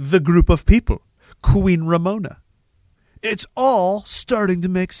 The group of people. Queen Ramona. It's all starting to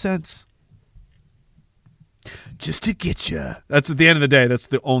make sense. Just to get you. That's at the end of the day. That's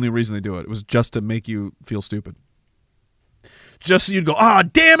the only reason they do it. It was just to make you feel stupid. Just so you'd go,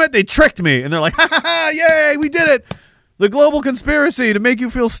 damn it, they tricked me. And they're like, ha ha ha, yay, we did it. The global conspiracy to make you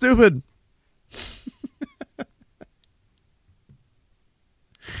feel stupid.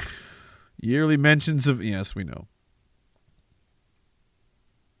 Yearly mentions of, yes, we know.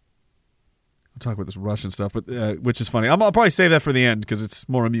 We'll talk about this Russian stuff, but which is funny. I'll probably save that for the end because it's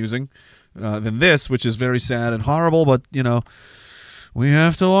more amusing than this, which is very sad and horrible, but, you know, we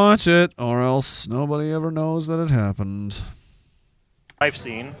have to watch it or else nobody ever knows that it happened. I've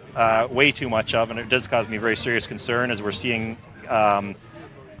seen way too much of, and it does cause me very serious concern as we're seeing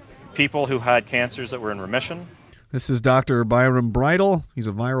people who had cancers that were in remission. This is Dr. Byron Bridle. He's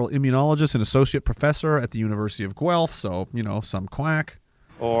a viral immunologist and associate professor at the University of Guelph, so, you know, some quack.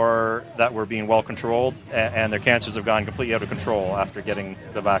 Or that were being well controlled, and their cancers have gone completely out of control after getting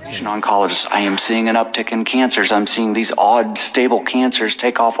the vaccine. Oncologist, I am seeing an uptick in cancers. I'm seeing these odd, stable cancers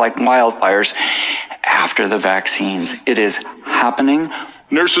take off like wildfires after the vaccines. It is happening.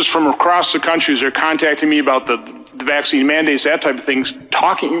 Nurses from across the countries are contacting me about the vaccine mandates, that type of things,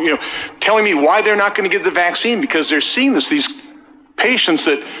 telling me why they're not going to get the vaccine because they're seeing these patients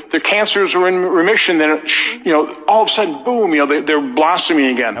that their cancers are in remission, then, all of a sudden, boom, they're blossoming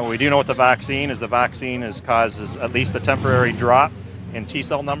again. And we do know what the vaccine causes at least a temporary drop in T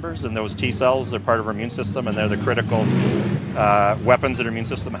cell numbers, and those T cells are part of our immune system, and they're the critical weapons that our immune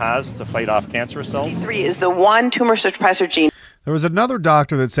system has to fight off cancerous cells. D3 is the one tumor suppressor gene. There was another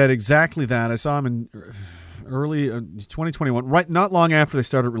doctor that said exactly that. I saw him in early 2021, right, not long after they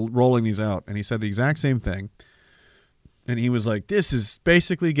started rolling these out, and he said the exact same thing. And he was like, this is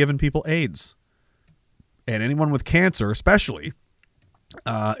basically giving people AIDS. And anyone with cancer, especially,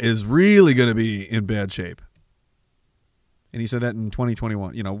 is really going to be in bad shape. And he said that in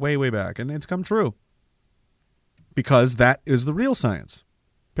 2021, way, way back. And it's come true. Because that is the real science.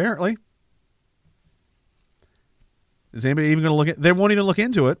 Apparently. Is anybody even going to look at it? They won't even look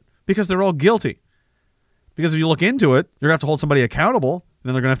into it because they're all guilty. Because if you look into it, you're going to have to hold somebody accountable.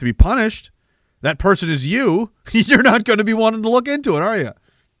 Then they're going to have to be punished. That person is you. You're not going to be wanting to look into it, are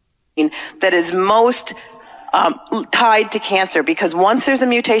you? That is most tied to cancer because once there's a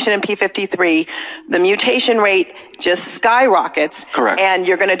mutation in P53, the mutation rate just skyrockets. Correct. And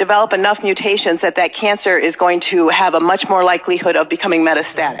you're going to develop enough mutations that cancer is going to have a much more likelihood of becoming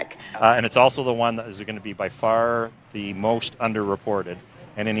metastatic. And it's also the one that is going to be by far the most underreported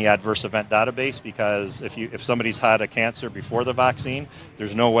in any adverse event database because if somebody's had a cancer before the vaccine,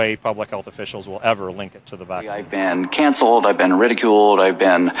 there's no way public health officials will ever link it to the vaccine. I've been canceled, I've been ridiculed, I've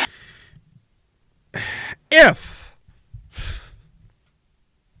been...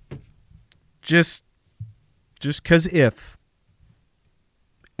 Just because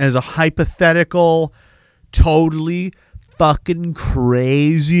as a hypothetical, totally fucking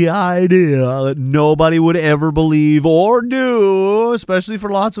crazy idea that nobody would ever believe or do, especially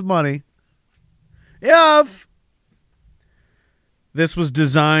for lots of money. If this was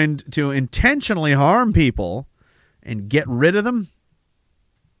designed to intentionally harm people and get rid of them,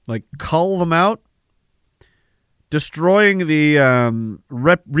 like cull them out, destroying the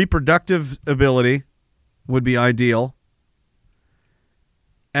reproductive ability would be ideal,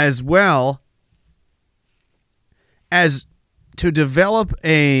 as well as to develop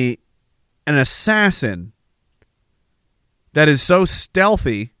an assassin that is so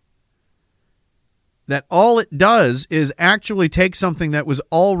stealthy that all it does is actually take something that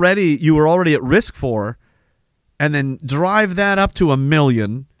you were already at risk for and then drive that up to 1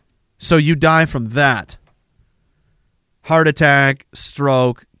 million so you die from that. Heart attack,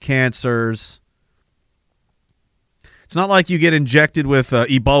 stroke, cancers. It's not like you get injected with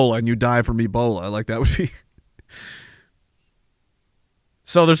Ebola and you die from Ebola. Like that would be...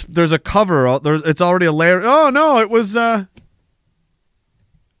 So there's a cover. It's already a layer. Oh, no, it was... I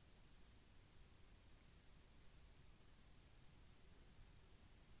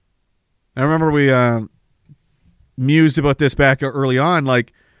remember we mused about this back early on.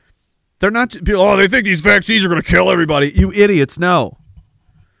 Like, They're not. Oh, they think these vaccines are going to kill everybody. You idiots! No.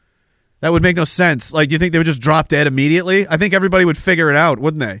 That would make no sense. Like, do you think they would just drop dead immediately? I think everybody would figure it out,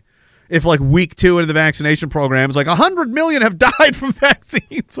 wouldn't they? If, like, week 2 into the vaccination program, it's like 100 million have died from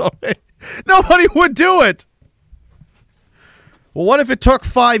vaccines already. Nobody would do it. Well, what if it took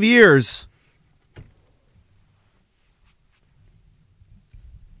 5 years?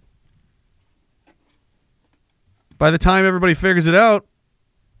 By the time everybody figures it out,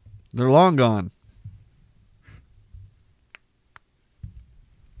 they're long gone.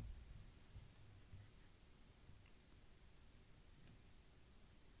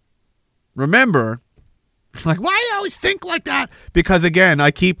 Remember, like, why do you always think like that? Because, again,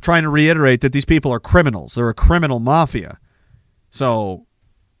 I keep trying to reiterate that these people are criminals. They're a criminal mafia. So,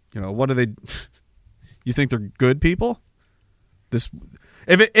 what do they... You think they're good people?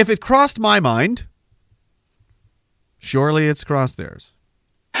 If it crossed my mind, surely it's crossed theirs.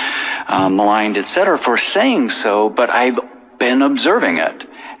 Maligned, etc., for saying so, but I've been observing it.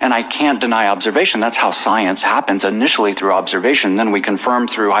 And I can't deny observation. That's how science happens, initially through observation, then we confirm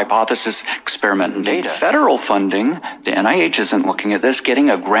through hypothesis, experiment, and data. Federal funding, the NIH isn't looking at this. Getting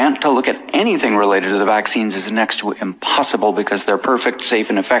a grant to look at anything related to the vaccines is next to impossible because they're perfect,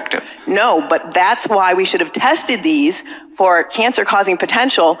 safe, and effective. No, but that's why we should have tested these for cancer-causing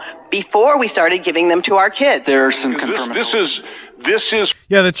potential before we started giving them to our kids. There are some confirmatory... This is...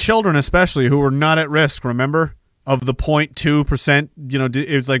 Yeah, the children especially who were not at risk, remember? Of the 0.2%,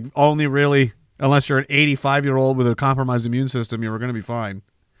 it was like only really, unless you're an 85-year-old with a compromised immune system, you were going to be fine.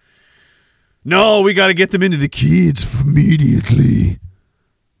 No, we got to get them into the kids immediately.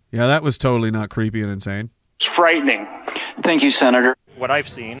 Yeah, that was totally not creepy and insane. It's frightening. Thank you, Senator. What I've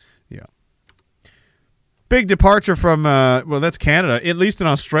seen. Yeah. Big departure from, that's Canada. At least in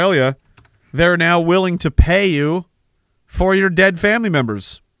Australia, they're now willing to pay you for your dead family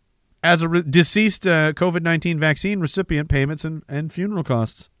members. As a deceased COVID-19 vaccine recipient, payments and funeral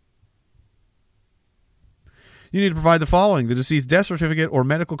costs. You need to provide the following: the deceased death certificate or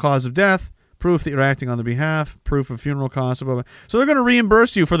medical cause of death, proof that you're acting on their behalf, proof of funeral costs. Blah, blah. So they're going to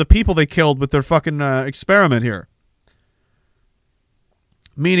reimburse you for the people they killed with their fucking experiment here.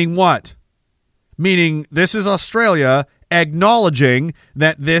 Meaning what? Meaning this is Australia acknowledging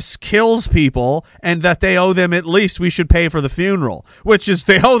that this kills people and that they owe them, at least we should pay for the funeral, which is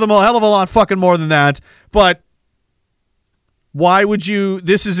they owe them a hell of a lot fucking more than that. But why would you?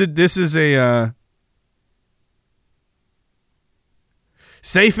 This is a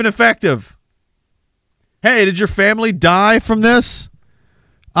safe and effective. Hey, did your family die from this?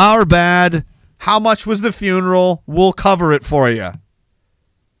 Our bad. How much was the funeral? We'll cover it for you.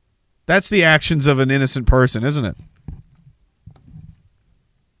 That's the actions of an innocent person, isn't it?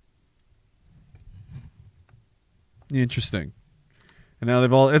 Interesting. And now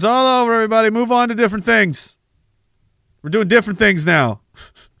it's all over, everybody. Move on to different things. We're doing different things now.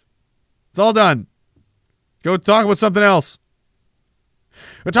 It's all done. Go talk about something else.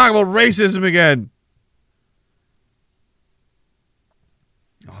 We're talking about racism again.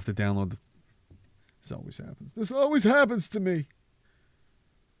 I'll have to download This always happens. This always happens to me.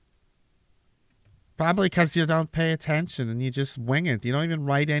 Probably because you don't pay attention and you just wing it. You don't even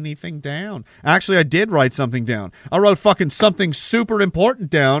write anything down. Actually, I did write something down. I wrote fucking something super important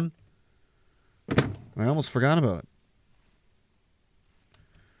down. I almost forgot about it.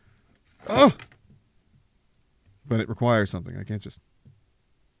 Oh! But it requires something. I can't just...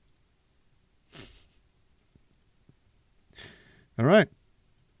 All right.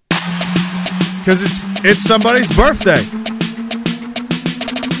 Because it's somebody's birthday.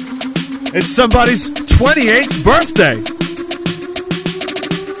 It's somebody's 28th birthday.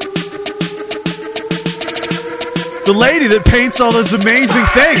 The lady that paints all those amazing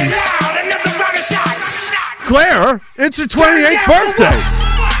things. Claire, it's her 28th birthday.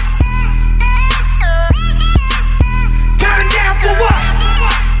 Turn down for what?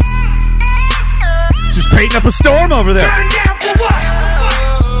 Just painting up a storm over there. Turn down for what?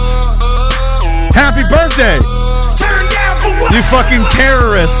 Happy birthday. Turn down for what? You fucking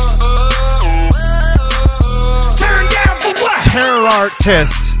terrorist. Turn down for what? Terror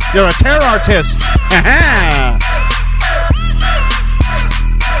artist. You're a terror artist. Ha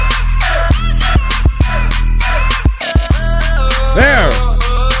There.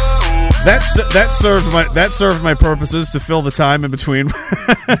 That served my purposes to fill the time in between.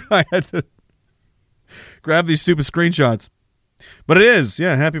 I had to grab these stupid screenshots. But it is,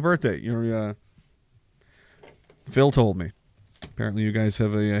 yeah, happy birthday. You're Phil told me. Apparently you guys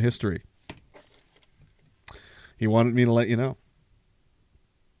have a history. He wanted me to let you know.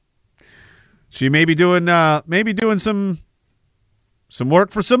 She may be doing some some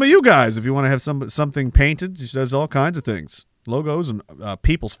work for some of you guys if you want to have something painted. She does all kinds of things. Logos and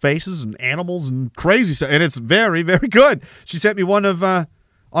people's faces and animals and crazy stuff. And it's very, very good. She sent me one of, on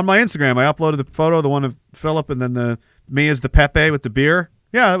my Instagram, I uploaded the photo, the one of Philip, and then me as the Pepe with the beer.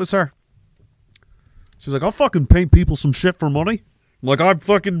 Yeah, that was her. She's like, I'll fucking paint people some shit for money. I'm like, I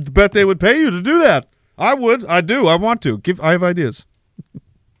fucking bet they would pay you to do that. I would. I do. I want to. I have ideas.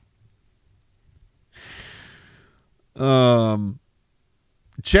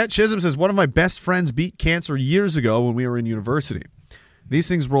 Chet Chisholm says, one of my best friends beat cancer years ago when we were in university. These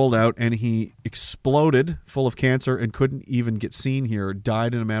things rolled out and he exploded full of cancer and couldn't even get seen here.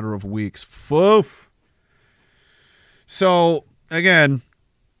 Died in a matter of weeks. Foof. So, again,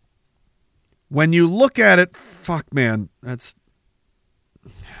 when you look at it, fuck, man,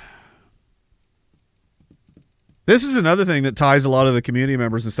 this is another thing that ties a lot of the community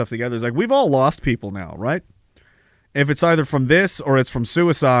members and stuff together. It's like, we've all lost people now, right? If it's either from this or it's from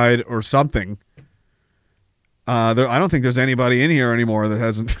suicide or something, I don't think there's anybody in here anymore that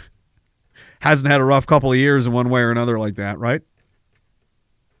hasn't had a rough couple of years in one way or another like that, right?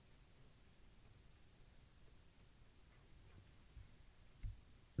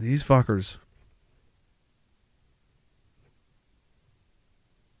 These fuckers.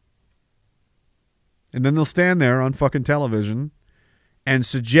 And then they'll stand there on fucking television and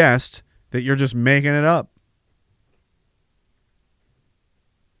suggest that you're just making it up.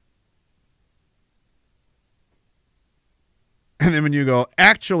 And then when you go,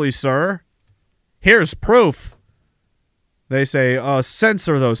 actually, sir, here's proof. They say,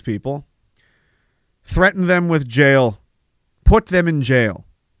 censor those people. Threaten them with jail. Put them in jail.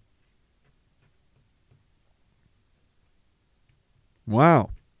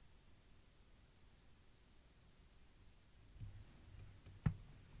 Wow.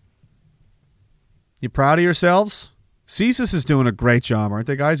 You proud of yourselves? CSIS is doing a great job, aren't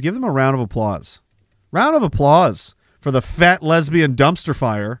they, guys? Give them a round of applause. Round of applause for the fat lesbian dumpster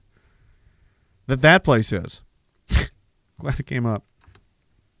fire that place is. Glad it came up.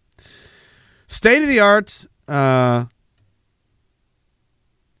 State of the art. They got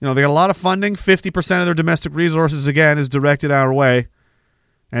a lot of funding. 50% of their domestic resources, again, is directed our way.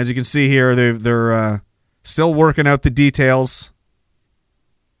 As you can see here, they're still working out the details.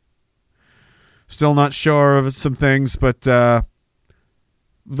 Still not sure of some things, but they're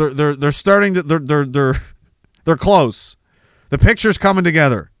starting to they're close. The picture's coming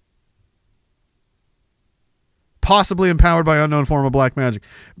together. Possibly empowered by unknown form of black magic.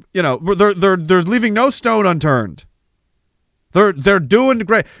 They're leaving no stone unturned. They're doing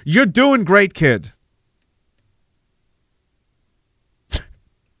great. You're doing great, kid.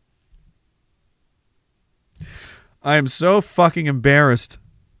 I am so fucking embarrassed.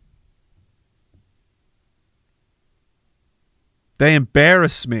 They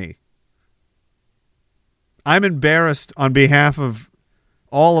embarrass me. I'm embarrassed on behalf of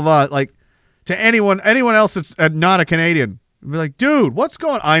all of us. Like, to anyone else that's not a Canadian. Be like, dude, what's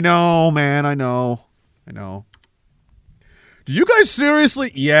going on? I know, man. I know. Do you guys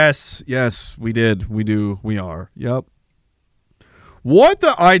seriously? Yes, we did. We do. We are. Yep. What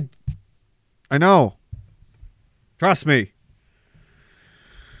the? I know. Trust me.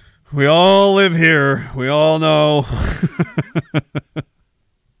 We all live here. We all know.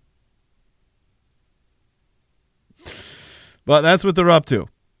 But that's what they're up to.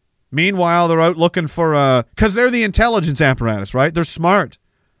 Meanwhile, they're out looking for because they're the intelligence apparatus, right? They're smart.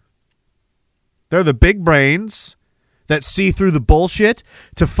 They're the big brains that see through the bullshit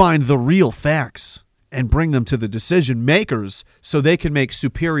to find the real facts and bring them to the decision makers so they can make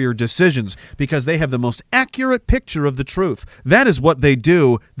superior decisions because they have the most accurate picture of the truth. That is what they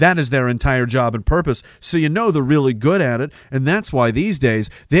do. That is their entire job and purpose. So they're really good at it. And that's why these days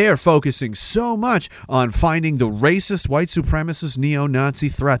they are focusing so much on finding the racist, white supremacist, neo-Nazi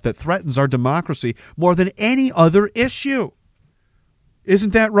threat that threatens our democracy more than any other issue.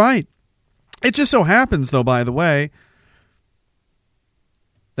 Isn't that right? It just so happens, though, by the way,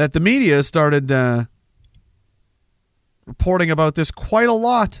 that the media started reporting about this quite a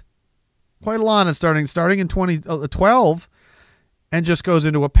lot. And starting in 2012 and just goes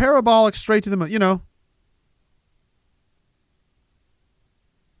into a parabolic straight to the moon,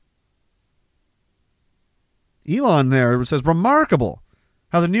 Elon there says, remarkable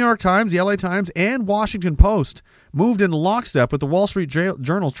how the New York Times, the LA Times, and Washington Post moved in lockstep with the Wall Street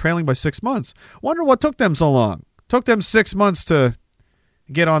Journal trailing by 6 months. Wonder what took them so long. Took them 6 months to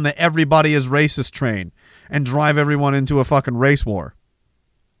get on the everybody is racist train and drive everyone into a fucking race war.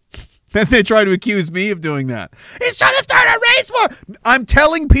 Then they try to accuse me of doing that. He's trying to start a race war. I'm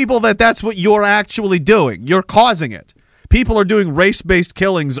telling people that that's what you're actually doing. You're causing it People are doing race-based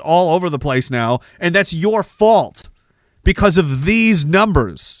killings all over the place now, and that's your fault because of these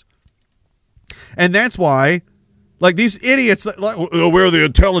numbers. And that's why, like, these idiots, like, oh, we're the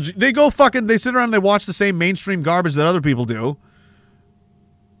intelligent. They sit around and they watch the same mainstream garbage that other people do.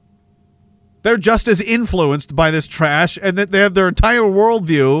 They're just as influenced by this trash, and that they have their entire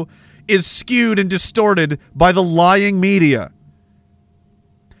worldview is skewed and distorted by the lying media.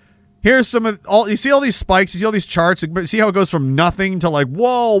 Here's some of you see all these spikes, you see all these charts, see how it goes from nothing to like,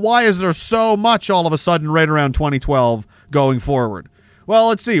 whoa, why is there so much all of a sudden right around 2012 going forward? Well,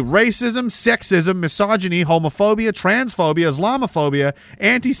 let's see. Racism, sexism, misogyny, homophobia, transphobia, Islamophobia,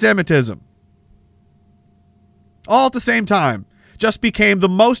 anti-Semitism. All at the same time. Just became the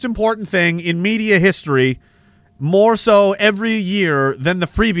most important thing in media history, more so every year than the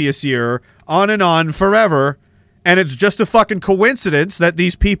previous year, on forever. And it's just a fucking coincidence that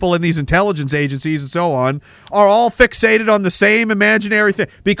these people in these intelligence agencies and so on are all fixated on the same imaginary thing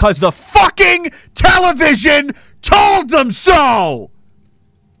because the fucking television told them so!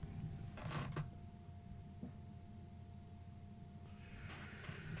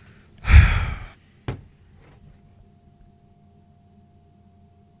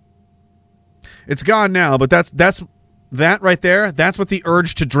 It's gone now, but that right there, that's what the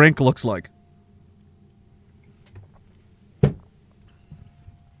urge to drink looks like.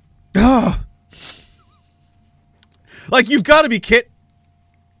 Ugh. Like, you've got to be kidding.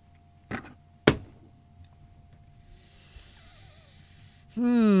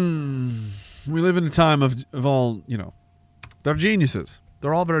 We live in a time of all, they're geniuses.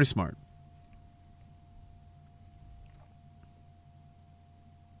 They're all very smart.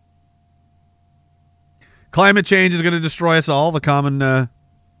 Climate change is going to destroy us all, the common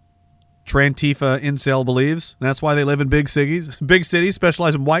Trantifa incel believes. That's why they live in big cities,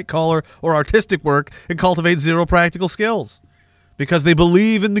 specialize in white-collar or artistic work, and cultivate zero practical skills. Because they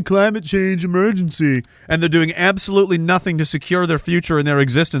believe in the climate change emergency, and they're doing absolutely nothing to secure their future and their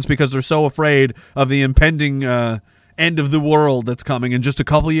existence because they're so afraid of the impending end of the world that's coming in just a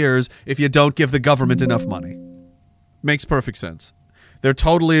couple years if you don't give the government enough money. Makes perfect sense. They're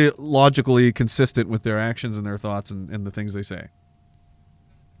totally logically consistent with their actions and their thoughts and the things they say.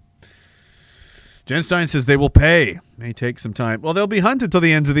 Jen Stein says they will pay. May take some time. Well, they'll be hunted till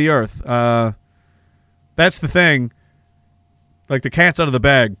the ends of the earth. That's the thing. Like, the cat's out of the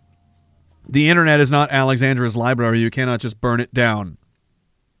bag. The internet is not Alexandria's library. You cannot just burn it down.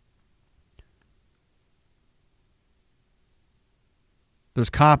 There's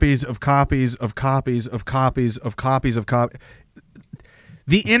copies of copies of copies of copies of copies of copies.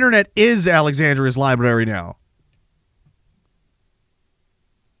 The internet is Alexandria's library now.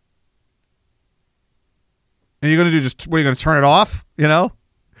 And you're going to do what are you going to turn it off?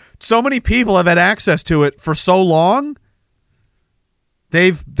 So many people have had access to it for so long.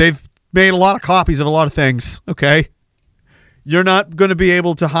 They've made a lot of copies of a lot of things, okay? You're not going to be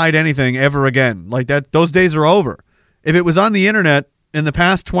able to hide anything ever again. Like that, those days are over. If it was on the internet in the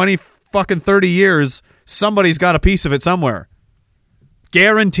past 30 years, somebody's got a piece of it somewhere.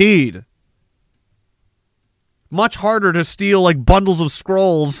 Guaranteed. Much harder to steal like bundles of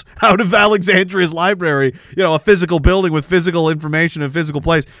scrolls out of Alexandria's library. A physical building with physical information and physical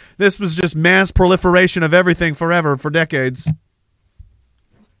place. This was just mass proliferation of everything forever for decades.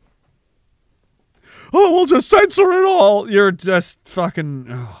 Oh, we'll just censor it all. You're just fucking...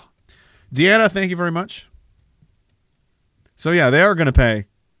 Oh. Deanna, thank you very much. So yeah, they are going to pay.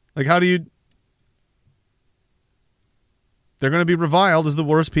 Like, how do you... They're going to be reviled as the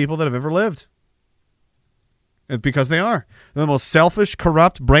worst people that have ever lived. It's because they are. They're the most selfish,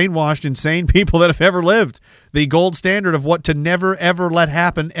 corrupt, brainwashed, insane people that have ever lived. The gold standard of what to never, ever let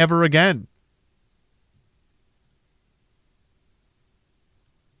happen ever again.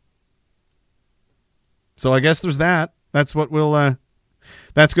 So I guess there's that. That's what we'll...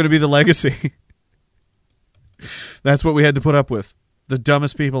 that's going to be the legacy. That's what we had to put up with. The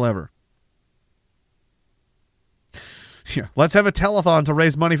dumbest people ever. Yeah, let's have a telethon to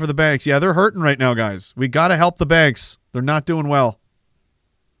raise money for the banks. Yeah, they're hurting right now, guys. We got to help the banks. They're not doing well.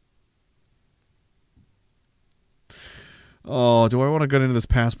 Oh, do I want to get into this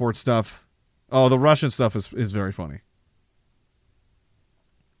passport stuff? Oh, the Russian stuff is very funny.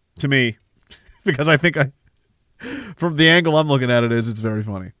 To me. Because I think from the angle I'm looking at it's very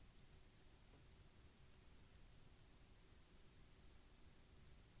funny.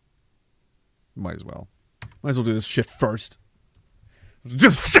 Might as well. Might as well do this shit first. Do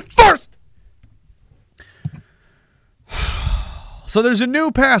this shit first! So there's a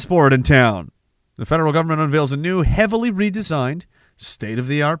new passport in town. The federal government unveils a new, heavily redesigned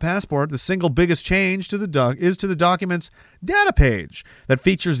state-of-the-art passport, the single biggest change to the is to the document's data page that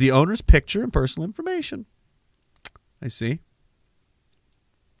features the owner's picture and personal information. I see.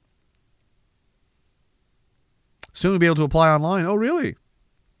 Soon we'll be able to apply online. Oh, really?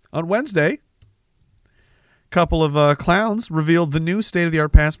 On Wednesday, a couple of clowns revealed the new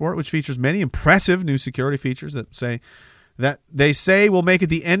state-of-the-art passport, which features many impressive new security features that they say will make it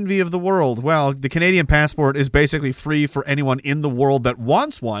the envy of the world. Well, the Canadian passport is basically free for anyone in the world that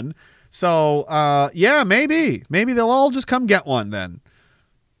wants one. So, yeah, maybe they'll all just come get one then.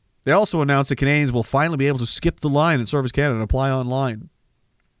 They also announced that Canadians will finally be able to skip the line at Service Canada and apply online.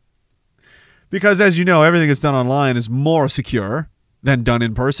 Because, as you know, everything that's done online is more secure than done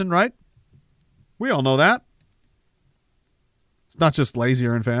in person, right? We all know that. It's not just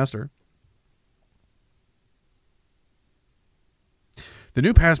lazier and faster. The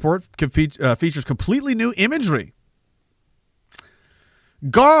new passport features completely new imagery.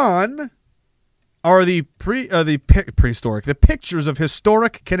 Gone are the prehistoric, the pictures of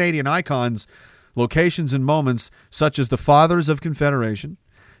historic Canadian icons, locations, and moments such as the Fathers of Confederation,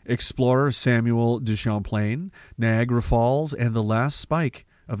 explorer Samuel de Champlain, Niagara Falls, and the last spike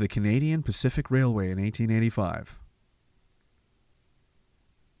of the Canadian Pacific Railway in 1885.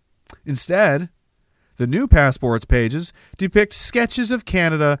 Instead, the new passports pages depict sketches of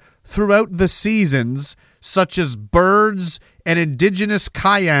Canada throughout the seasons, such as birds, an indigenous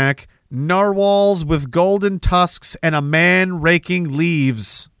kayak, narwhals with golden tusks, and a man raking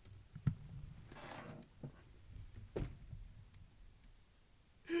leaves.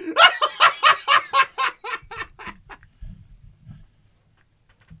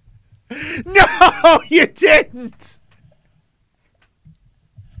 No, you didn't.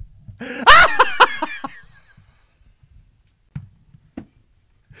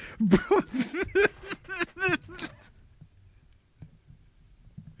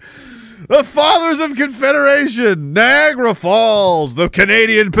 The Fathers of Confederation, Niagara Falls, the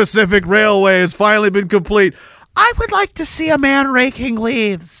Canadian Pacific Railway has finally been complete. I would like to see a man raking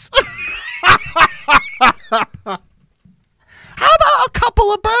leaves. How about a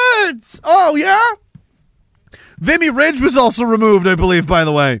couple of birds? Oh, yeah? Vimy Ridge was also removed, I believe, by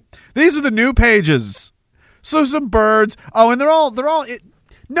the way. These are the new pages. So some birds. Oh, and they're all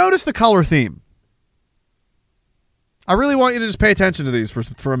notice the color theme. I really want you to just pay attention to these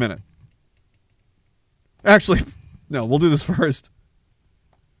for a minute. Actually, no, we'll do this first.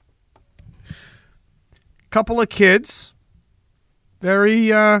 Couple of kids.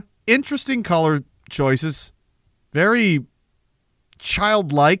 Very interesting color choices. Very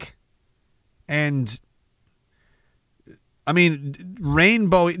childlike. And, I mean,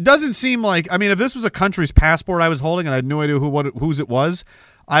 rainbow. It doesn't seem like, I mean, if this was a country's passport I was holding and I had no idea whose it was,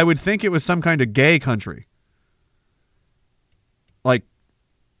 I would think it was some kind of gay country. Like,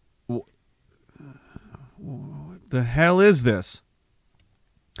 what the hell is this?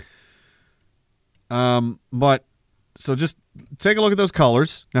 But, so just take a look at those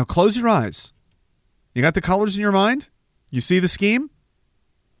colors. Now close your eyes. You got the colors in your mind? You see the scheme?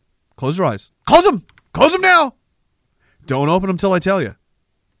 Close your eyes. Close them! Close them now! Don't open them till I tell you.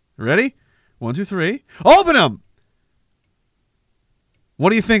 Ready? 1, 2, 3. Open them! What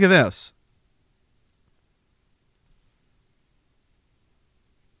do you think of this?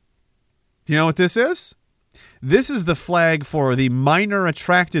 Do you know what this is? This is the flag for the minor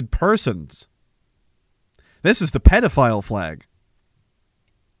attracted persons. This is the pedophile flag.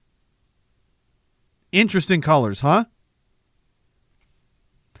 Interesting colors, huh?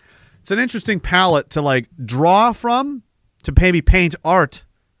 It's an interesting palette to like draw from, to maybe paint art.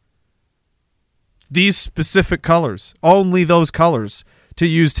 These specific colors, only those colors to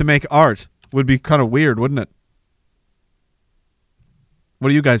use to make art would be kind of weird, wouldn't it? What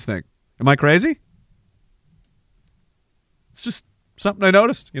do you guys think? Am I crazy? It's just something I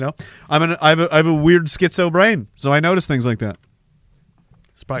noticed, you know. I have a weird schizo brain, so I notice things like that.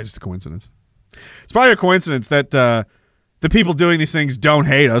 It's probably just a coincidence. It's probably a coincidence that the people doing these things don't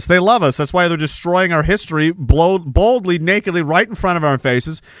hate us. They love us. That's why they're destroying our history boldly, nakedly, right in front of our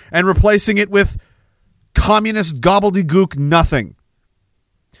faces and replacing it with communist gobbledygook nothing.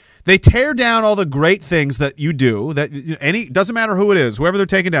 They tear down all the great things that you do. That doesn't matter who it is, whoever they're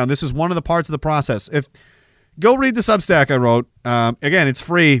taking down. This is one of the parts of the process. Go read the Substack I wrote. Again, it's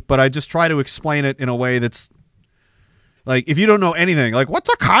free, but I just try to explain it in a way that's like, if you don't know anything, like,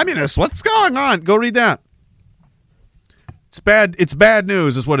 what's a communist? What's going on? Go read that. It's bad. It's bad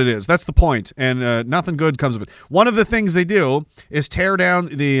news is what it is. That's the point, and nothing good comes of it. One of the things they do is tear down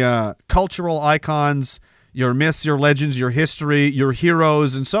the cultural icons, your myths, your legends, your history, your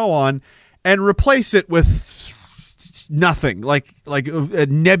heroes, and so on, and replace it with nothing, like a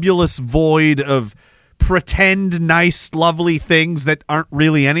nebulous void of pretend nice, lovely things that aren't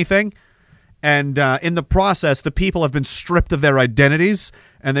really anything. And in the process, the people have been stripped of their identities,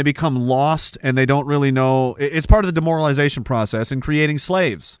 and they become lost, and they don't really know. It's part of the demoralization process in creating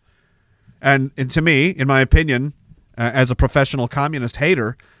slaves. And to me, in my opinion, as a professional communist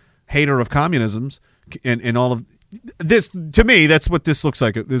hater of communisms, in all of this, to me, that's what this looks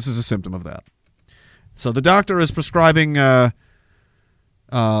like. This is a symptom of that. So the doctor is prescribing 2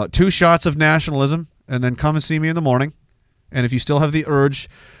 shots of nationalism, and then come and see me in the morning. And if you still have the urge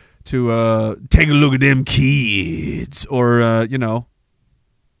to take a look at them kids, or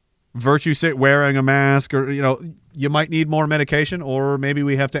virtue sit wearing a mask, or you might need more medication, or maybe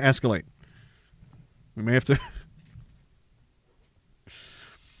we have to escalate. We may have to.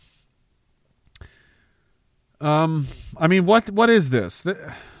 I mean, what is this?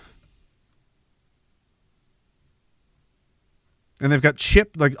 And they've got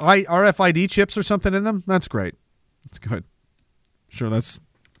chip, like RFID chips or something in them. That's great. That's good.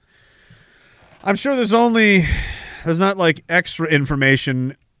 I'm sure there's not like extra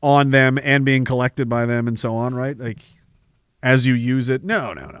information on them and being collected by them and so on, right? Like as you use it.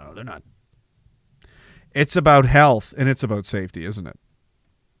 No, they're not. It's about health and it's about safety, isn't it?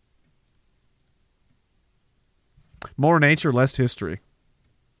 More nature, less history.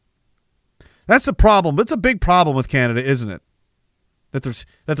 That's a problem. That's a big problem with Canada, isn't it? That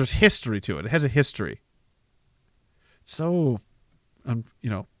there's history to it. It has a history. So, where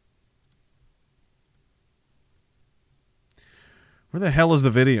the hell is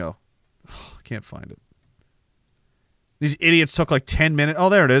the video? Oh, I can't find it. These idiots took like 10 minutes. Oh,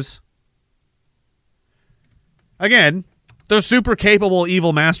 there it is. Again, they're super capable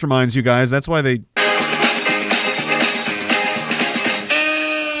evil masterminds, you guys. That's why they...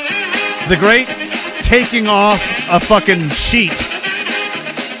 The great taking off a fucking sheet.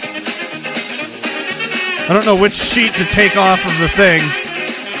 I don't know which sheet to take off of the thing.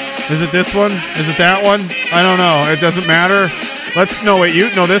 Is it this one? Is it that one? I don't know. It doesn't matter.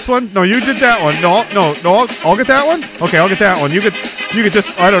 This one? No, you did that one. No, I'll get that one? Okay, I'll get that one. You get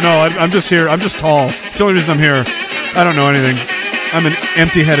this. I don't know. I'm just here. I'm just tall. It's the only reason I'm here. I don't know anything. I'm an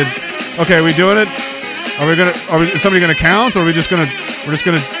empty-headed... Okay, are we doing it? Is somebody gonna count, or are we just gonna... We're just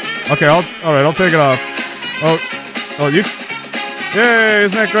gonna... Okay, all right, I'll take it off. Oh, you... Yay,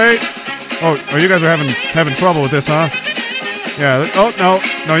 isn't that great? Oh, you guys are having trouble with this, huh? Yeah. Oh,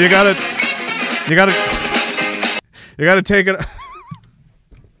 no, you got to take it.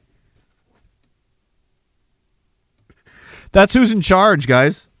 That's who's in charge,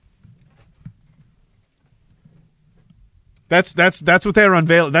 guys. That's what they're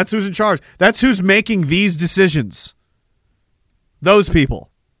unveiling. That's who's in charge. That's who's making these decisions. Those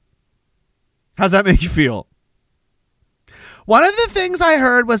people. How's that make you feel? One of the things I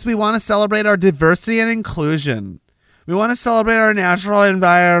heard was we want to celebrate our diversity and inclusion. We want to celebrate our natural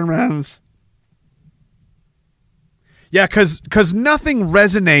environment. Yeah, because nothing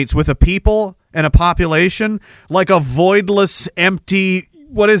resonates with a people and a population like a voidless, empty...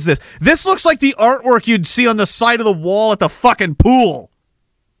 What is this? This looks like the artwork you'd see on the side of the wall at the fucking pool.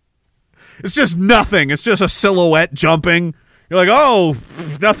 It's just nothing. It's just a silhouette jumping. You're like, oh,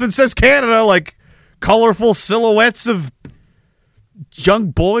 nothing says Canada, like colorful silhouettes of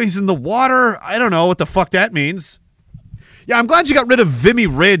young boys in the water. I don't know what the fuck that means. Yeah, I'm glad you got rid of Vimy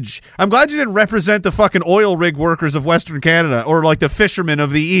Ridge. I'm glad you didn't represent the fucking oil rig workers of Western Canada, or like the fishermen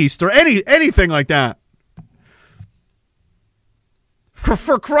of the East, or anything like that.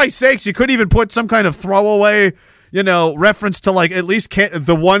 For Christ's sakes, you couldn't even put some kind of throwaway, reference to like at least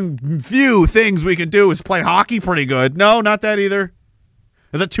the one few things we can do is play hockey pretty good. No, not that either.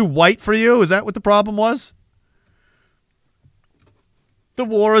 Is that too white for you? Is that what the problem was? The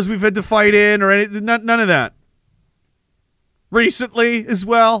wars we've had to fight in, or none of that. Recently as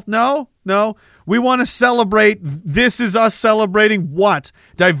well? No. We want to celebrate. This is us celebrating what?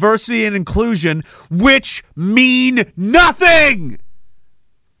 Diversity and inclusion, which mean nothing.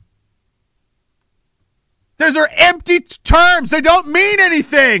 Those are empty terms. They don't mean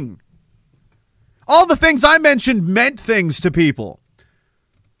anything. All the things I mentioned meant things to people.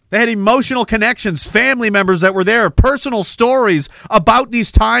 They had emotional connections, family members that were there, personal stories about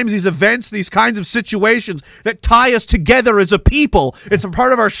these times, these events, these kinds of situations that tie us together as a people. It's a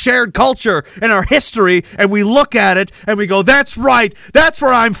part of our shared culture and our history, and we look at it and we go, that's right, that's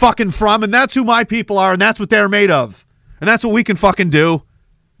where I'm fucking from, and that's who my people are, and that's what they're made of. And that's what we can fucking do.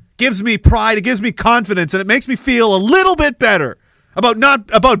 Gives me pride, it gives me confidence, and it makes me feel a little bit better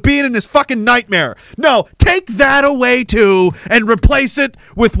about being in this fucking nightmare. No, take that away too and replace it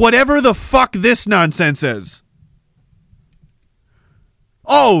with whatever the fuck this nonsense is.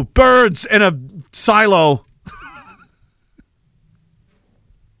 Oh, birds in a silo.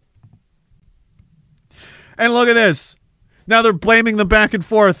 And look at this. Now they're blaming them back and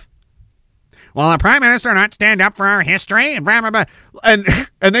forth. Well, the prime minister not stand up for our history and blah, blah, blah.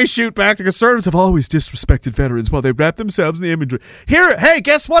 And they shoot back. The conservatives have always disrespected veterans while they wrap themselves in the imagery. Here, hey,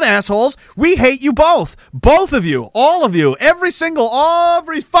 guess what, assholes? We hate you both. Both of you. All of you. Every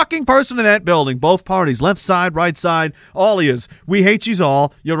fucking person in that building. Both parties. Left side, right side. All of yous. We hate yous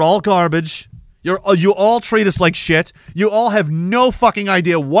all. You're all garbage. You all treat us like shit. You all have no fucking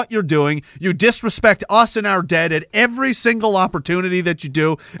idea what you're doing. You disrespect us and our dead at every single opportunity that you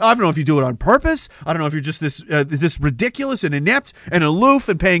do. I don't know if you do it on purpose. I don't know if you're just this ridiculous and inept and aloof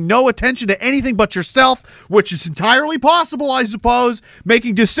and paying no attention to anything but yourself, which is entirely possible, I suppose.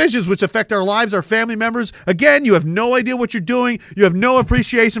 Making decisions which affect our lives, our family members. Again, you have no idea what you're doing. You have no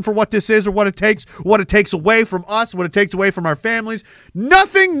appreciation for what this is or what it takes away from us, what it takes away from our families.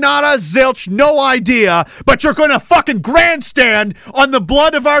 Nothing, nada, zilch, no idea, but you're gonna fucking grandstand on the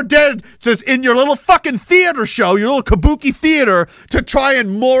blood of our dead in your little fucking theater show, your little kabuki theater, to try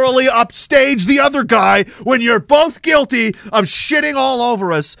and morally upstage the other guy when you're both guilty of shitting all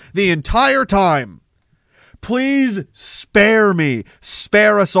over us the entire time. Please spare me.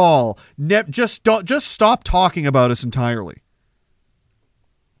 Spare us all. Just stop talking about us entirely.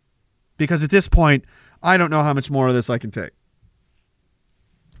 Because at this point, I don't know how much more of this I can take.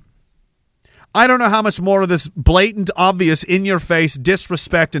 I don't know how much more of this blatant, obvious, in-your-face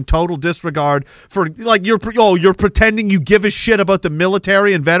disrespect and total disregard for, like, you're pretending you give a shit about the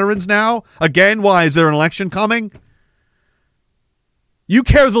military and veterans now? Again, why? Is there an election coming? You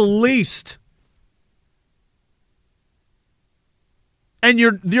care the least. And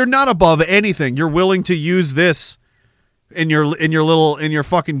you're not above anything. You're willing to use this in your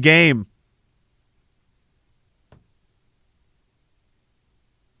fucking game.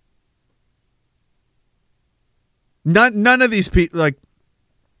 None of these people, like,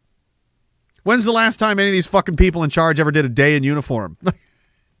 when's the last time any of these fucking people in charge ever did a day in uniform? I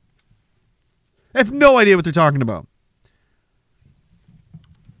have no idea what they're talking about.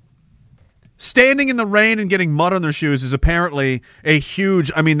 Standing in the rain and getting mud on their shoes is apparently a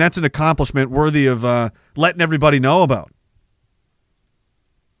huge, that's an accomplishment worthy of letting everybody know about.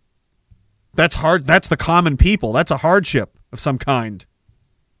 That's hard. That's the common people. That's a hardship of some kind.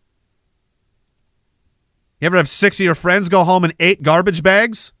 You ever have 6 of your friends go home in 8 garbage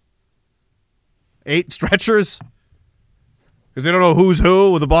bags? 8 stretchers? Because they don't know who's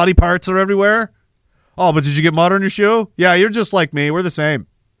who, the body parts are everywhere? Oh, but did you get mud on your shoe? Yeah, you're just like me. We're the same.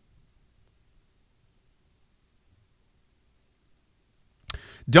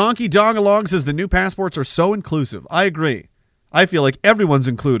 Donkey Dongalong says the new passports are so inclusive. I agree. I feel like everyone's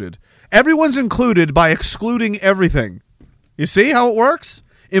included. Everyone's included by excluding everything. You see how it works?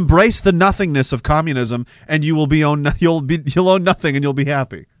 Embrace the nothingness of communism, and you'll own nothing, and you'll be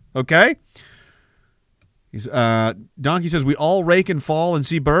happy. Okay? Donkey says we all rake and fall and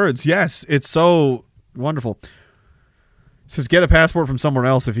see birds. Yes, it's so wonderful. He says get a passport from somewhere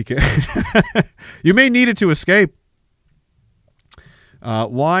else if you can. You may need it to escape.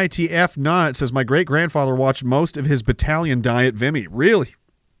 YTF Not says my great grandfather watched most of his battalion die at Vimy. Really?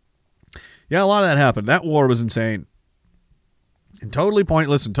 Yeah, a lot of that happened. That war was insane. And totally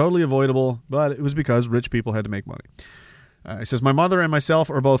pointless and totally avoidable, but it was because rich people had to make money. He says, my mother and myself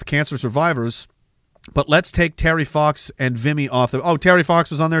are both cancer survivors, but let's take Terry Fox and Vimy off the... Oh, Terry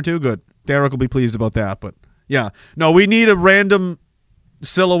Fox was on there too? Good. Derek will be pleased about that, but yeah. No, we need a random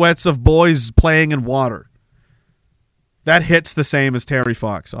silhouettes of boys playing in water. That hits the same as Terry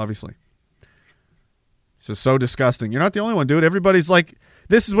Fox, obviously. This is so disgusting. You're not the only one, dude. Everybody's like...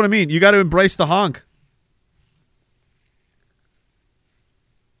 This is what I mean. You got to embrace the honk.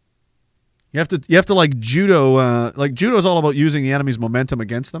 You have to like judo. Like judo is all about using the enemy's momentum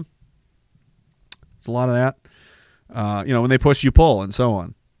against them. It's a lot of that. When they push, you pull, and so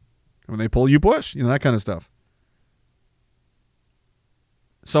on. When they pull, you push. That kind of stuff.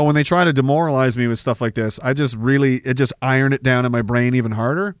 So when they try to demoralize me with stuff like this, I just iron it down in my brain even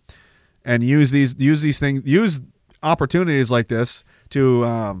harder, and use opportunities like this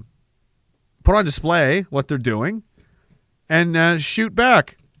to put on display what they're doing, and shoot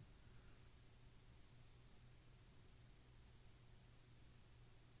back.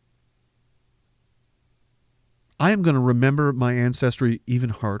 I am going to remember my ancestry even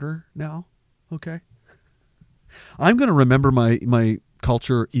harder now, okay? I'm going to remember my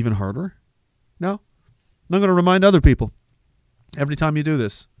culture even harder now. I'm going to remind other people every time you do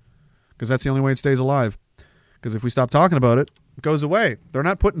this, because that's the only way it stays alive. Because if we stop talking about it, it goes away. They're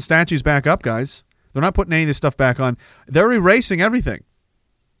not putting statues back up, guys. They're not putting any of this stuff back on. They're erasing everything.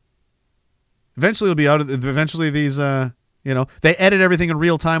 Eventually it'll be out. Eventually these, they edit everything in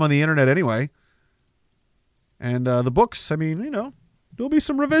real time on the internet anyway. And the books, there'll be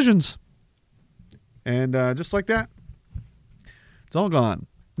some revisions. And just like that, it's all gone.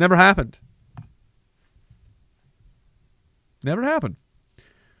 Never happened. Never happened.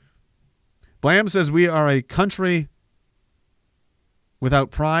 Blam says we are a country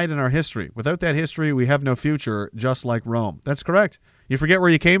without pride in our history. Without that history, we have no future, just like Rome. That's correct. You forget where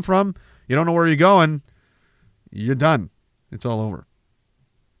you came from, you don't know where you're going, you're done. It's all over.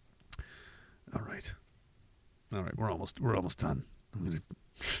 All right, we're almost done.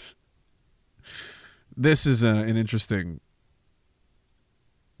 This is an interesting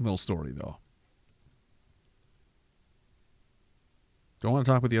little story, though. Do I want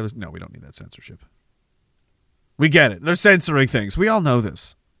to talk with the others? No, we don't need that censorship. We get it. They're censoring things. We all know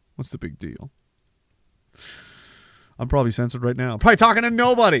this. What's the big deal? I'm probably censored right now. I'm probably talking to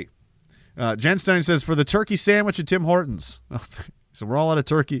nobody. Jen Stein says, for the turkey sandwich at Tim Hortons. So we're all out of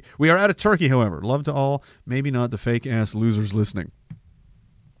turkey. We are out of turkey, however. Love to all. Maybe not the fake-ass losers listening.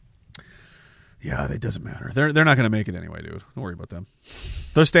 Yeah, it doesn't matter. They're not going to make it anyway, dude. Don't worry about them.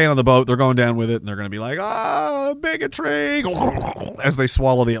 They're staying on the boat. They're going down with it, and they're going to be like, bigotry, as they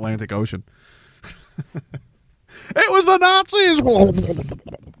swallow the Atlantic Ocean. It was the Nazis.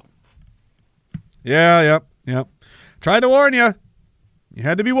 Yep. Tried to warn you. You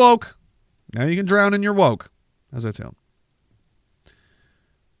had to be woke. Now you can drown in your woke. How's that sound?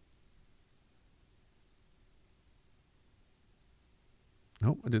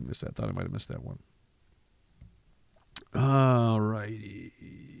 Nope, I didn't miss that. Thought I might have missed that one. All righty.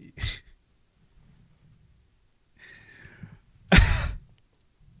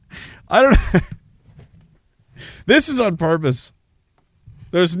 I don't know. This is on purpose.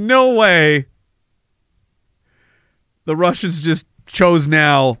 There's no way the Russians just chose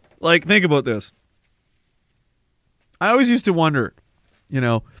now. Like, think about this. I always used to wonder,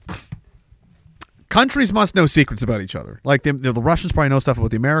 countries must know secrets about each other. Like, the Russians probably know stuff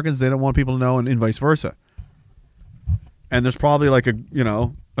about the Americans they don't want people to know, and vice versa. And there's probably like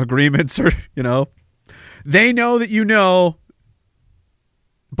agreements or, they know that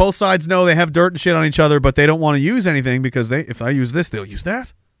both sides know they have dirt and shit on each other, but they don't want to use anything because if I use this, they'll use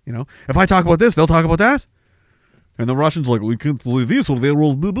that. If I talk about this, they'll talk about that. And the Russians are like, we can't believe this or they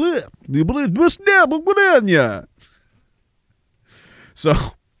will blah blah. So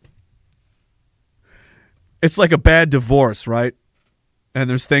it's like a bad divorce, right? And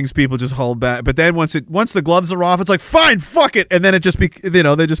there's things people just hold back. But then once the gloves are off, it's like, fine, fuck it. And then it just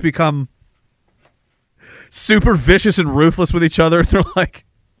they just become super vicious and ruthless with each other. They're like,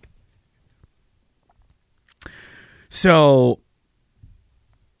 so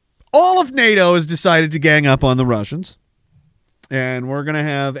all of NATO has decided to gang up on the Russians. And we're going to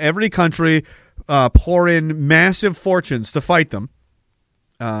have every country pour in massive fortunes to fight them.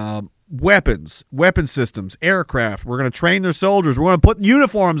 Weapons, weapon systems, aircraft. We're going to train their soldiers. We're going to put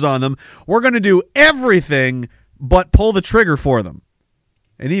uniforms on them. We're going to do everything but pull the trigger for them.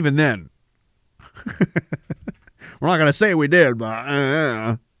 And even then, we're not going to say we did,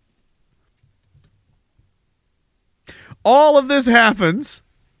 but all of this happens,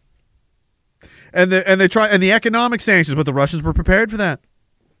 and they try, and the economic sanctions, but the Russians were prepared for that.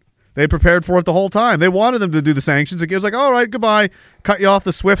 They prepared for it the whole time. They wanted them to do the sanctions. It was like, all right, goodbye. Cut you off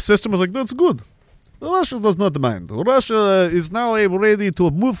the SWIFT system. I was like, that's good. Russia does not mind. Russia is now ready to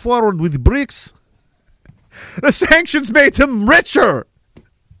move forward with BRICS. The sanctions made them richer.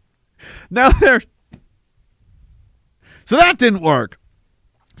 Now so that didn't work.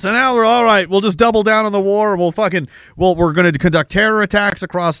 So now they're all right. We'll just double down on the war. We're going to conduct terror attacks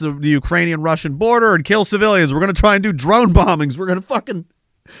across the Ukrainian-Russian border and kill civilians. We're going to try and do drone bombings. We're going to fucking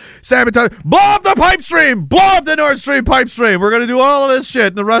sabotage, blow up the pipe stream, blow up the Nord Stream pipe stream. We're going to do all of this shit.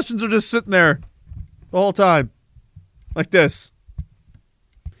 And the Russians are just sitting there the whole time like this.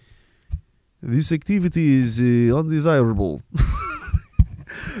 This activity is undesirable.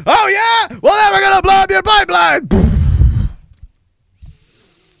 Oh, yeah? Well, then we're going to blow up your pipeline.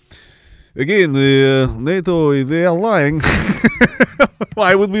 Again, NATO, they are lying.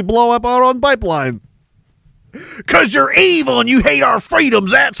 Why would we blow up our own pipeline? Because you're evil and you hate our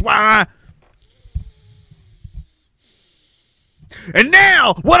freedoms, that's why. And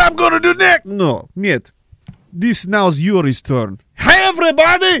now, what I'm going to do next? No, niet. This now's Yuri's turn. Hey,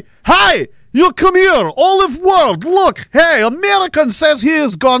 everybody! Hi! You come here, all of world, look! Hey, American says he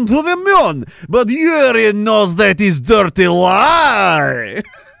has gone to the moon, but Yuri knows that is dirty lie!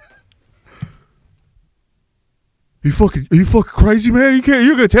 Are you fucking crazy, man?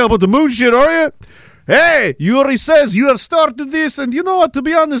 You're gonna tell about the moon shit, are you? Hey, Yuri says you have started this, and you know what? To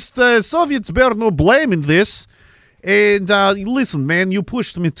be honest, Soviets bear no blame in this. And listen, man, you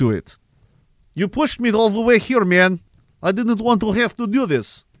pushed me to it. You pushed me all the way here, man. I didn't want to have to do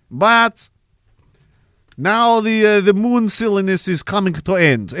this. But now the moon silliness is coming to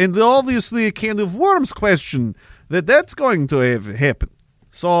end. And obviously a kind of worms question that's going to happen.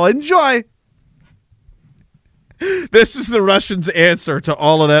 So enjoy. This is the Russians' answer to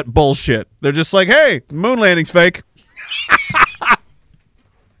all of that bullshit. They're just like, hey, moon landing's fake.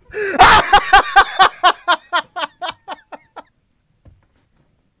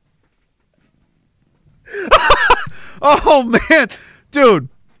 Oh, man. Dude,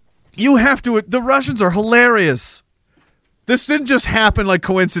 you have to... The Russians are hilarious. This didn't just happen, like,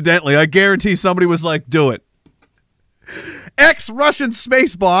 coincidentally. I guarantee somebody was like, do it. Ex-Russian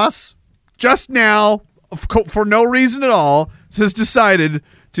space boss, just now, for no reason at all, has decided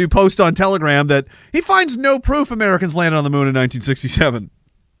to post on Telegram that he finds no proof Americans landed on the moon in 1967.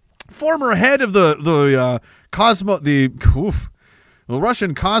 Former head of the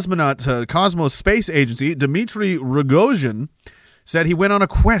Russian cosmonaut Cosmos Space Agency, Dmitry Rogozhin, said he went on a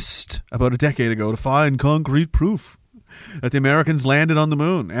quest about a decade ago to find concrete proof that the Americans landed on the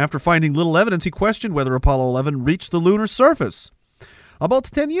moon. After finding little evidence, he questioned whether Apollo 11 reached the lunar surface. About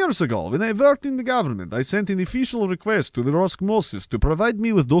 10 years ago, when I worked in the government, I sent an official request to the Roscosmos to provide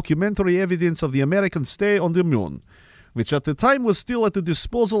me with documentary evidence of the American stay on the moon, which at the time was still at the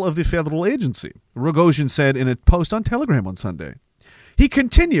disposal of the federal agency, Rogozhin said in a post on Telegram on Sunday. He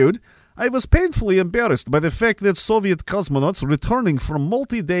continued, I was painfully embarrassed by the fact that Soviet cosmonauts returning from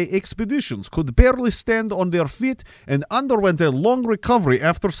multi-day expeditions could barely stand on their feet and underwent a long recovery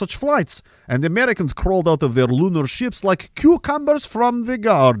after such flights, and Americans crawled out of their lunar ships like cucumbers from the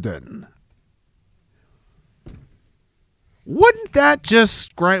garden. Wouldn't that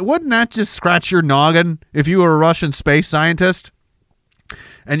just scratch your noggin if you were a Russian space scientist?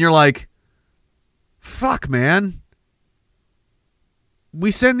 And you're like, fuck, man.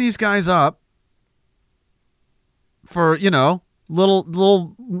 We send these guys up for,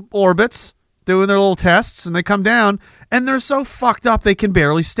 little orbits, doing their little tests, and they come down, and they're so fucked up they can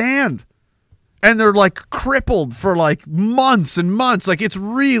barely stand. And they're, like, crippled for, like, months and months. Like,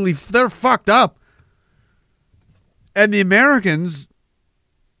 they're fucked up. And the Americans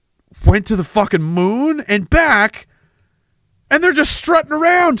went to the fucking moon and back, and they're just strutting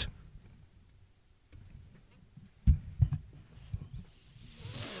around.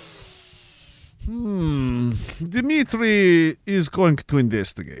 Dmitry is going to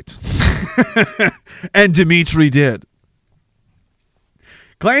investigate. And Dmitry did.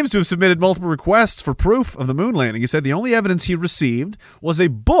 Claims to have submitted multiple requests for proof of the moon landing. He said the only evidence he received was a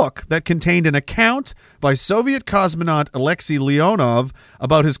book that contained an account by Soviet cosmonaut Alexei Leonov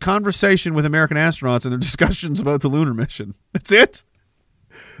about his conversation with American astronauts and their discussions about the lunar mission. That's it.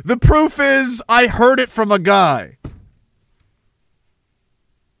 The proof is, I heard it from a guy.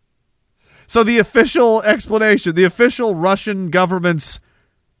 So the official explanation, the official Russian government's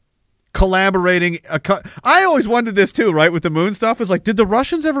collaborating. I always wondered this too, right? With the moon stuff, is like, did the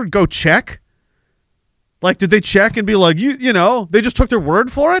Russians ever go check? Like, did they check and be like, you know, they just took their word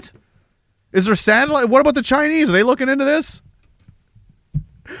for it? Is there satellite? What about the Chinese? Are they looking into this?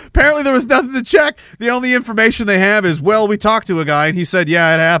 Apparently there was nothing to check. The only information they have is, well, we talked to a guy and he said,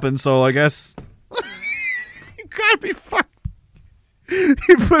 yeah, it happened. So I guess you gotta be fucking. You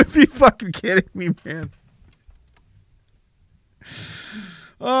better be fucking kidding me, man.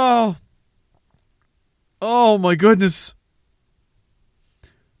 Oh my goodness.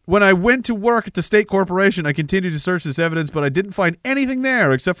 When I went to work at the state corporation, I continued to search this evidence, but I didn't find anything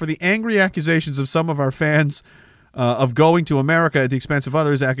there except for the angry accusations of some of our fans of going to America at the expense of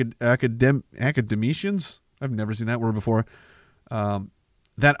others, academicians. I've never seen that word before. That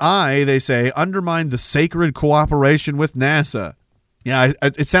they say, undermined the sacred cooperation with NASA. Yeah,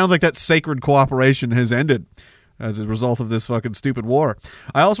 it sounds like that sacred cooperation has ended as a result of this fucking stupid war.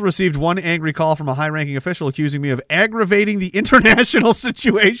 I also received one angry call from a high-ranking official accusing me of aggravating the international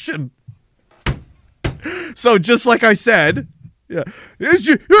situation. So just like I said, yeah, you're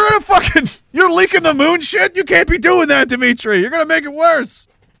leaking the moon shit? You can't be doing that, Dmitry. You're gonna make it worse.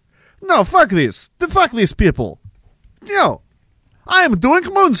 No, fuck this. Fuck these people. Yo, I am doing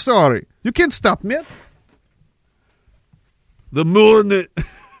a moon story. You can't stop me. The moon...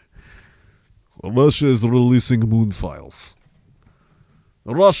 Russia is releasing moon files.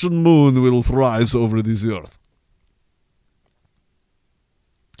 The Russian moon will rise over this earth.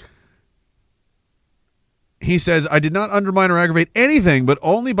 He says, I did not undermine or aggravate anything, but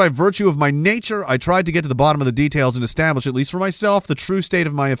only by virtue of my nature, I tried to get to the bottom of the details and establish, at least for myself, the true state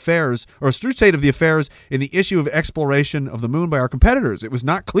of my affairs, or a true state of the affairs in the issue of exploration of the moon by our competitors. It was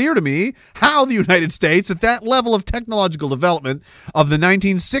not clear to me how the United States, at that level of technological development of the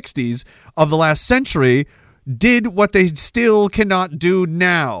 1960s of the last century, did what they still cannot do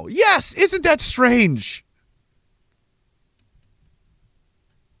now. Yes, isn't that strange?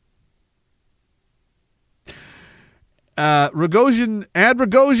 Add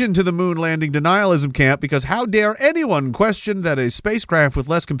Rogozin to the moon landing denialism camp, because how dare anyone question that a spacecraft with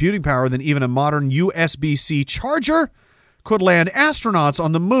less computing power than even a modern USB-C charger could land astronauts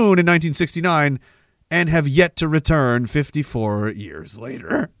on the moon in 1969 and have yet to return 54 years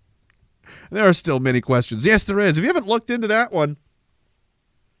later. There are still many questions. Yes, there is. If you haven't looked into that one,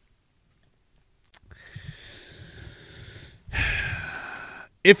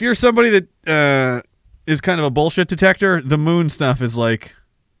 if you're somebody that is kind of a bullshit detector, the moon stuff is like,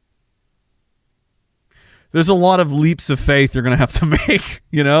 there's a lot of leaps of faith you're going to have to make,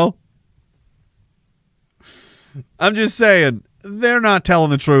 you know? I'm just saying, they're not telling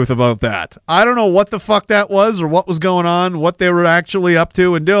the truth about that. I don't know what the fuck that was or what was going on, what they were actually up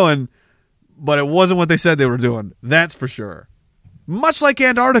to and doing, but it wasn't what they said they were doing. That's for sure. Much like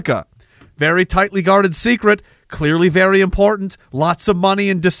Antarctica. Very tightly guarded secret, clearly very important, lots of money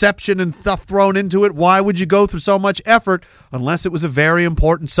and deception and stuff thrown into it. Why would you go through so much effort unless it was a very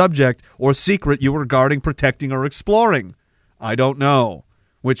important subject or secret you were guarding, protecting, or exploring? I don't know,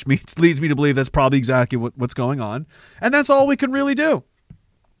 which leads me to believe that's probably exactly what's going on, and that's all we can really do.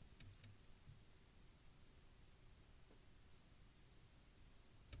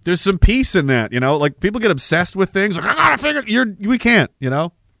 There's some peace in that, you know? Like, people get obsessed with things. Like, I gotta figure, we can't, you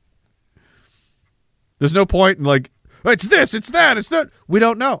know? There's no point in like, it's this, it's that, it's that. We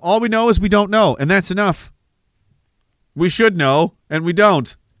don't know. All we know is we don't know, and that's enough. We should know, and we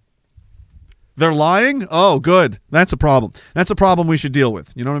don't. They're lying? Oh, good. That's a problem. That's a problem we should deal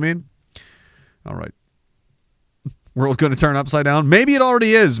with. You know what I mean? All right. World's going to turn upside down. Maybe it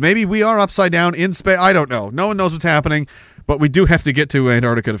already is. Maybe we are upside down in space. I don't know. No one knows what's happening, but we do have to get to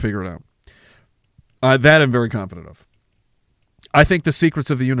Antarctica to figure it out. That I'm very confident of. I think the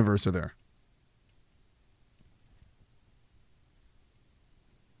secrets of the universe are there.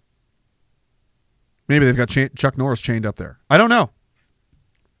 Maybe they've got Chuck Norris chained up there. I don't know.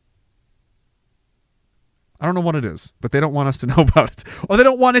 I don't know what it is, but they don't want us to know about it. Or they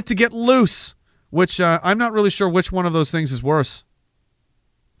don't want it to get loose, which I'm not really sure which one of those things is worse,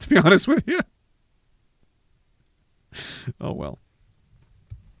 to be honest with you. Oh, well.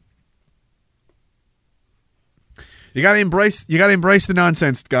 You gotta embrace the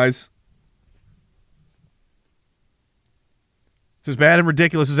nonsense, guys. It's as bad and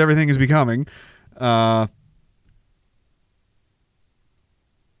ridiculous as everything is becoming.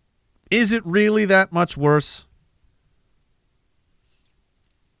 Is it really that much worse?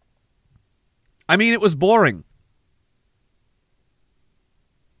 I mean, it was boring.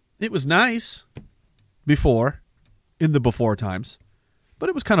 It was nice in the before times, but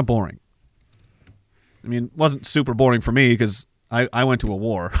it was kind of boring. I mean, it wasn't super boring for me because I went to a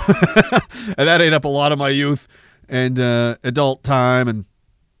war, and that ate up a lot of my youth and adult time and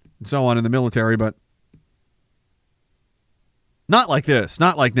so on in the military, but not like this,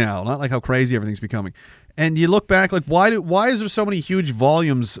 not like now, not like how crazy everything's becoming. And you look back, like, why is there so many huge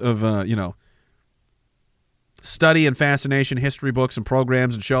volumes of, study and fascination, history books and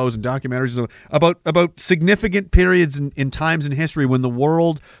programs and shows and documentaries about significant periods in times in history when the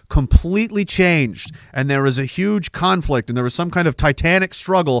world completely changed and there was a huge conflict and there was some kind of titanic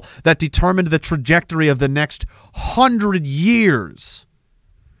struggle that determined the trajectory of the next 100 years?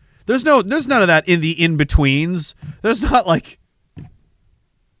 There's none of that in the in-betweens. There's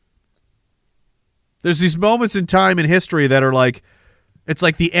these moments in time in history that are like, it's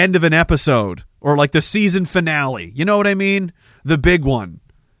like the end of an episode or like the season finale. You know what I mean? The big one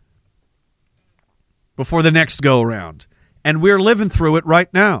before the next go around. And we're living through it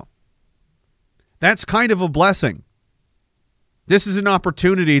right now. That's kind of a blessing. This is an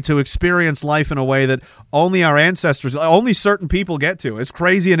opportunity to experience life in a way that only our ancestors, only certain people get to. As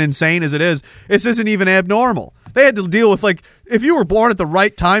crazy and insane as it is, this isn't even abnormal. They had to deal with, like, if you were born at the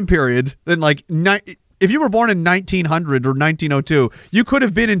right time period, then, like, if you were born in 1900 or 1902, you could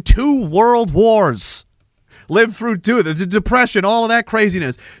have been in 2 world wars. Lived through 2, the Depression, all of that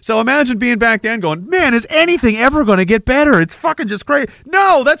craziness. So imagine being back then going, man, is anything ever going to get better? It's fucking just crazy.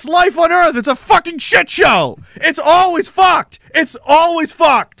 No, that's life on Earth. It's a fucking shit show. It's always fucked. It's always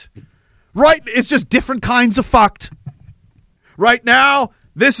fucked. Right? It's just different kinds of fucked. Right now,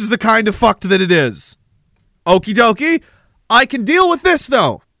 this is the kind of fucked that it is. Okie dokie. I can deal with this,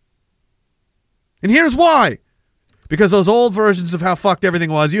 though. And here's why. Because those old versions of how fucked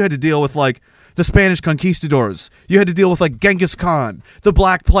everything was, you had to deal with, like, the Spanish conquistadors. You had to deal with, like, Genghis Khan, the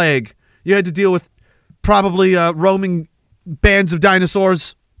Black Plague. You had to deal with probably roaming bands of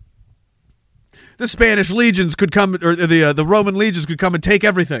dinosaurs. The Spanish legions could come, or the Roman legions could come and take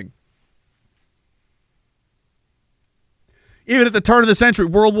everything. Even at the turn of the century,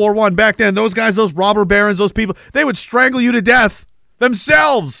 World War I, back then, those guys, those robber barons, those people, they would strangle you to death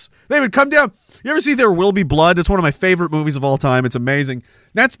themselves. They would come down. You ever see There Will Be Blood? It's one of my favorite movies of all time. It's amazing.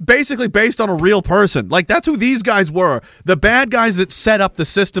 That's basically based on a real person. Like, that's who these guys were. The bad guys that set up the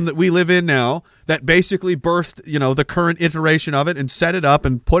system that we live in now, that basically birthed, the current iteration of it and set it up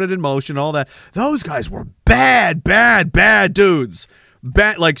and put it in motion, all that. Those guys were bad, bad, bad dudes.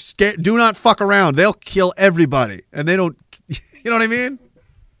 Bad, like, do not fuck around. They'll kill everybody. And they don't, you know what I mean?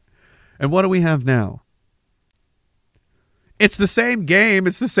 And what do we have now? It's the same game.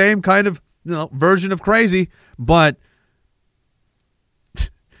 It's the same kind of, version of crazy, but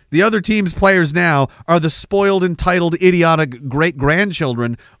the other team's players now are the spoiled, entitled, idiotic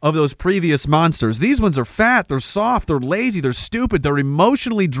great-grandchildren of those previous monsters. These ones are fat, they're soft, they're lazy, they're stupid, they're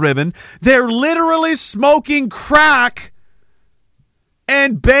emotionally driven. They're literally smoking crack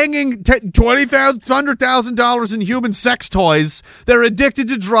and banging $20,000, $100,000 in human sex toys. They're addicted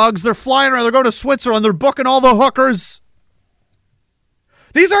to drugs. They're flying around. They're going to Switzerland. They're booking all the hookers.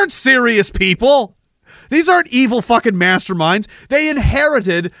 These aren't serious people. These aren't evil fucking masterminds. They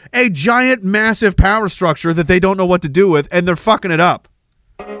inherited a giant, massive power structure that they don't know what to do with, and they're fucking it up.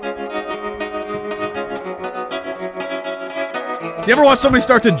 Do you ever watch somebody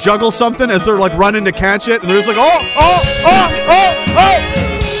start to juggle something as they're like running to catch it, and they're just like, oh!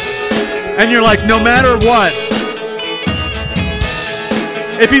 And you're like, no matter what,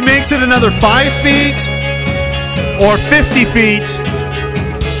 if he makes it another 5 feet or 50 feet,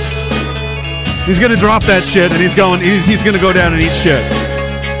 he's going to drop that shit, and he's going to go down and eat shit.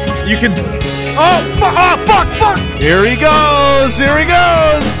 You can... fuck! Here he goes!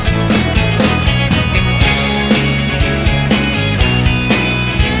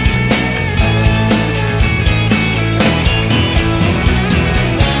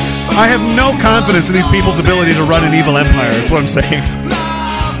 I have no confidence in these people's ability to run an evil empire. That's what I'm saying.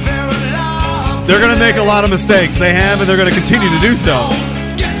 They're going to make a lot of mistakes. They have, and they're going to continue to do so.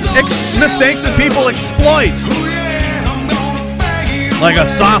 Mistakes that people exploit. Like a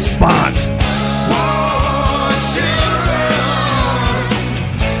soft spot.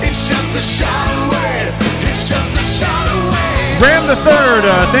 Ram the Third,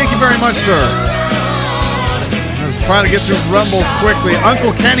 thank you very much, sir. Trying to get through Rumble quickly.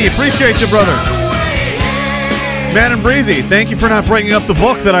 Uncle Kenny, appreciate you, brother. Man and Breezy, thank you for not bringing up the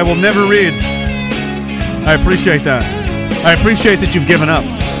book that I will never read. I appreciate that. I appreciate that you've given up.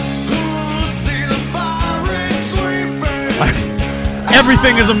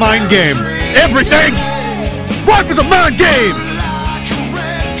 Everything is a mind game. Everything! Life is a mind game!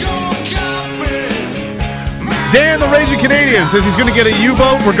 Dan the Raging Canadian says he's going to get a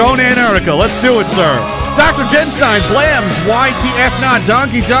U-boat. We're going to Antarctica. Let's do it, sir. Dr. Genstein, Blams, YTF Not,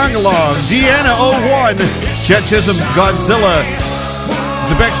 Donkey Dongalong, Deanna01, Jet Chisholm, Godzilla,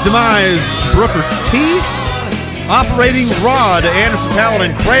 Zebex Demise, Brooker T, Operating Rod, Anderson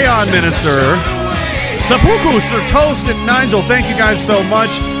Paladin, Crayon Minister, Seppuku, Sir Toast, and Nigel. Thank you guys so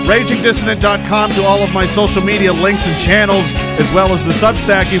much. RagingDissident.com to all of my social media links and channels, as well as the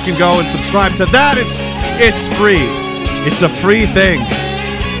Substack. You can go and subscribe to that. It's free. It's a free thing.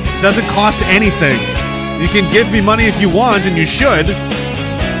 It doesn't cost anything. You can give me money if you want, and you should.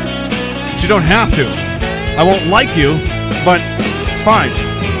 But you don't have to. I won't like you, but it's fine.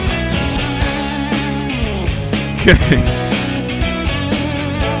 Okay.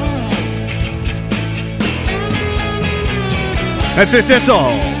 That's it, that's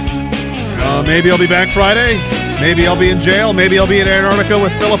all. Maybe I'll be back Friday. Maybe I'll be in jail. Maybe I'll be in Antarctica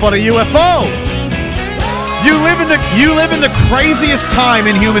with Philip on a UFO. You live in the craziest time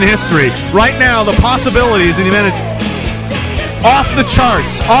in human history. Right now, the possibilities in humanity off the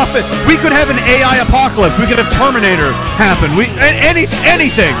charts. We could have an AI apocalypse. We could have Terminator happen.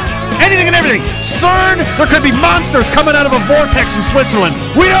 Anything and everything. CERN. There could be monsters coming out of a vortex in Switzerland.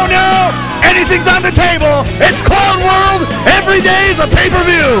 We don't know. Anything's on the table. It's Clown World. Every day is a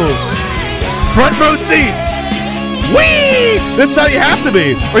pay-per-view. Front row seats. Whee! This is how you have to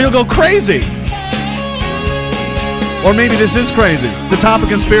be, or you'll go crazy. Or maybe this is crazy. The top of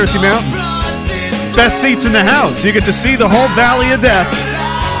Conspiracy Mountain. Best seats in the house. You get to see the whole Valley of Death.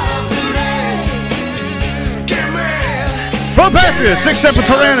 Pro Patria, 6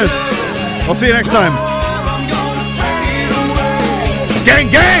 Tyrannus. I'll see you next time. Gang,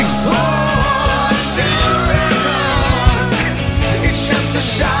 gang! It's just a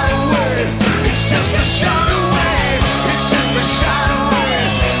shot away. It's just a shot away. It's just a shot away.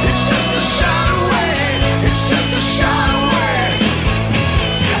 It's just a shot away. It's just a shot away.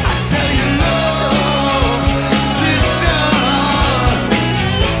 I tell you, love, sister.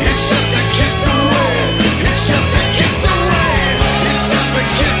 It's just a kiss away. It's just a kiss away. It's just a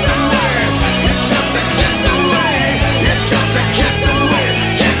kiss away. It's just a kiss away. It's just a kiss away.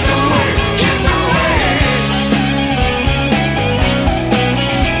 Kiss away. Kiss away.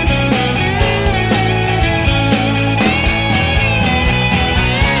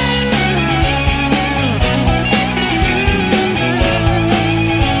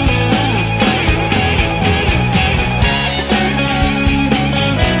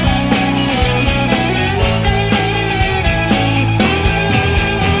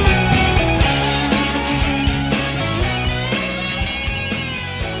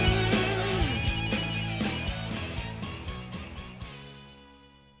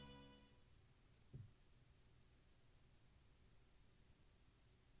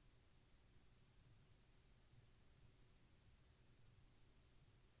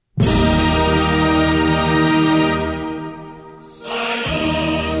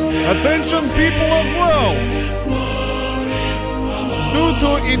 Attention, people of world! Due to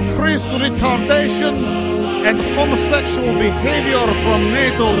increased retardation and homosexual behavior from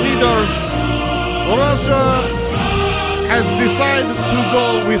NATO leaders, Russia has decided to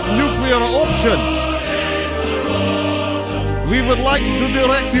go with nuclear option. We would like to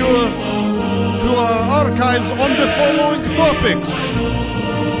direct you to our archives on the following topics.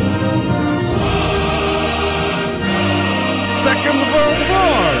 Second World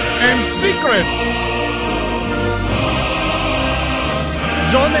War and secrets.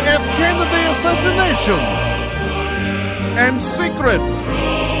 John F. Kennedy assassination and secrets.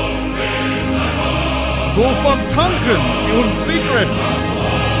 Gulf of Tonkin and secrets.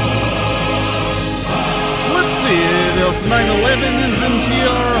 Let's see, there's 9/11 isn't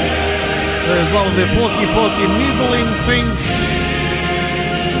here. There's all the pokey needling things.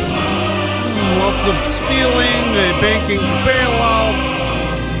 Lots of stealing, banking bailouts.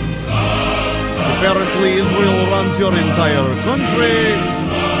 Apparently Israel runs your entire country.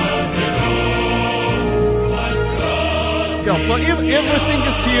 Yeah, so if everything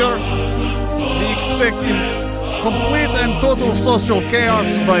is here, we expect complete and total social chaos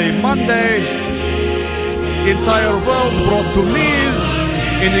by Monday. Entire world brought to knees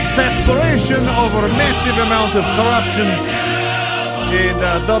in exasperation over a massive amount of corruption in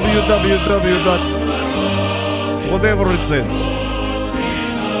www. Whatever it says.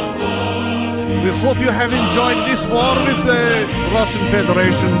 We hope you have enjoyed this war with the Russian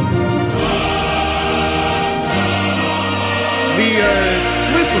Federation.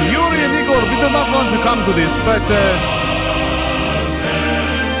 Listen, Yuri and Igor, we do not want to come to this, but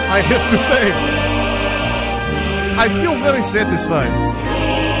I have to say, I feel very satisfied.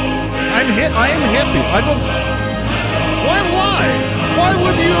 I am happy. I don't. Why lie? Why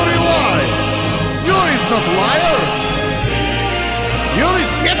would Yuri lie? Yuri's not a liar.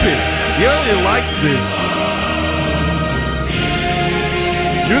 Yuri's happy. Yuri likes this.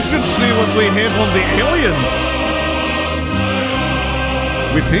 You should see what we have on the aliens.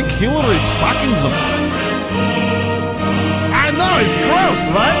 We think Hillary's fucking them. I know, it's gross,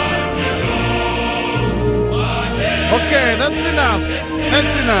 right? Okay, that's enough.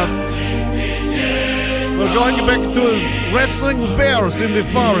 That's enough. We're going back to wrestling bears in the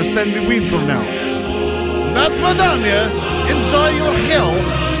forest and the winter now. That's what done, yeah? Enjoy your hell.